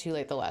stayed up too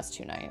late the last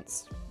 2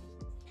 nights.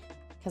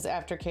 Because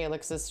after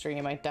Calyx's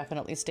stream, I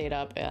definitely stayed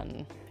up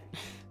and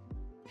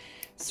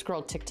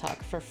scrolled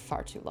TikTok for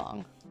far too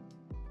long.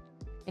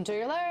 Enjoy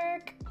your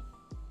lurk!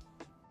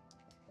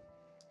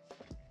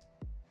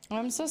 Oh,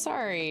 I'm so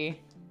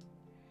sorry.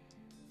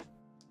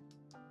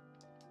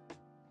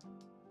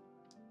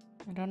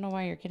 I don't know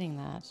why you're getting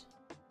that.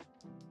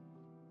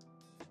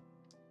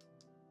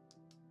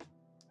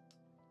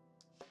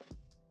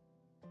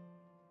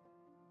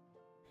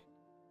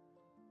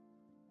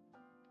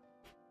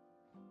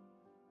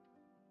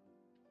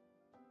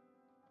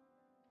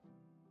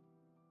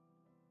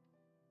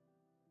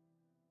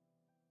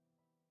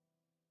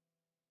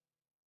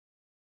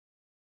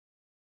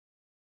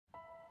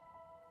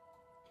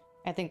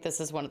 I think this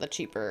is one of the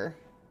cheaper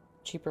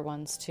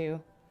ones too.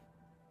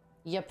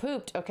 You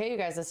pooped. Okay, you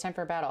guys, it's time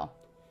for battle.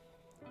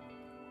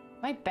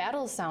 My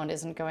battle sound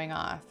isn't going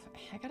off.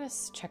 I gotta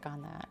check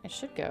on that. It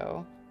should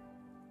go.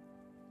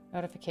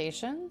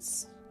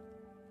 Notifications.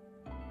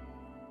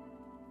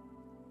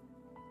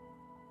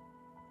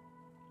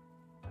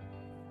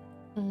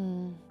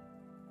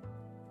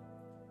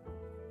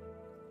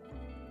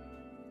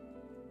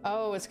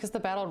 Oh, it's because the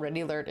battle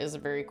ready alert is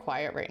very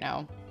quiet right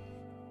now.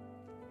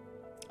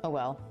 Oh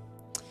well.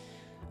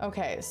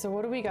 Okay, so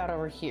what do we got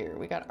over here?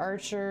 We got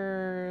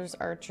archers,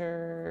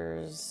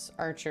 archers,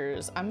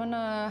 archers. I'm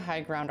gonna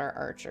high ground our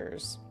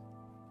archers.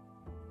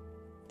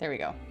 There we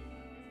go.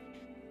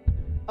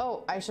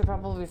 Oh, I should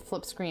probably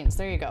flip screens.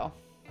 There you go.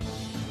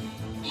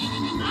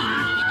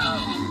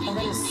 Oh,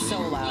 that is so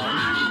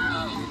loud.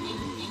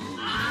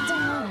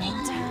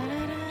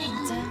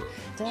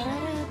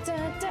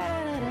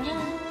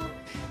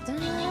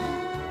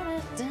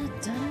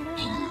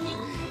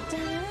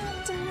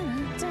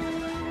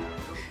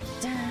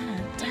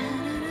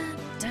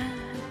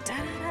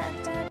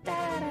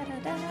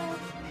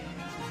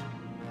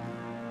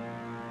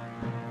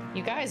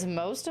 You guys,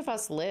 most of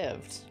us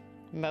lived.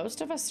 Most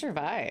of us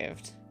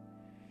survived.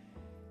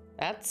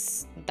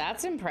 That's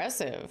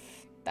impressive.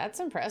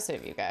 That's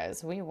impressive, you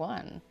guys. We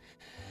won.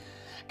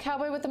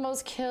 Cowboy with the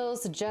most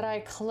kills,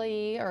 Jedi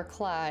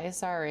Cly,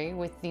 sorry,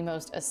 with the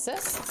most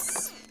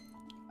assists.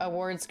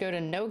 Awards go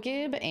to No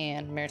Gib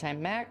and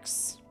Maritime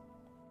Max.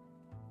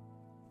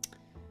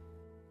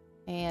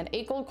 And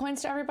 8 gold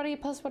coins to everybody,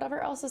 plus whatever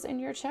else is in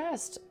your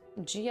chest.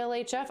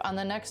 GLHF on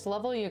the next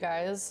level, you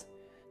guys.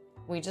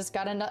 We just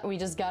got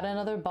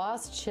another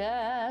boss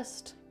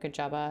chest. Good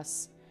job,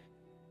 us.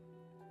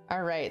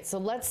 All right, so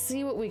let's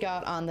see what we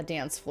got on the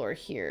dance floor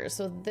here.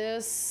 So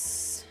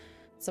this,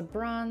 it's a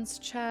bronze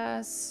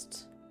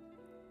chest.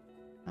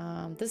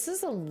 This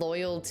is a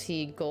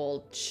loyalty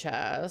gold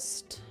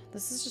chest.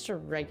 This is just a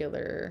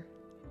regular.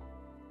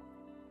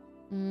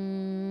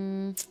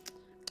 Where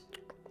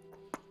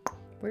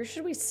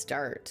should we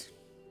start?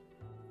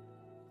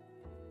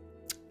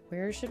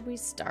 Where should we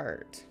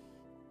start?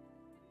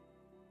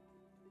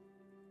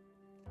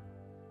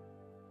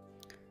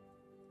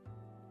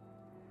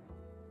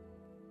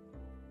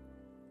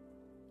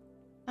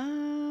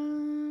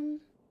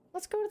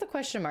 Let's go to the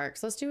question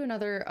marks. Let's do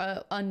another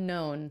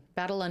unknown.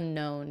 Battle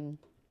unknown.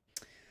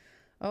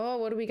 Oh,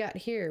 what do we got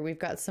here? We've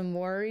got some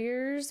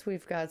warriors.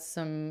 We've got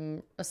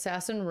some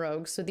assassin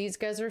rogues. So these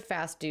guys are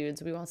fast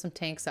dudes. We want some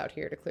tanks out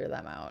here to clear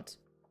them out.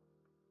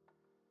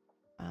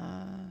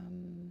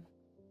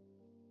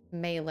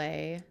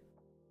 Melee.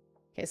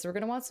 Okay, so we're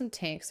gonna want some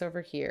tanks over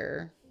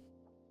here.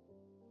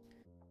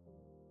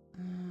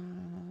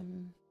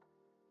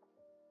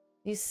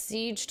 These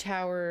siege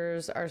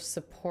towers are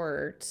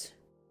support.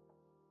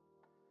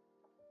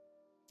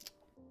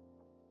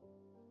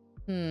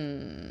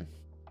 So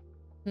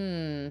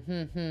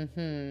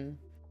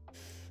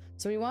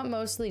we want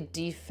mostly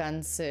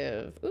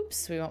defensive.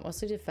 Oops, we want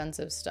mostly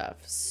defensive stuff.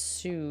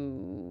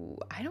 So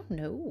I don't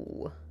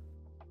know.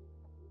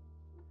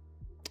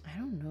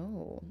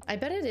 I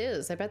bet it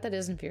is. I bet that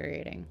is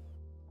infuriating.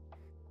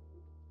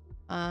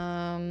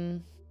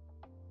 I'm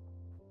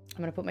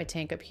gonna put my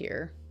tank up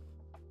here.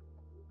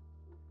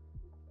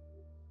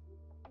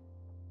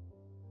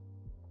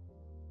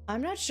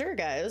 I'm not sure,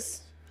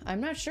 guys.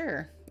 I'm not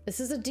sure. This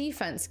is a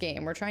defense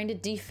game. We're trying to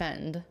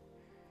defend.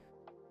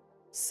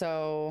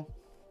 So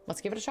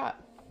let's give it a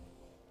shot.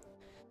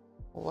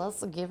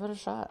 Let's give it a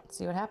shot.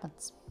 See what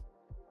happens.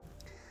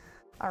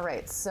 All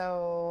right,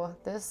 so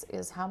this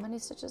is how many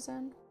stitches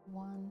in?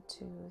 1,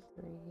 2,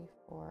 3,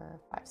 4,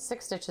 5,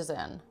 6 stitches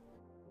in.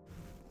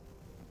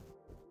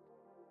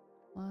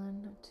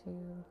 1,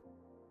 2,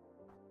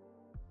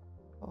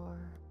 4,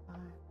 5,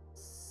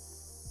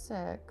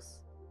 6.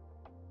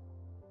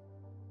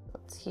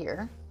 It's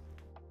here.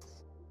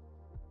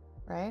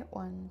 Right?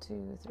 1,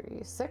 2,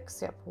 3,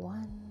 6. Yep.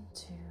 1,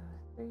 2,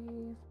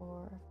 3,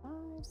 4, 5,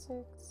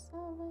 6,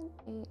 7,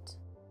 8.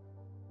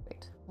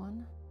 Wait.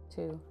 1,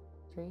 2,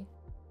 3,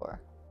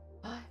 4,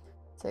 5,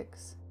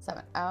 6,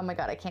 7. Oh my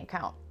god, I can't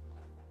count.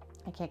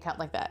 I can't count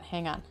like that.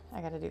 Hang on.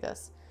 I gotta do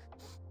this.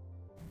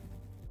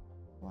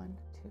 1,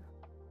 2,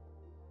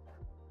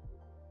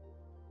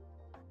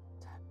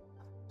 10,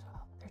 11, 12,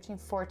 13,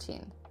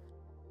 14.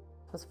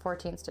 So it's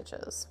 14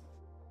 stitches.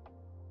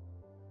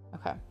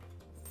 Okay.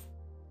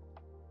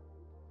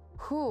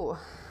 Whew.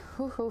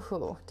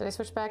 Did I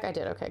switch back? I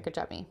did. Okay, good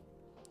job, me.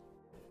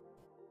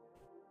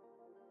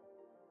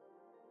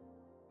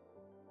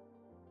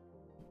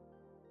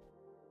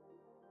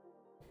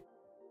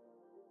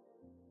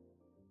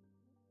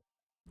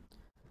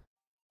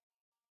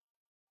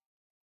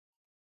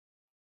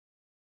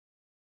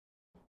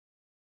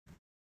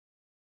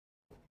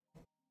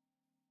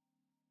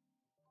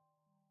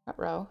 Front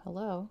row.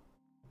 Hello.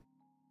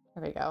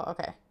 There we go.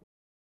 Okay.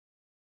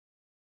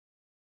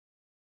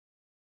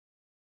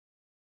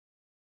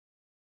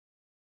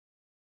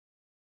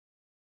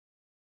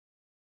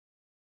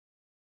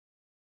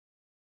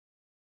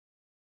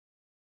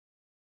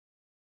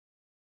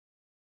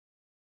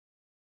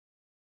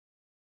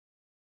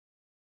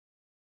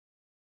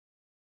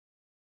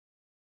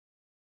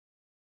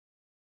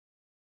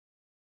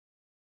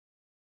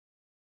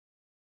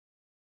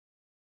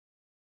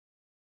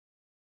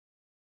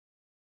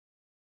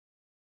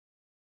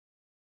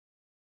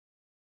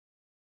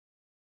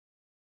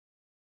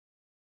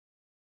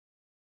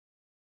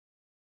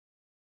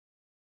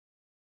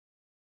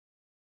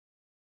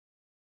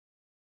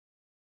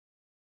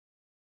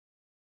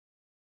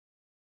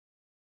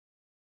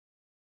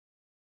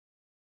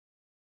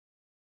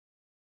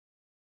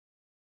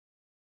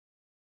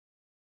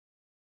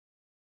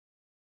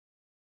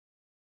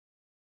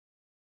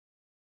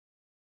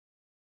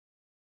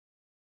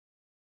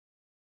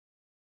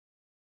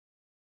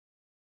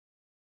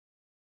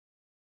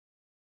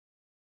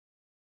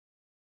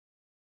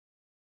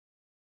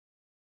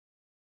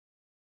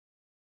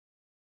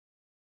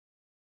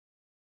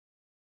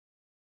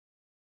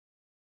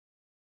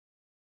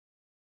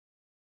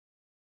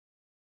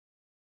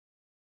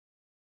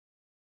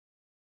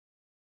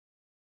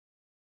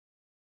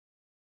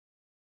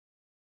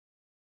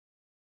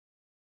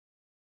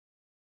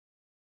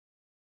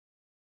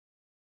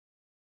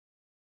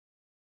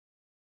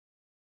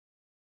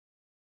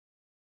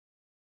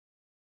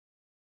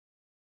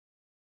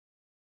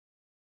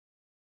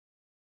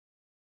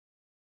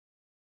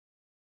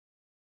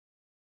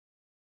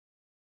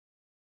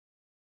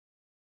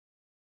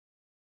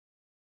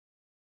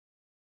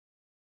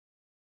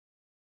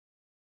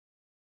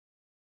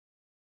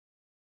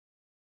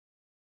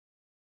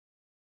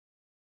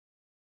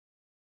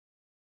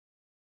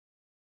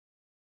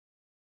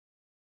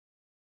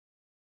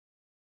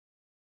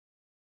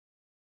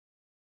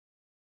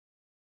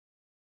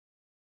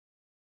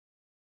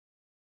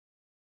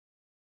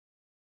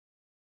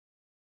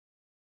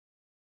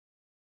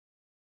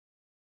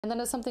 And then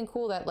it's something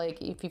cool that,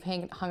 like, if you've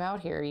hung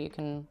out here, you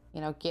can,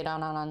 you know, get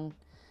on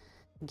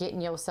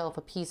getting yourself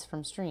a piece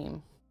from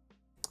stream.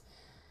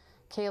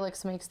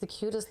 Calyx makes the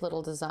cutest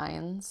little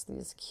designs.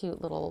 These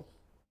cute little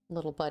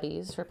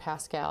buddies for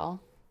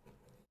Pascal.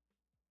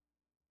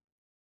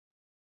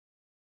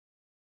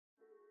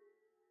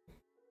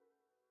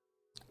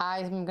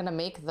 I'm gonna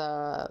make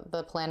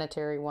the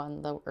planetary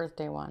one, the Earth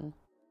Day one.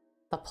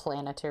 The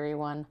planetary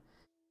one.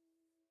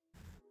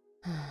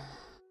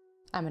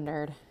 I'm a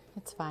nerd.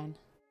 It's fine.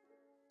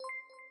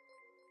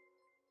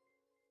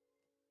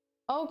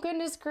 Oh,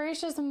 goodness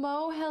gracious,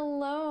 Mo,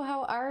 hello,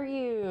 how are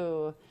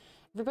you?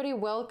 Everybody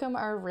welcome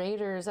our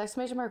raiders.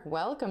 Exclamation mark,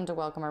 welcome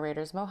our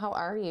raiders. Mo, how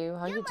are you?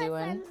 How you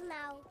doing? Friends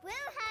now. We're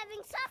having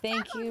soft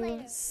Thank tacos you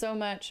later. so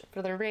much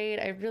for the raid.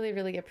 I really,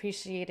 really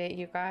appreciate it,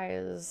 you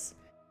guys.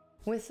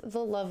 With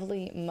the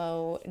lovely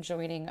Mo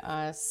joining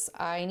us,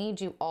 I need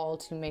you all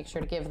to make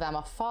sure to give them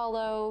a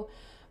follow.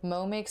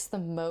 Mo makes the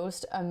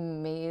most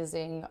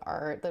amazing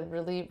art. The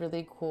really,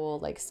 really cool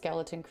like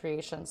skeleton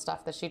creation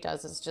stuff that she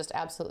does is just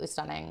absolutely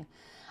stunning.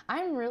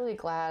 I'm really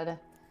glad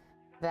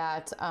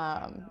that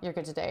you're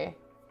good today.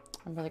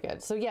 I'm really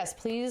good. So yes,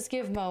 please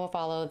give Mo a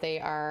follow.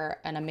 They are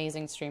an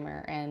amazing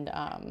streamer, and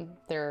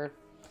they're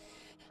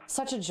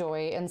such a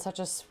joy and such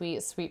a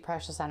sweet, sweet,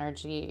 precious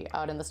energy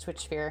out in the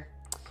Twitch sphere.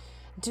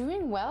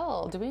 Doing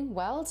well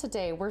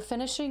today. We're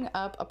finishing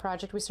up a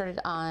project we started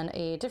on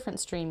a different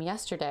stream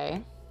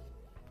yesterday.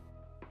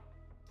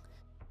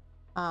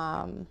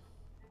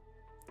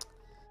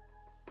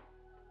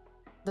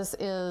 This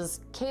is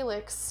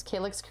Calyx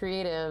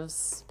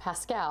Creatives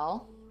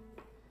Pascal.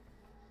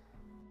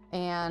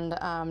 And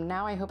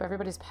now I hope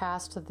everybody's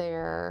past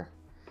their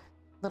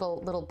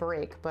little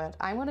break, but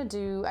I want to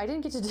do, I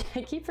didn't get to do,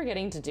 I keep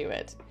forgetting to do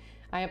it.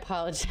 I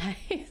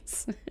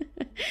apologize.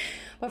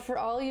 But for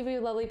all of you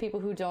lovely people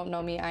who don't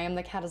know me, I am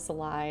the Cat is a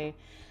Lie.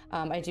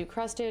 I do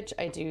cross stitch.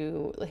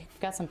 We've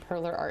got some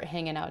perler art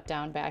hanging out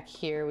down back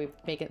here. We've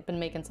been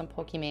making some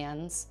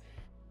Pokemans.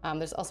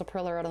 There's also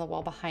perler art on the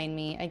wall behind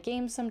me. I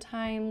game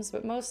sometimes,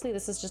 but mostly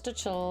this is just a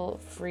chill,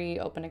 free,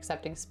 open,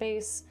 accepting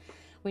space.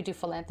 We do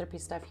philanthropy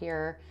stuff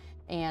here,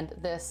 and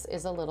this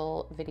is a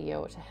little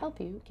video to help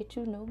you get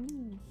to know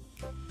me.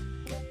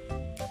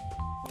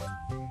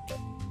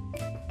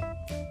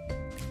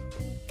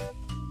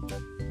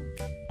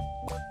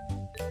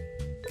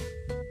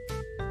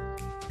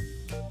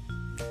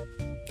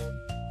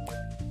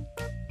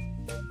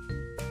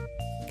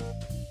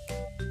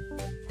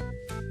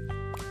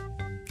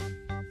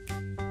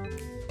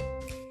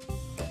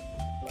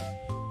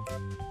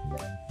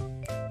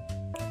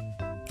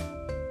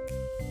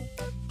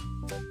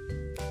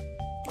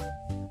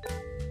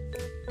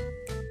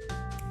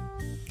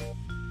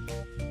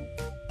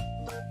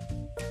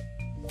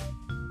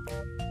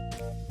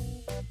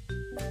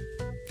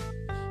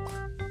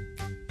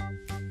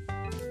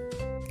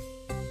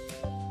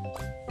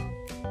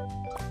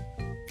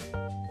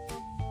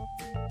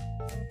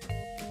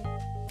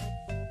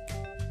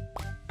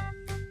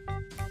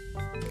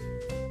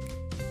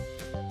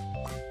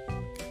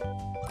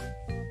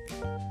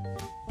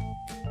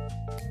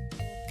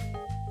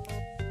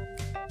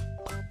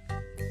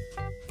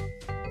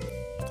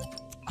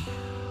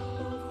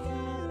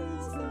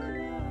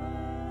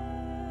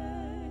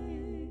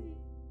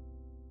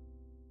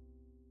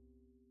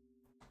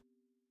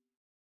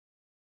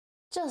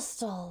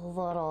 Just a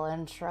little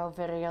intro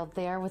video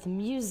there with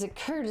music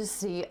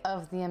courtesy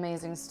of the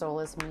amazing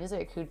Stolas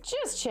Music, who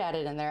just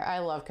chatted in there. I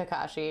love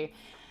Kakashi.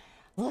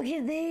 Look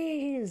at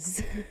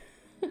these!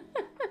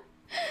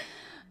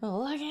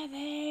 Look at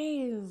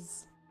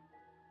these!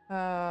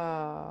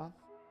 Oh.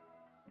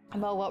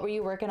 Mo, what were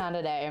you working on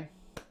today?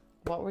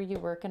 What were you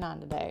working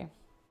on today?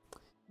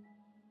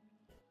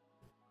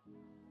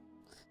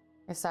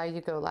 I saw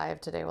you go live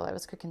today while I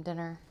was cooking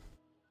dinner.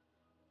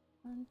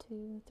 1,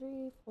 2,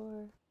 3,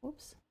 4.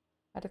 Oops.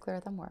 I declare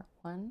them more.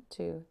 1,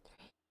 2,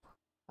 3,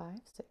 4, 5,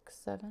 6,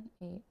 7,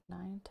 8,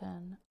 9,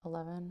 10,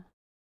 11,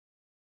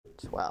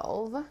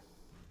 12.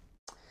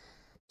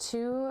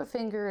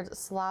 Two-fingered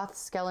sloth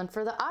skeleton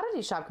for the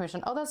Oddity Shop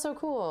commission. Oh, that's so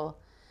cool.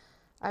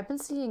 I've been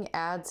seeing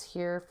ads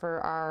here for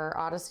our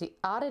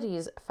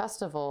Oddities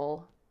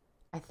Festival.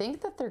 I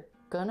think that they're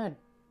gonna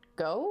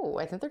go.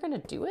 I think they're gonna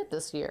do it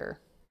this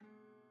year.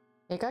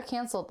 It got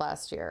canceled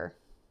last year,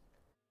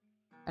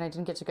 and I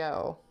didn't get to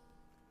go.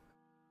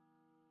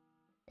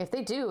 If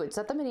they do, it's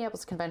at the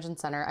Minneapolis Convention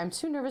Center. I'm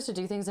too nervous to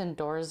do things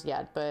indoors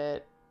yet,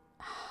 but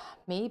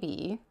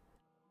maybe.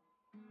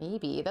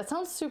 Maybe. That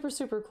sounds super,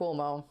 super cool,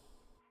 Mo.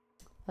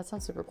 That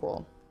sounds super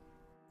cool.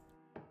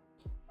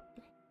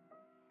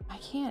 I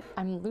can't,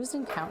 I'm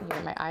losing count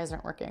here. My eyes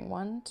aren't working.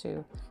 1,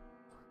 2,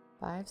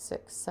 5,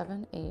 6,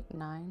 7, 8,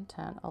 9,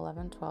 10,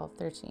 11, 12,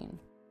 13.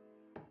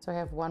 So I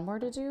have one more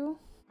to do,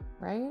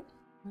 right?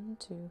 1,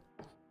 2,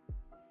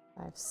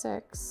 5,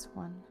 6.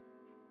 1,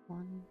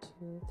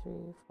 2, 3,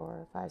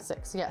 4, 5,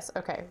 6. Yes,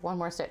 okay, one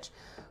more stitch.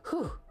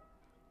 Whew.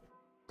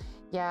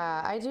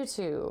 Yeah, I do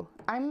too.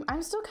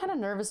 I'm still kind of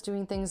nervous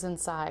doing things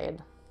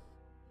inside,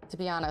 to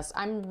be honest.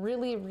 I'm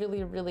really,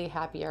 really, really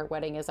happy our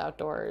wedding is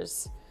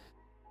outdoors.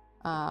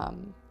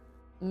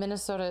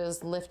 Minnesota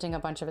is lifting a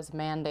bunch of its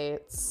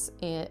mandates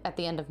at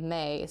the end of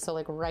May, so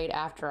like right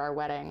after our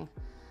wedding.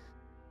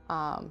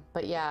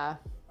 But yeah,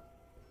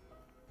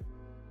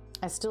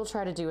 I still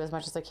try to do as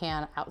much as I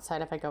can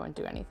outside if I go and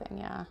do anything,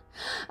 yeah.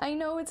 I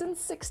know it's in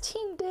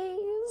 16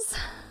 days.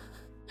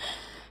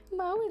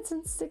 Mo, it's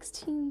in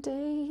 16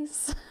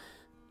 days.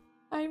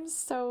 I'm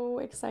so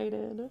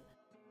excited.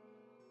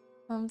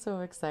 I'm so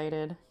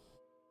excited.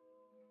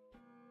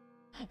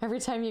 Every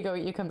time you go,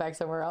 you come back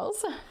somewhere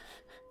else.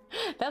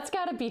 That's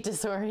gotta be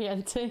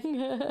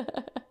disorienting.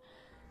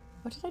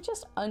 What, did I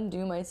just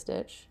undo my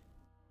stitch?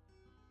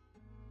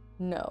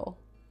 No.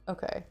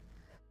 Okay.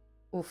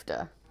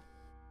 Oofda.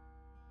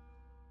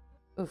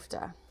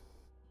 Oofda.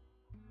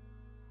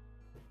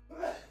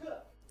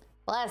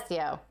 Bless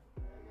you.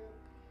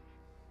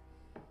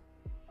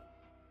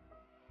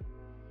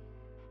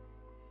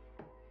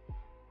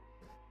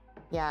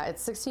 Yeah,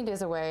 it's 16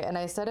 days away, and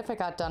I said if I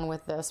got done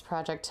with this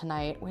project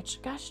tonight,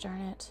 which, gosh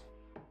darn it,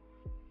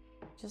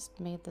 just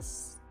made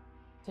this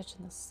stitch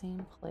in the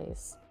same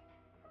place.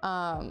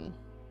 My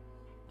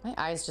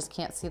eyes just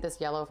can't see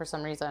this yellow for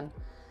some reason.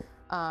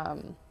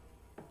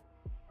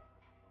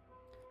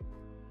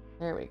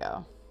 There we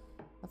go.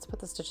 Let's put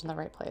the stitch in the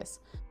right place.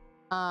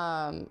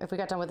 If we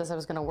got done with this, I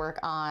was gonna work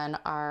on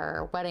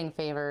our wedding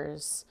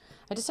favors.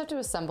 I just have to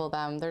assemble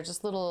them. They're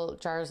just little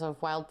jars of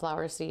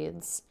wildflower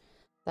seeds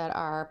that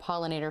are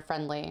pollinator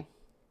friendly.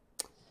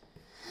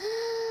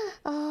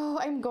 Oh,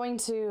 I'm going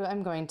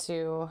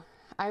to.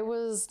 I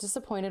was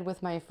disappointed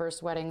with my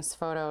first wedding's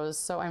photos,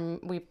 so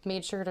we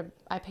made sure to,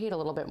 I paid a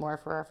little bit more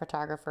for our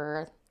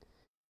photographer.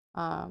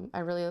 I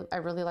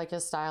really like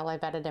his style. I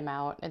vetted him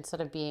out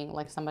instead of being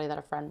like somebody that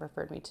a friend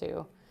referred me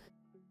to.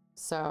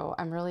 So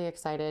I'm really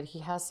excited. He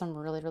has some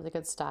really, really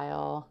good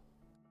style.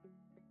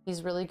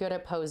 He's really good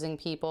at posing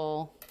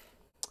people.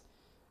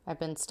 I've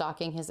been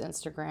stalking his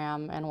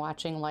Instagram and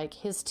watching like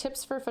his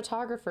tips for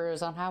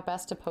photographers on how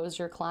best to pose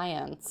your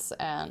clients.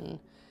 And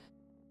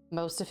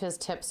most of his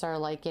tips are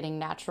like getting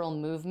natural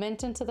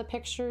movement into the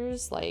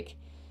pictures, like,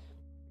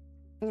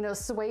 you know,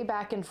 sway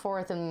back and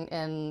forth,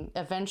 and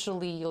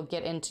eventually you'll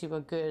get into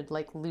a good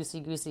like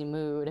loosey-goosey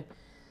mood.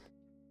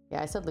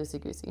 Yeah, I said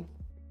loosey-goosey.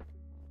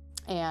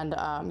 And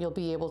you'll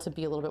be able to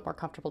be a little bit more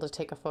comfortable to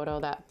take a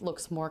photo that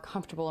looks more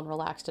comfortable and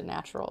relaxed and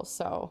natural.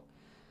 So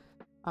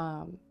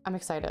I'm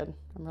excited.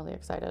 I'm really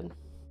excited.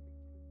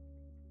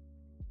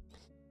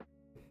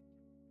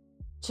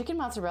 Chicken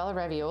mozzarella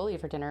ravioli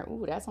for dinner.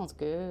 Ooh, that sounds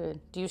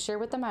good. Do you share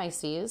with the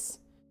Mices?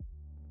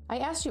 I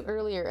asked you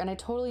earlier and I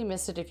totally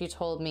missed it if you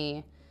told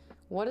me.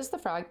 What is the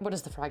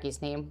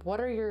froggy's name?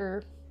 What are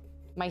your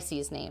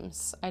Mices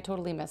names? I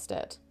totally missed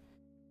it.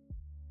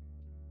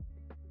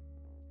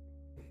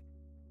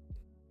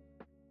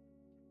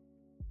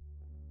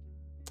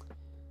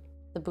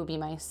 The booby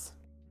mice.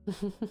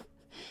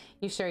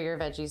 You share your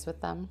veggies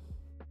with them.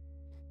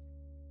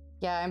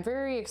 Yeah, I'm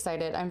very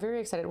excited. I'm very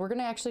excited. We're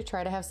gonna actually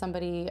try to have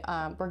somebody,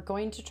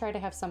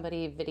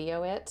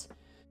 video it.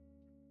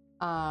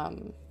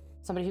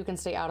 Somebody who can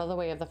stay out of the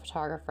way of the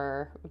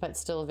photographer, but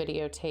still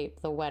videotape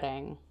the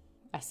wedding.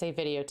 I say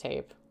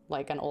videotape,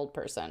 like an old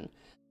person.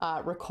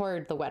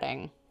 Record the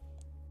wedding.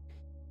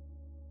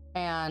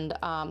 And then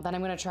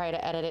I'm gonna try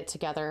to edit it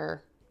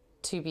together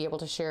to be able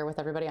to share with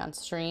everybody on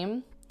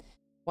stream.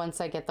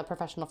 Once I get the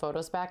professional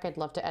photos back, I'd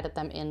love to edit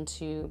them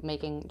into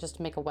make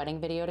a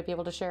wedding video to be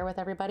able to share with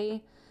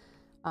everybody.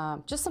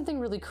 Just something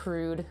really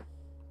crude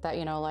that,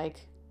 you know,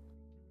 like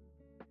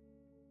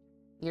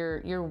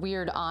your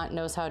weird aunt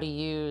knows how to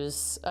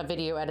use a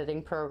video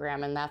editing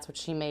program and that's what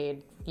she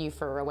made you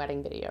for a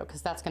wedding video,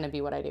 because that's going to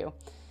be what I do.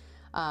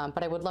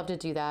 But I would love to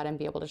do that and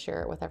be able to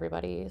share it with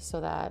everybody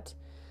so that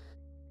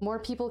more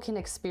people can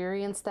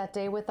experience that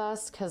day with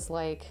us, because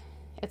like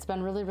it's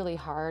been really, really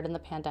hard in the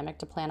pandemic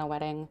to plan a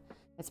wedding.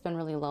 It's been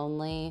really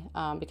lonely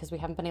because we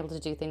haven't been able to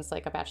do things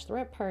like a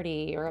bachelorette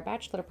party or a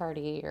bachelor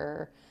party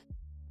or,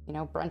 you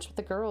know, brunch with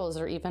the girls,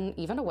 or even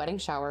a wedding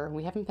shower.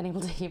 We haven't been able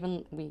to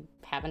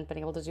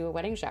do a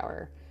wedding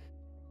shower.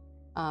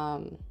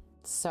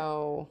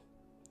 So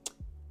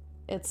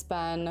it's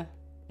been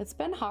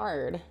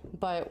hard,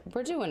 but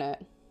we're doing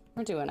it.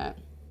 We're doing it.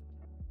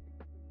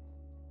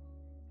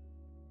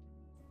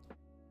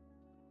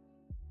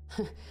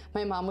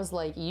 My mom was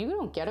like, you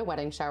don't get a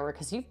wedding shower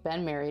because you've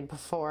been married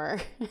before.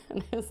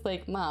 And I was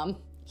like, Mom,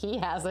 he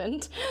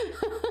hasn't.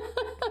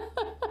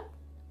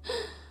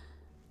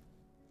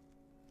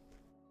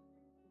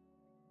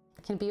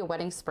 Can be a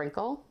wedding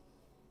sprinkle.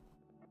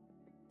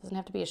 Doesn't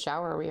have to be a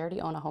shower. We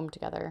already own a home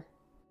together.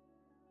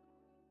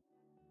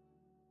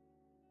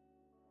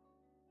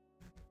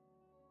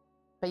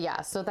 But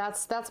yeah, so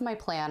that's my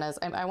plan. Is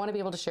I want to be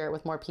able to share it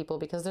with more people,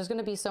 because there's going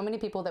to be so many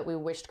people that we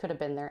wished could have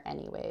been there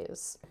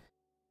anyways.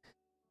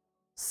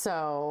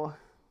 So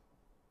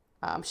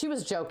she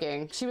was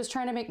joking. She was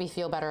trying to make me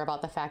feel better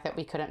about the fact that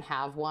we couldn't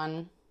have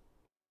one,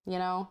 you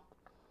know?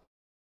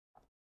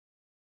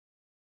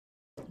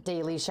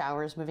 Daily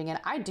showers moving in.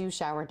 I do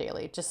shower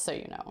daily, just so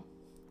you know.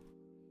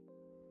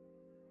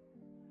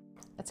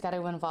 It's got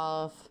to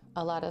involve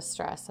a lot of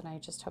stress, and I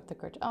just hope the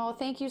gorgeous. Oh,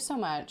 thank you so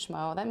much,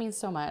 Mo. That means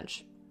so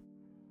much.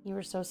 You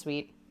were so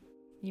sweet.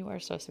 You are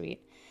so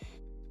sweet.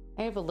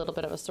 I have a little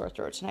bit of a sore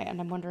throat tonight,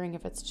 and I'm wondering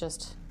if it's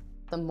just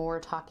the more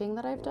talking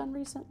that I've done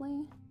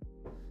recently,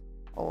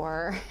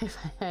 or if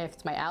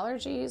it's my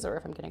allergies, or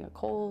if I'm getting a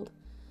cold.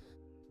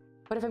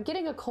 But if I'm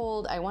getting a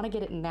cold, I want to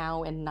get it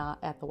now and not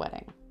at the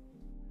wedding.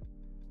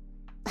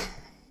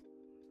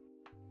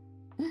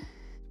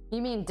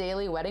 You mean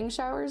daily wedding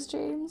showers,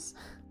 James?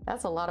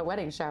 That's a lot of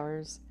wedding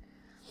showers.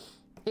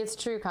 It's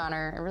true,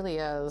 Connor. It really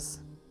is.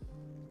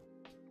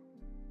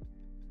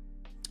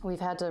 We've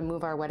had to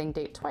move our wedding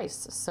date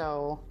twice,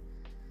 so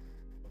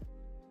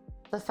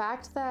the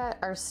fact that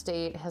our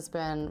state has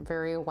been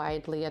very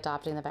widely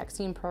adopting the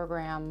vaccine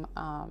program,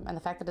 and the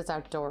fact that it's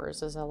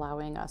outdoors is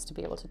allowing us to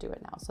be able to do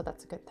it now. So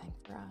that's a good thing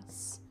for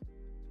us.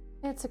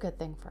 It's a good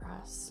thing for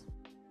us.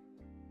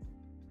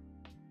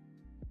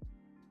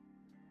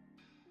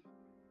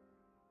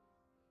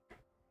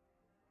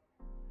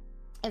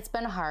 It's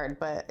been hard,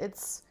 but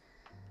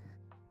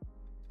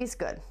he's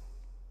good.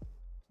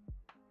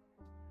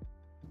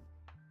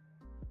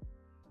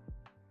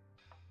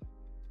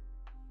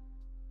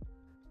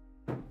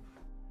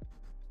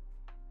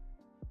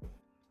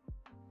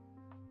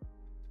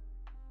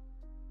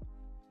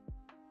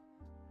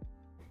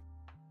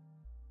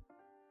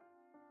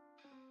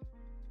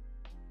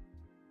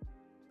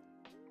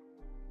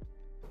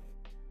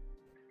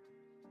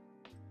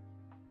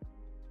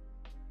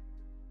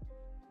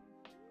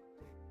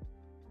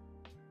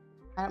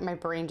 My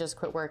brain just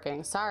quit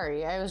working.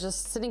 Sorry, I was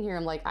just sitting here.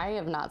 I'm like, I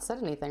have not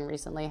said anything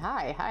recently.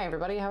 Hi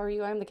everybody, how are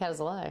you? I'm the cat is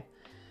a lie.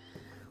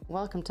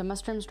 Welcome to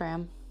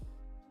Mustrimstram.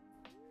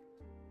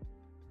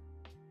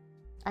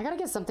 I gotta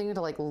get something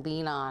to like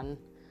lean on.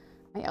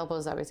 My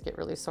elbows always get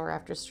really sore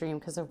after stream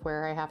because of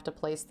where I have to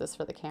place this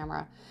for the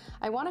camera.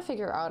 I want to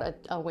figure out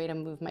a way to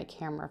move my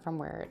camera from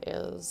where it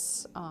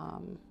is.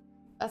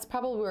 That's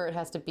probably where it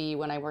has to be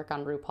when I work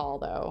on RuPaul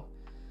though,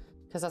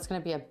 because that's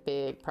gonna be a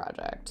big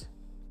project.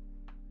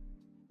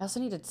 I also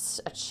need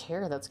a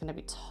chair that's gonna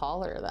be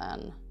taller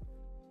then.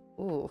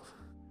 Ooh,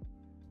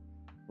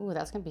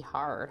 that's gonna be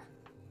hard.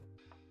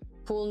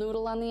 Pool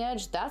noodle on the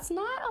edge, that's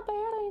not a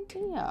bad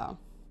idea.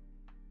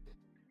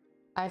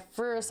 I,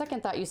 for a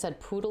second, thought you said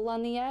poodle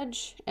on the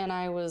edge, and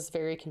I was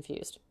very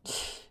confused.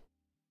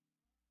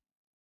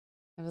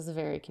 I was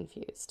very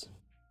confused.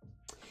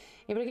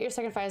 Able to get your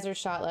second Pfizer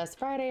shot last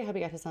Friday. Hubby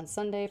got his on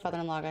Sunday.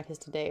 Father-in-law got his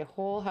today.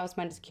 Whole house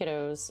minus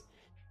kiddos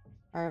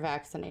are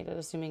vaccinated,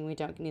 assuming we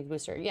don't need the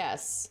booster.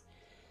 Yes.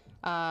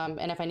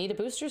 And if I need a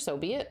booster, so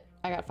be it.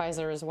 I got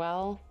Pfizer as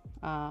well.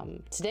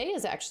 Today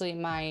is actually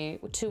my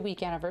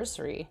 2-week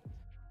anniversary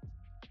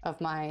of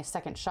my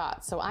second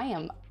shot. So I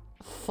am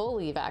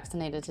fully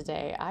vaccinated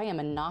today. I am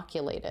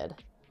inoculated.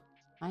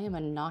 I am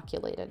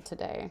inoculated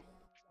today.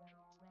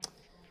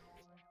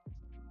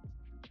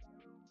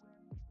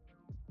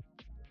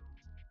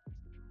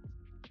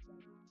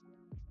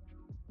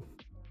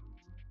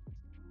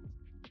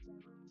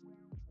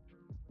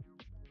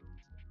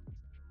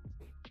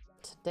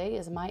 Today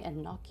is my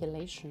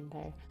inoculation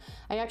day.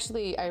 I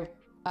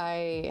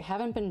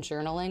haven't been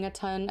journaling a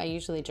ton. I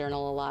usually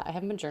journal a lot. I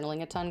haven't been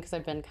journaling a ton because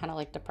I've been kind of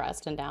like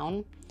depressed and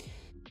down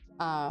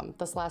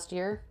this last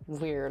year.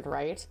 Weird,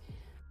 right?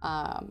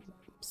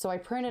 So I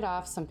printed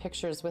off some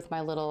pictures with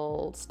my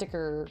little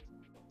sticker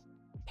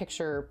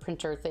picture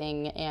printer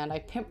thing, and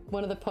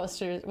one of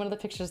the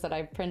pictures that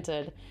I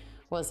printed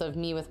was of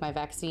me with my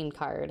vaccine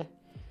card.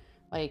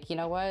 Like, you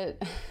know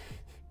what?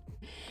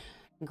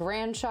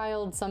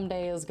 Grandchild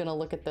someday is gonna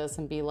look at this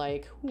and be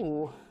like,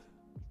 ooh,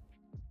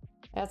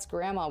 that's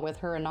grandma with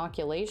her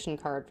inoculation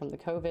card from the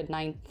COVID.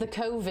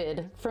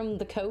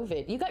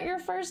 You got your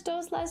first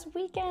dose last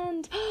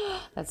weekend.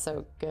 That's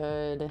so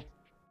good.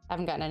 I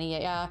haven't gotten any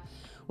yet. Yeah,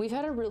 we've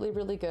had a really,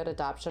 really good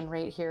adoption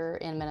rate here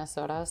in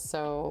Minnesota,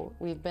 so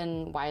we've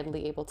been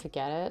widely able to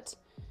get it.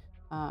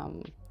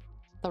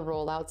 The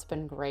rollout's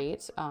been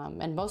great,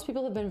 and most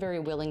people have been very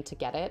willing to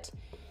get it.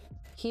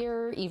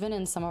 Here, even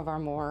in some of our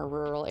more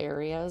rural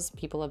areas,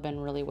 people have been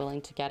really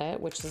willing to get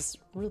it, which is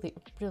really,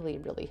 really,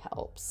 really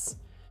helps.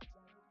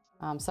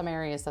 Some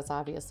areas that's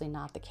obviously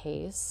not the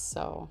case,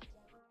 so.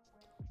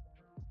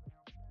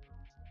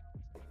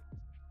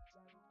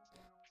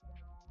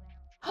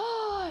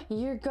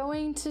 You're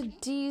going to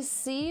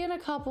DC in a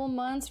couple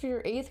months for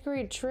your 8th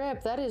grade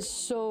trip. That is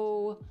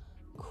so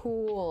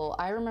cool.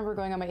 I remember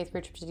going on my 8th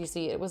grade trip to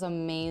DC. It was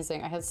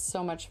amazing. I had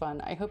so much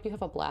fun. I hope you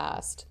have a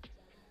blast.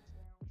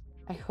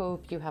 I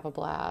hope you have a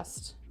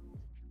blast.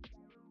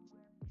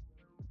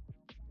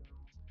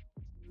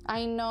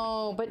 I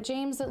know, but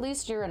James, at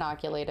least you're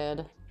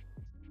inoculated.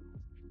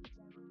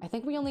 I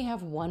think we only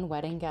have one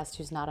wedding guest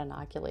who's not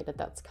inoculated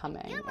that's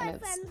coming, and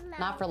it's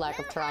not for lack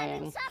of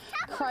trying.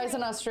 Cries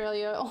in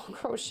Australia. Oh,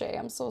 Crochet,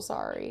 I'm so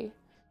sorry.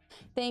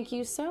 Thank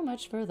you so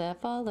much for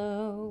that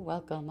follow.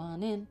 Welcome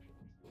on in.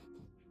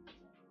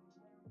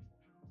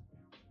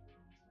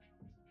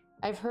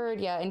 I've heard,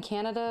 yeah, in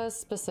Canada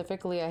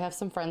specifically, I have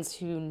some friends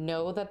who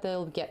know that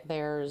they'll get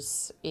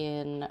theirs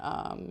in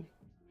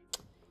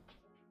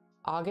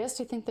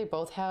August. I think they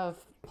both have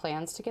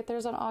plans to get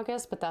theirs in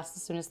August, but that's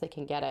as soon as they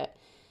can get it.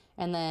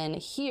 And then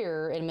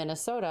here in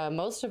Minnesota,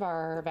 most of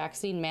our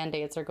vaccine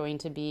mandates are going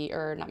to be,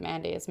 or not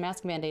mandates,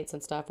 mask mandates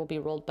and stuff will be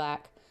rolled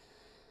back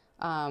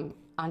on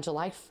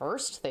July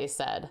 1st, they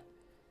said,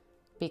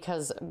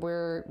 because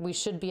we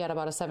should be at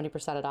about a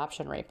 70%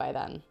 adoption rate by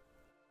then.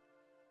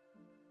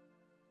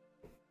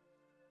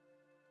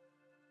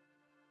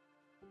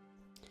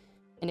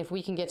 And if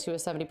we can get to a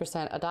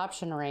 70%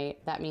 adoption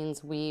rate, that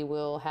means we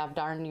will have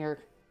darn near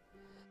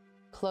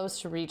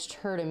close to reached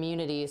herd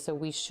immunity, so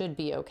we should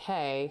be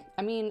okay.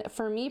 I mean,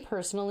 for me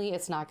personally,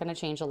 it's not going to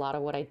change a lot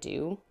of what I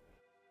do.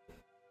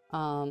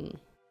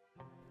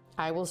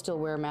 I will still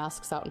wear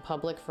masks out in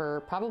public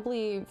for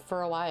probably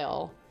for a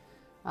while.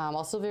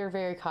 Also very,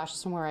 very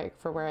cautious from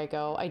where I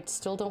go. I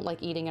still don't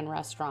like eating in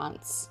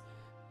restaurants.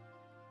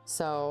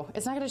 So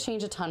it's not going to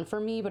change a ton for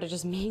me, but it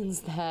just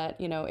means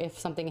that, you know, if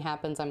something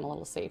happens, I'm a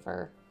little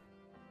safer.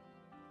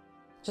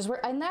 Just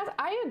where, and that,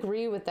 I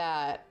agree with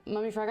that.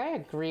 Mummy Frog, I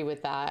agree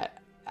with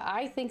that.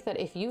 I think that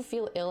if you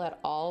feel ill at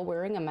all,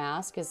 wearing a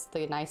mask is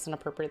the nice and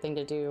appropriate thing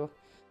to do.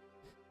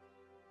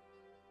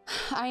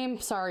 I am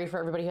sorry for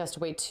everybody who has to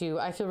wait too.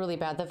 I feel really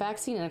bad. The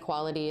vaccine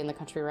inequality in the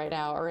country right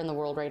now, or in the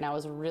world right now,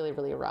 is really,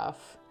 really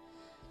rough.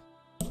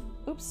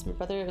 Oops, my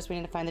brother is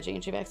waiting to find the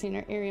J&J vaccine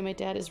in our area. My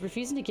dad is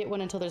refusing to get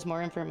one until there's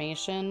more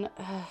information.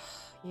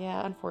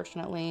 Yeah,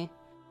 unfortunately.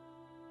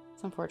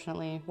 It's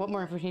unfortunately. What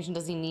more information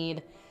does he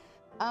need?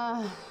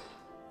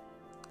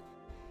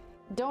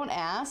 Don't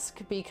ask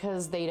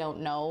because they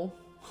don't know.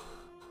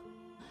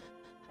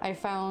 I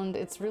found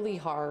it's really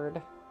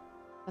hard.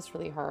 That's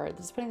really hard.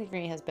 The disappointing thing for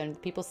me has been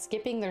people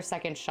skipping their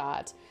second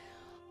shot.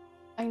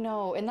 I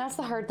know, and that's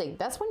the hard thing.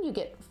 That's when you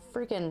get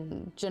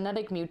freaking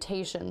genetic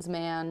mutations,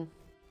 man.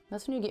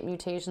 That's when you get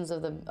mutations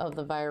of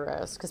the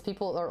virus, because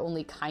people are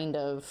only kind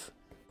of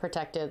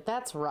protected.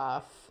 That's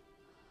rough.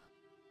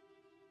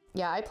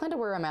 Yeah, I plan to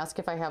wear a mask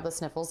if I have the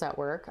sniffles at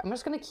work. I'm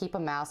just gonna keep a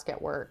mask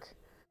at work,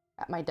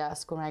 at my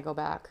desk when I go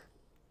back.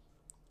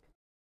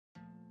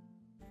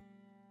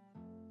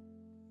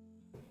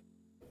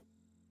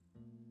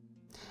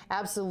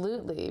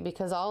 Absolutely,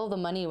 because all the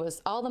money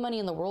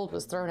in the world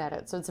was thrown at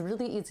it. So it's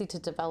really easy to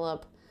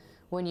develop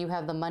when you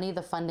have the money,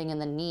 the funding,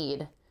 and the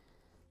need.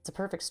 It's a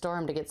perfect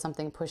storm to get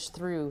something pushed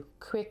through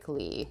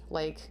quickly.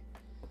 Like,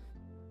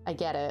 I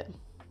get it.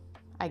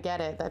 I get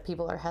it that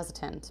people are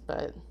hesitant,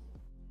 but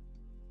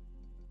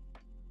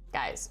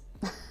guys,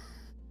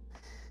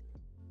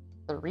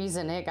 the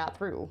reason it got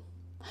through.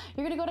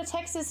 You're gonna go to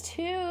Texas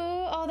too?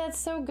 Oh, that's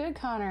so good,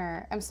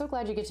 Connor. I'm so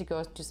glad you get to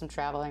go do some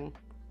traveling.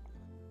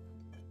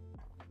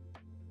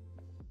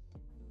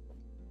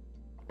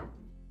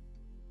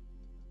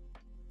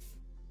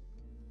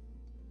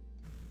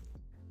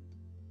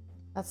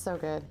 That's so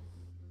good.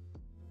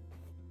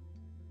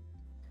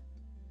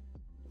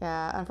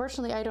 Yeah,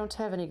 unfortunately, I don't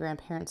have any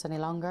grandparents any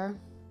longer,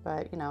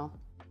 but you know.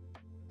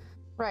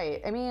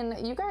 Right, I mean,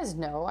 you guys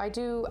know, I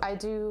do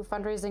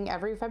fundraising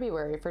every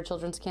February for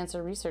Children's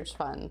Cancer Research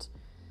Fund.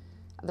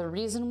 The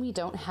reason we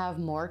don't have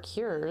more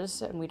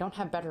cures and we don't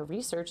have better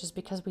research is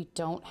because we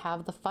don't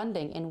have the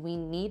funding, and we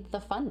need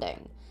the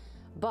funding.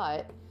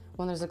 But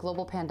when there's a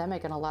global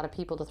pandemic and a lot of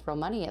people to throw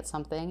money at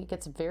something, it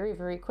gets very,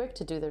 very quick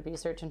to do the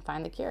research and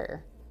find the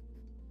cure.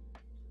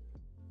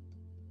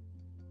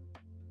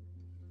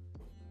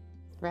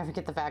 Rather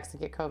get the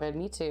vaccine, get COVID.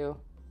 Me too.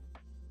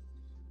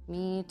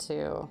 Me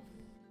too.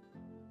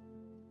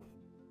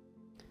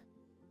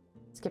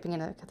 Skipping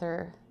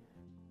another.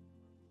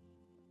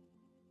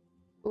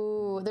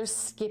 Ooh, they're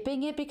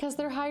skipping it because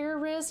they're higher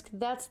risk?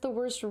 That's the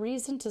worst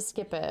reason to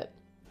skip it.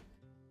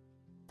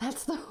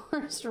 That's the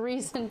worst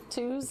reason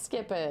to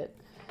skip it.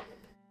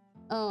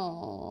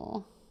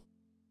 Oh.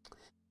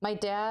 My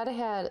dad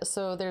had,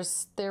 so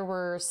there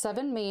were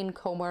 7 main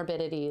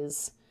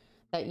comorbidities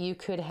that you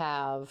could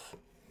have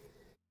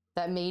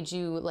that made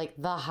you like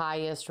the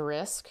highest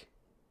risk.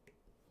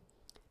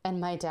 And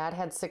my dad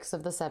had 6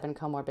 of the 7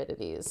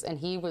 comorbidities, and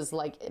he was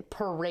like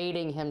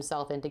parading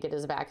himself in to get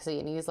his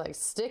vaccine. He's like,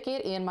 stick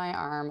it in my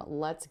arm.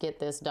 Let's get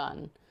this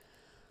done.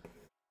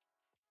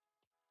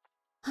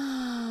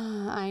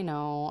 I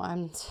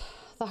know.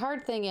 The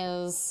hard thing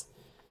is,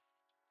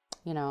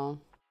 you know,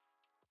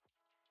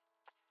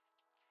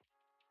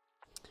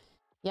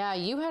 yeah,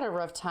 you had a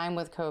rough time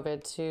with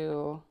COVID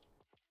too.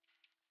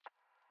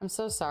 I'm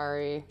so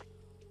sorry.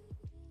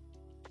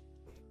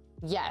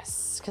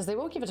 Yes, because they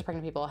won't give it to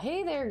pregnant people.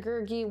 Hey there,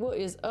 Gurgi. What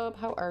is up?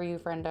 How are you,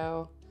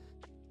 friendo?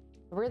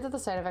 Weird that the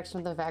side effects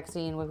of the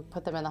vaccine would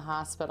put them in the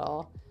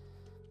hospital.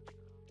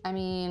 I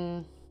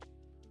mean,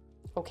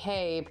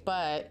 okay,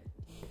 but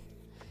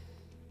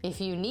if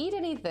you need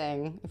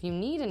anything,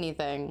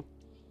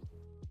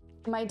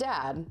 my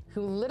dad,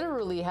 who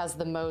literally has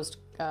the most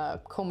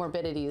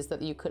comorbidities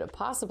that you could have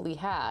possibly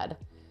had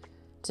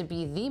to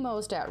be the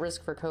most at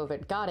risk for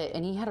COVID, got it,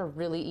 and he had a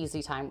really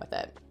easy time with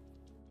it.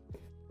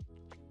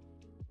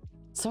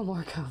 So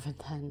more COVID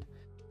then.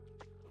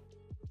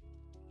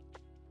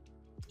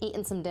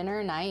 Eating some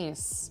dinner,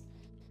 nice.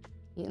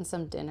 Eating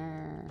some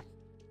dinner.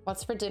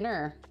 What's for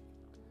dinner?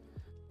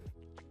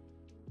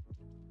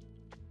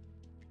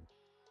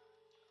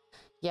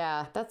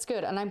 Yeah, that's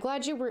good. And I'm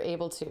glad you were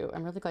able to.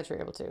 I'm really glad you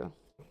were able to.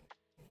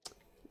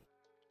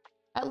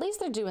 At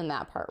least they're doing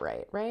that part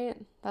right, right?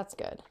 That's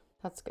good.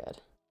 That's good.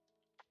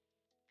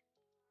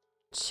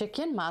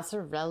 Chicken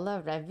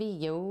mozzarella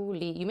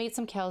ravioli. You made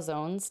some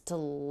calzones.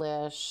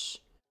 Delish.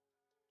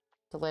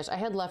 Delish. I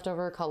had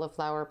leftover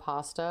cauliflower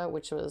pasta,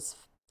 which was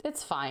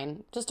It's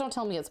fine. Just don't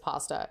tell me it's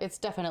pasta. It's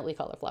definitely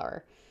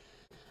cauliflower.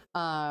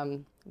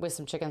 With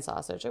some chicken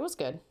sausage. It was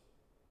good.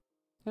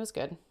 It was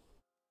good.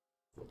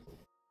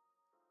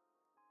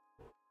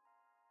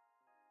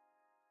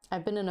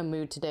 I've been in a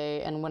mood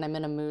today, and when I'm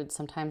in a mood,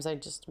 sometimes I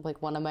just,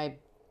 like, one of my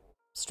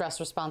stress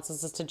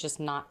responses is to just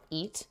not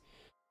eat.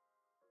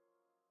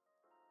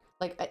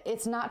 Like,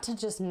 it's not to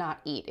just not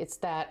eat. It's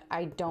that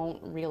I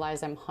don't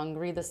realize I'm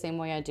hungry the same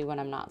way I do when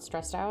I'm not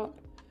stressed out.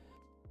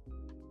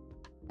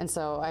 And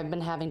so I've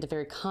been having to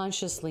very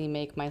consciously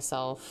make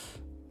myself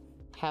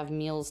have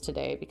meals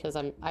today because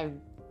I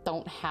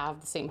don't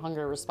have the same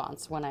hunger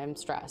response when I'm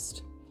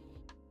stressed.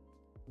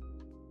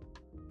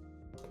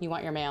 You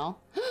want your mail?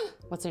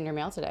 What's in your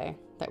mail today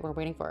that we're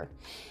waiting for?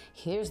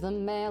 Here's the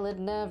mail, it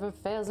never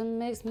fails, it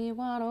makes me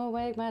wanna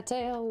wag my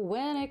tail.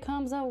 When it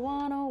comes, I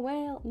wanna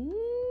wail.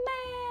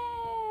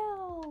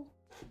 Mail!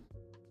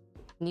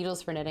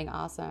 Needles for knitting,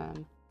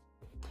 awesome.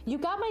 You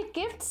got my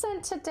gift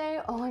sent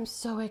today. Oh, I'm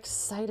so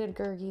excited,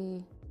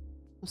 Gurgi.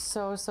 I'm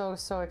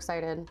so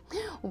excited.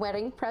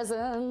 Wedding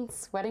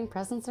presents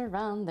are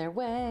on their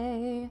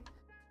way.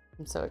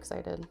 I'm so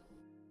excited.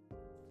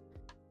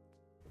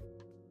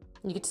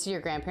 You get to see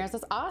your grandparents,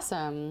 that's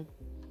awesome.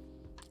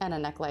 And a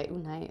necklight, ooh,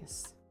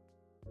 nice.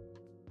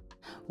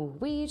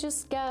 We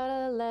just got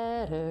a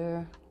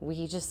letter,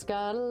 we just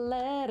got a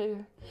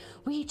letter,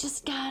 we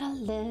just got a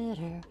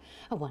letter.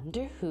 I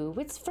wonder who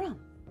it's from.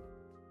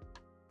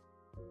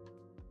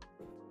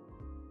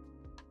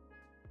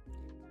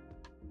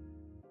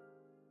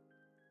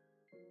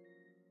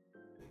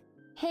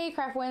 Hey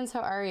Craft Winds,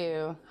 how are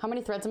you? How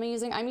many threads am I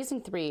using? I'm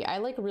using 3. I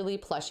like really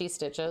plushy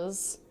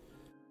stitches.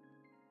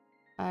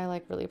 I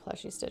like really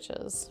plushy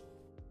stitches.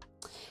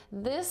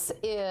 This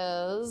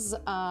is,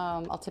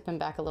 I'll tip him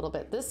back a little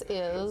bit. This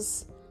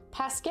is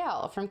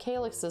Pascal from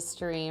Calix's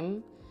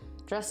stream,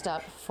 dressed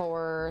up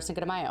for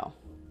Cinco de Mayo.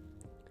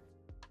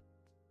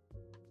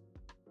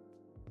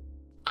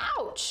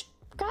 Ouch!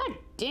 God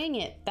dang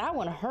it, that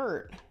one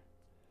hurt.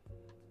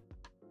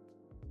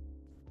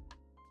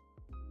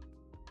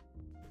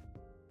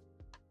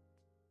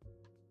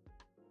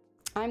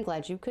 I'm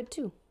glad you could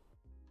too.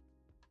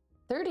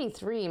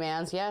 33,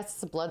 man. Yes,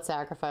 it's a blood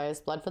sacrifice.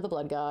 Blood for the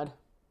blood god.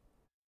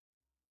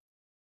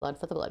 Blood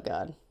for the blood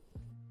god.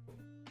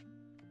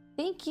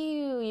 Thank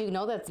you. You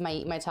know that's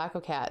my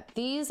taco cat.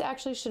 These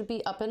actually should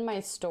be up in my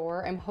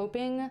store. I'm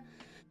hoping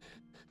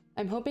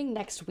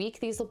next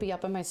week these will be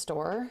up in my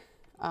store.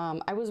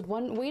 I was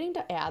waiting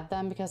to add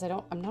them because I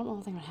don't know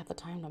if I'm gonna have the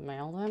time to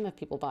mail them if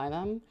people buy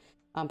them.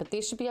 But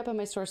these should be up in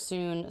my store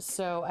soon.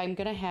 So I'm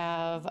gonna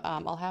have,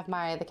 I'll have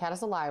the Cat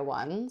is a Lie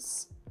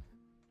ones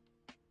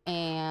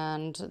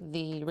and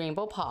the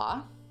Rainbow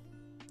Paw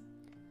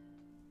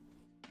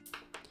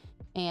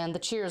and the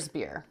Cheers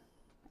beer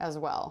as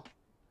well.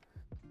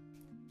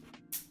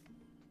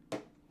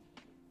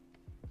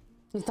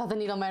 You thought the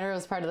needle miter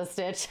was part of the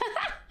stitch?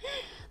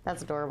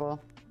 That's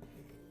adorable.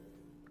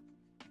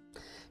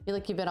 I feel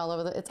like you've been all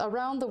over it's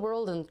around the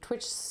world in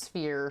Twitch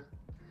sphere.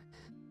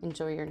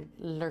 Enjoy your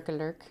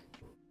lurk-a-lurk.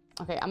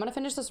 Okay, I'm gonna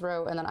finish this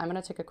row and then I'm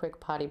gonna take a quick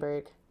potty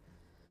break.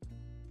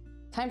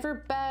 Time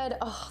for bed.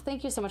 Oh,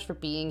 thank you so much for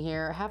being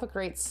here. Have a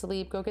great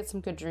sleep. Go get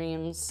some good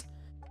dreams.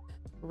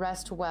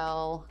 Rest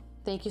well.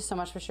 Thank you so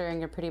much for sharing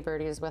your pretty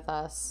birdies with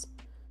us.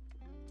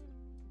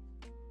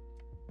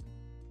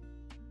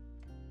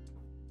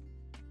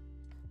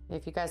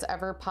 If you guys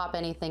ever pop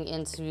anything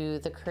into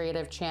the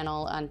creative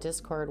channel on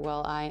Discord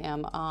while I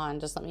am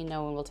on, just let me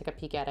know and we'll take a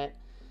peek at it.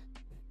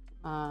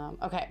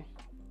 Okay,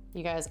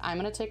 you guys, I'm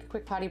gonna take a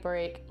quick potty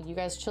break. You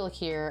guys chill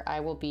here. I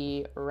will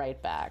be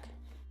right back.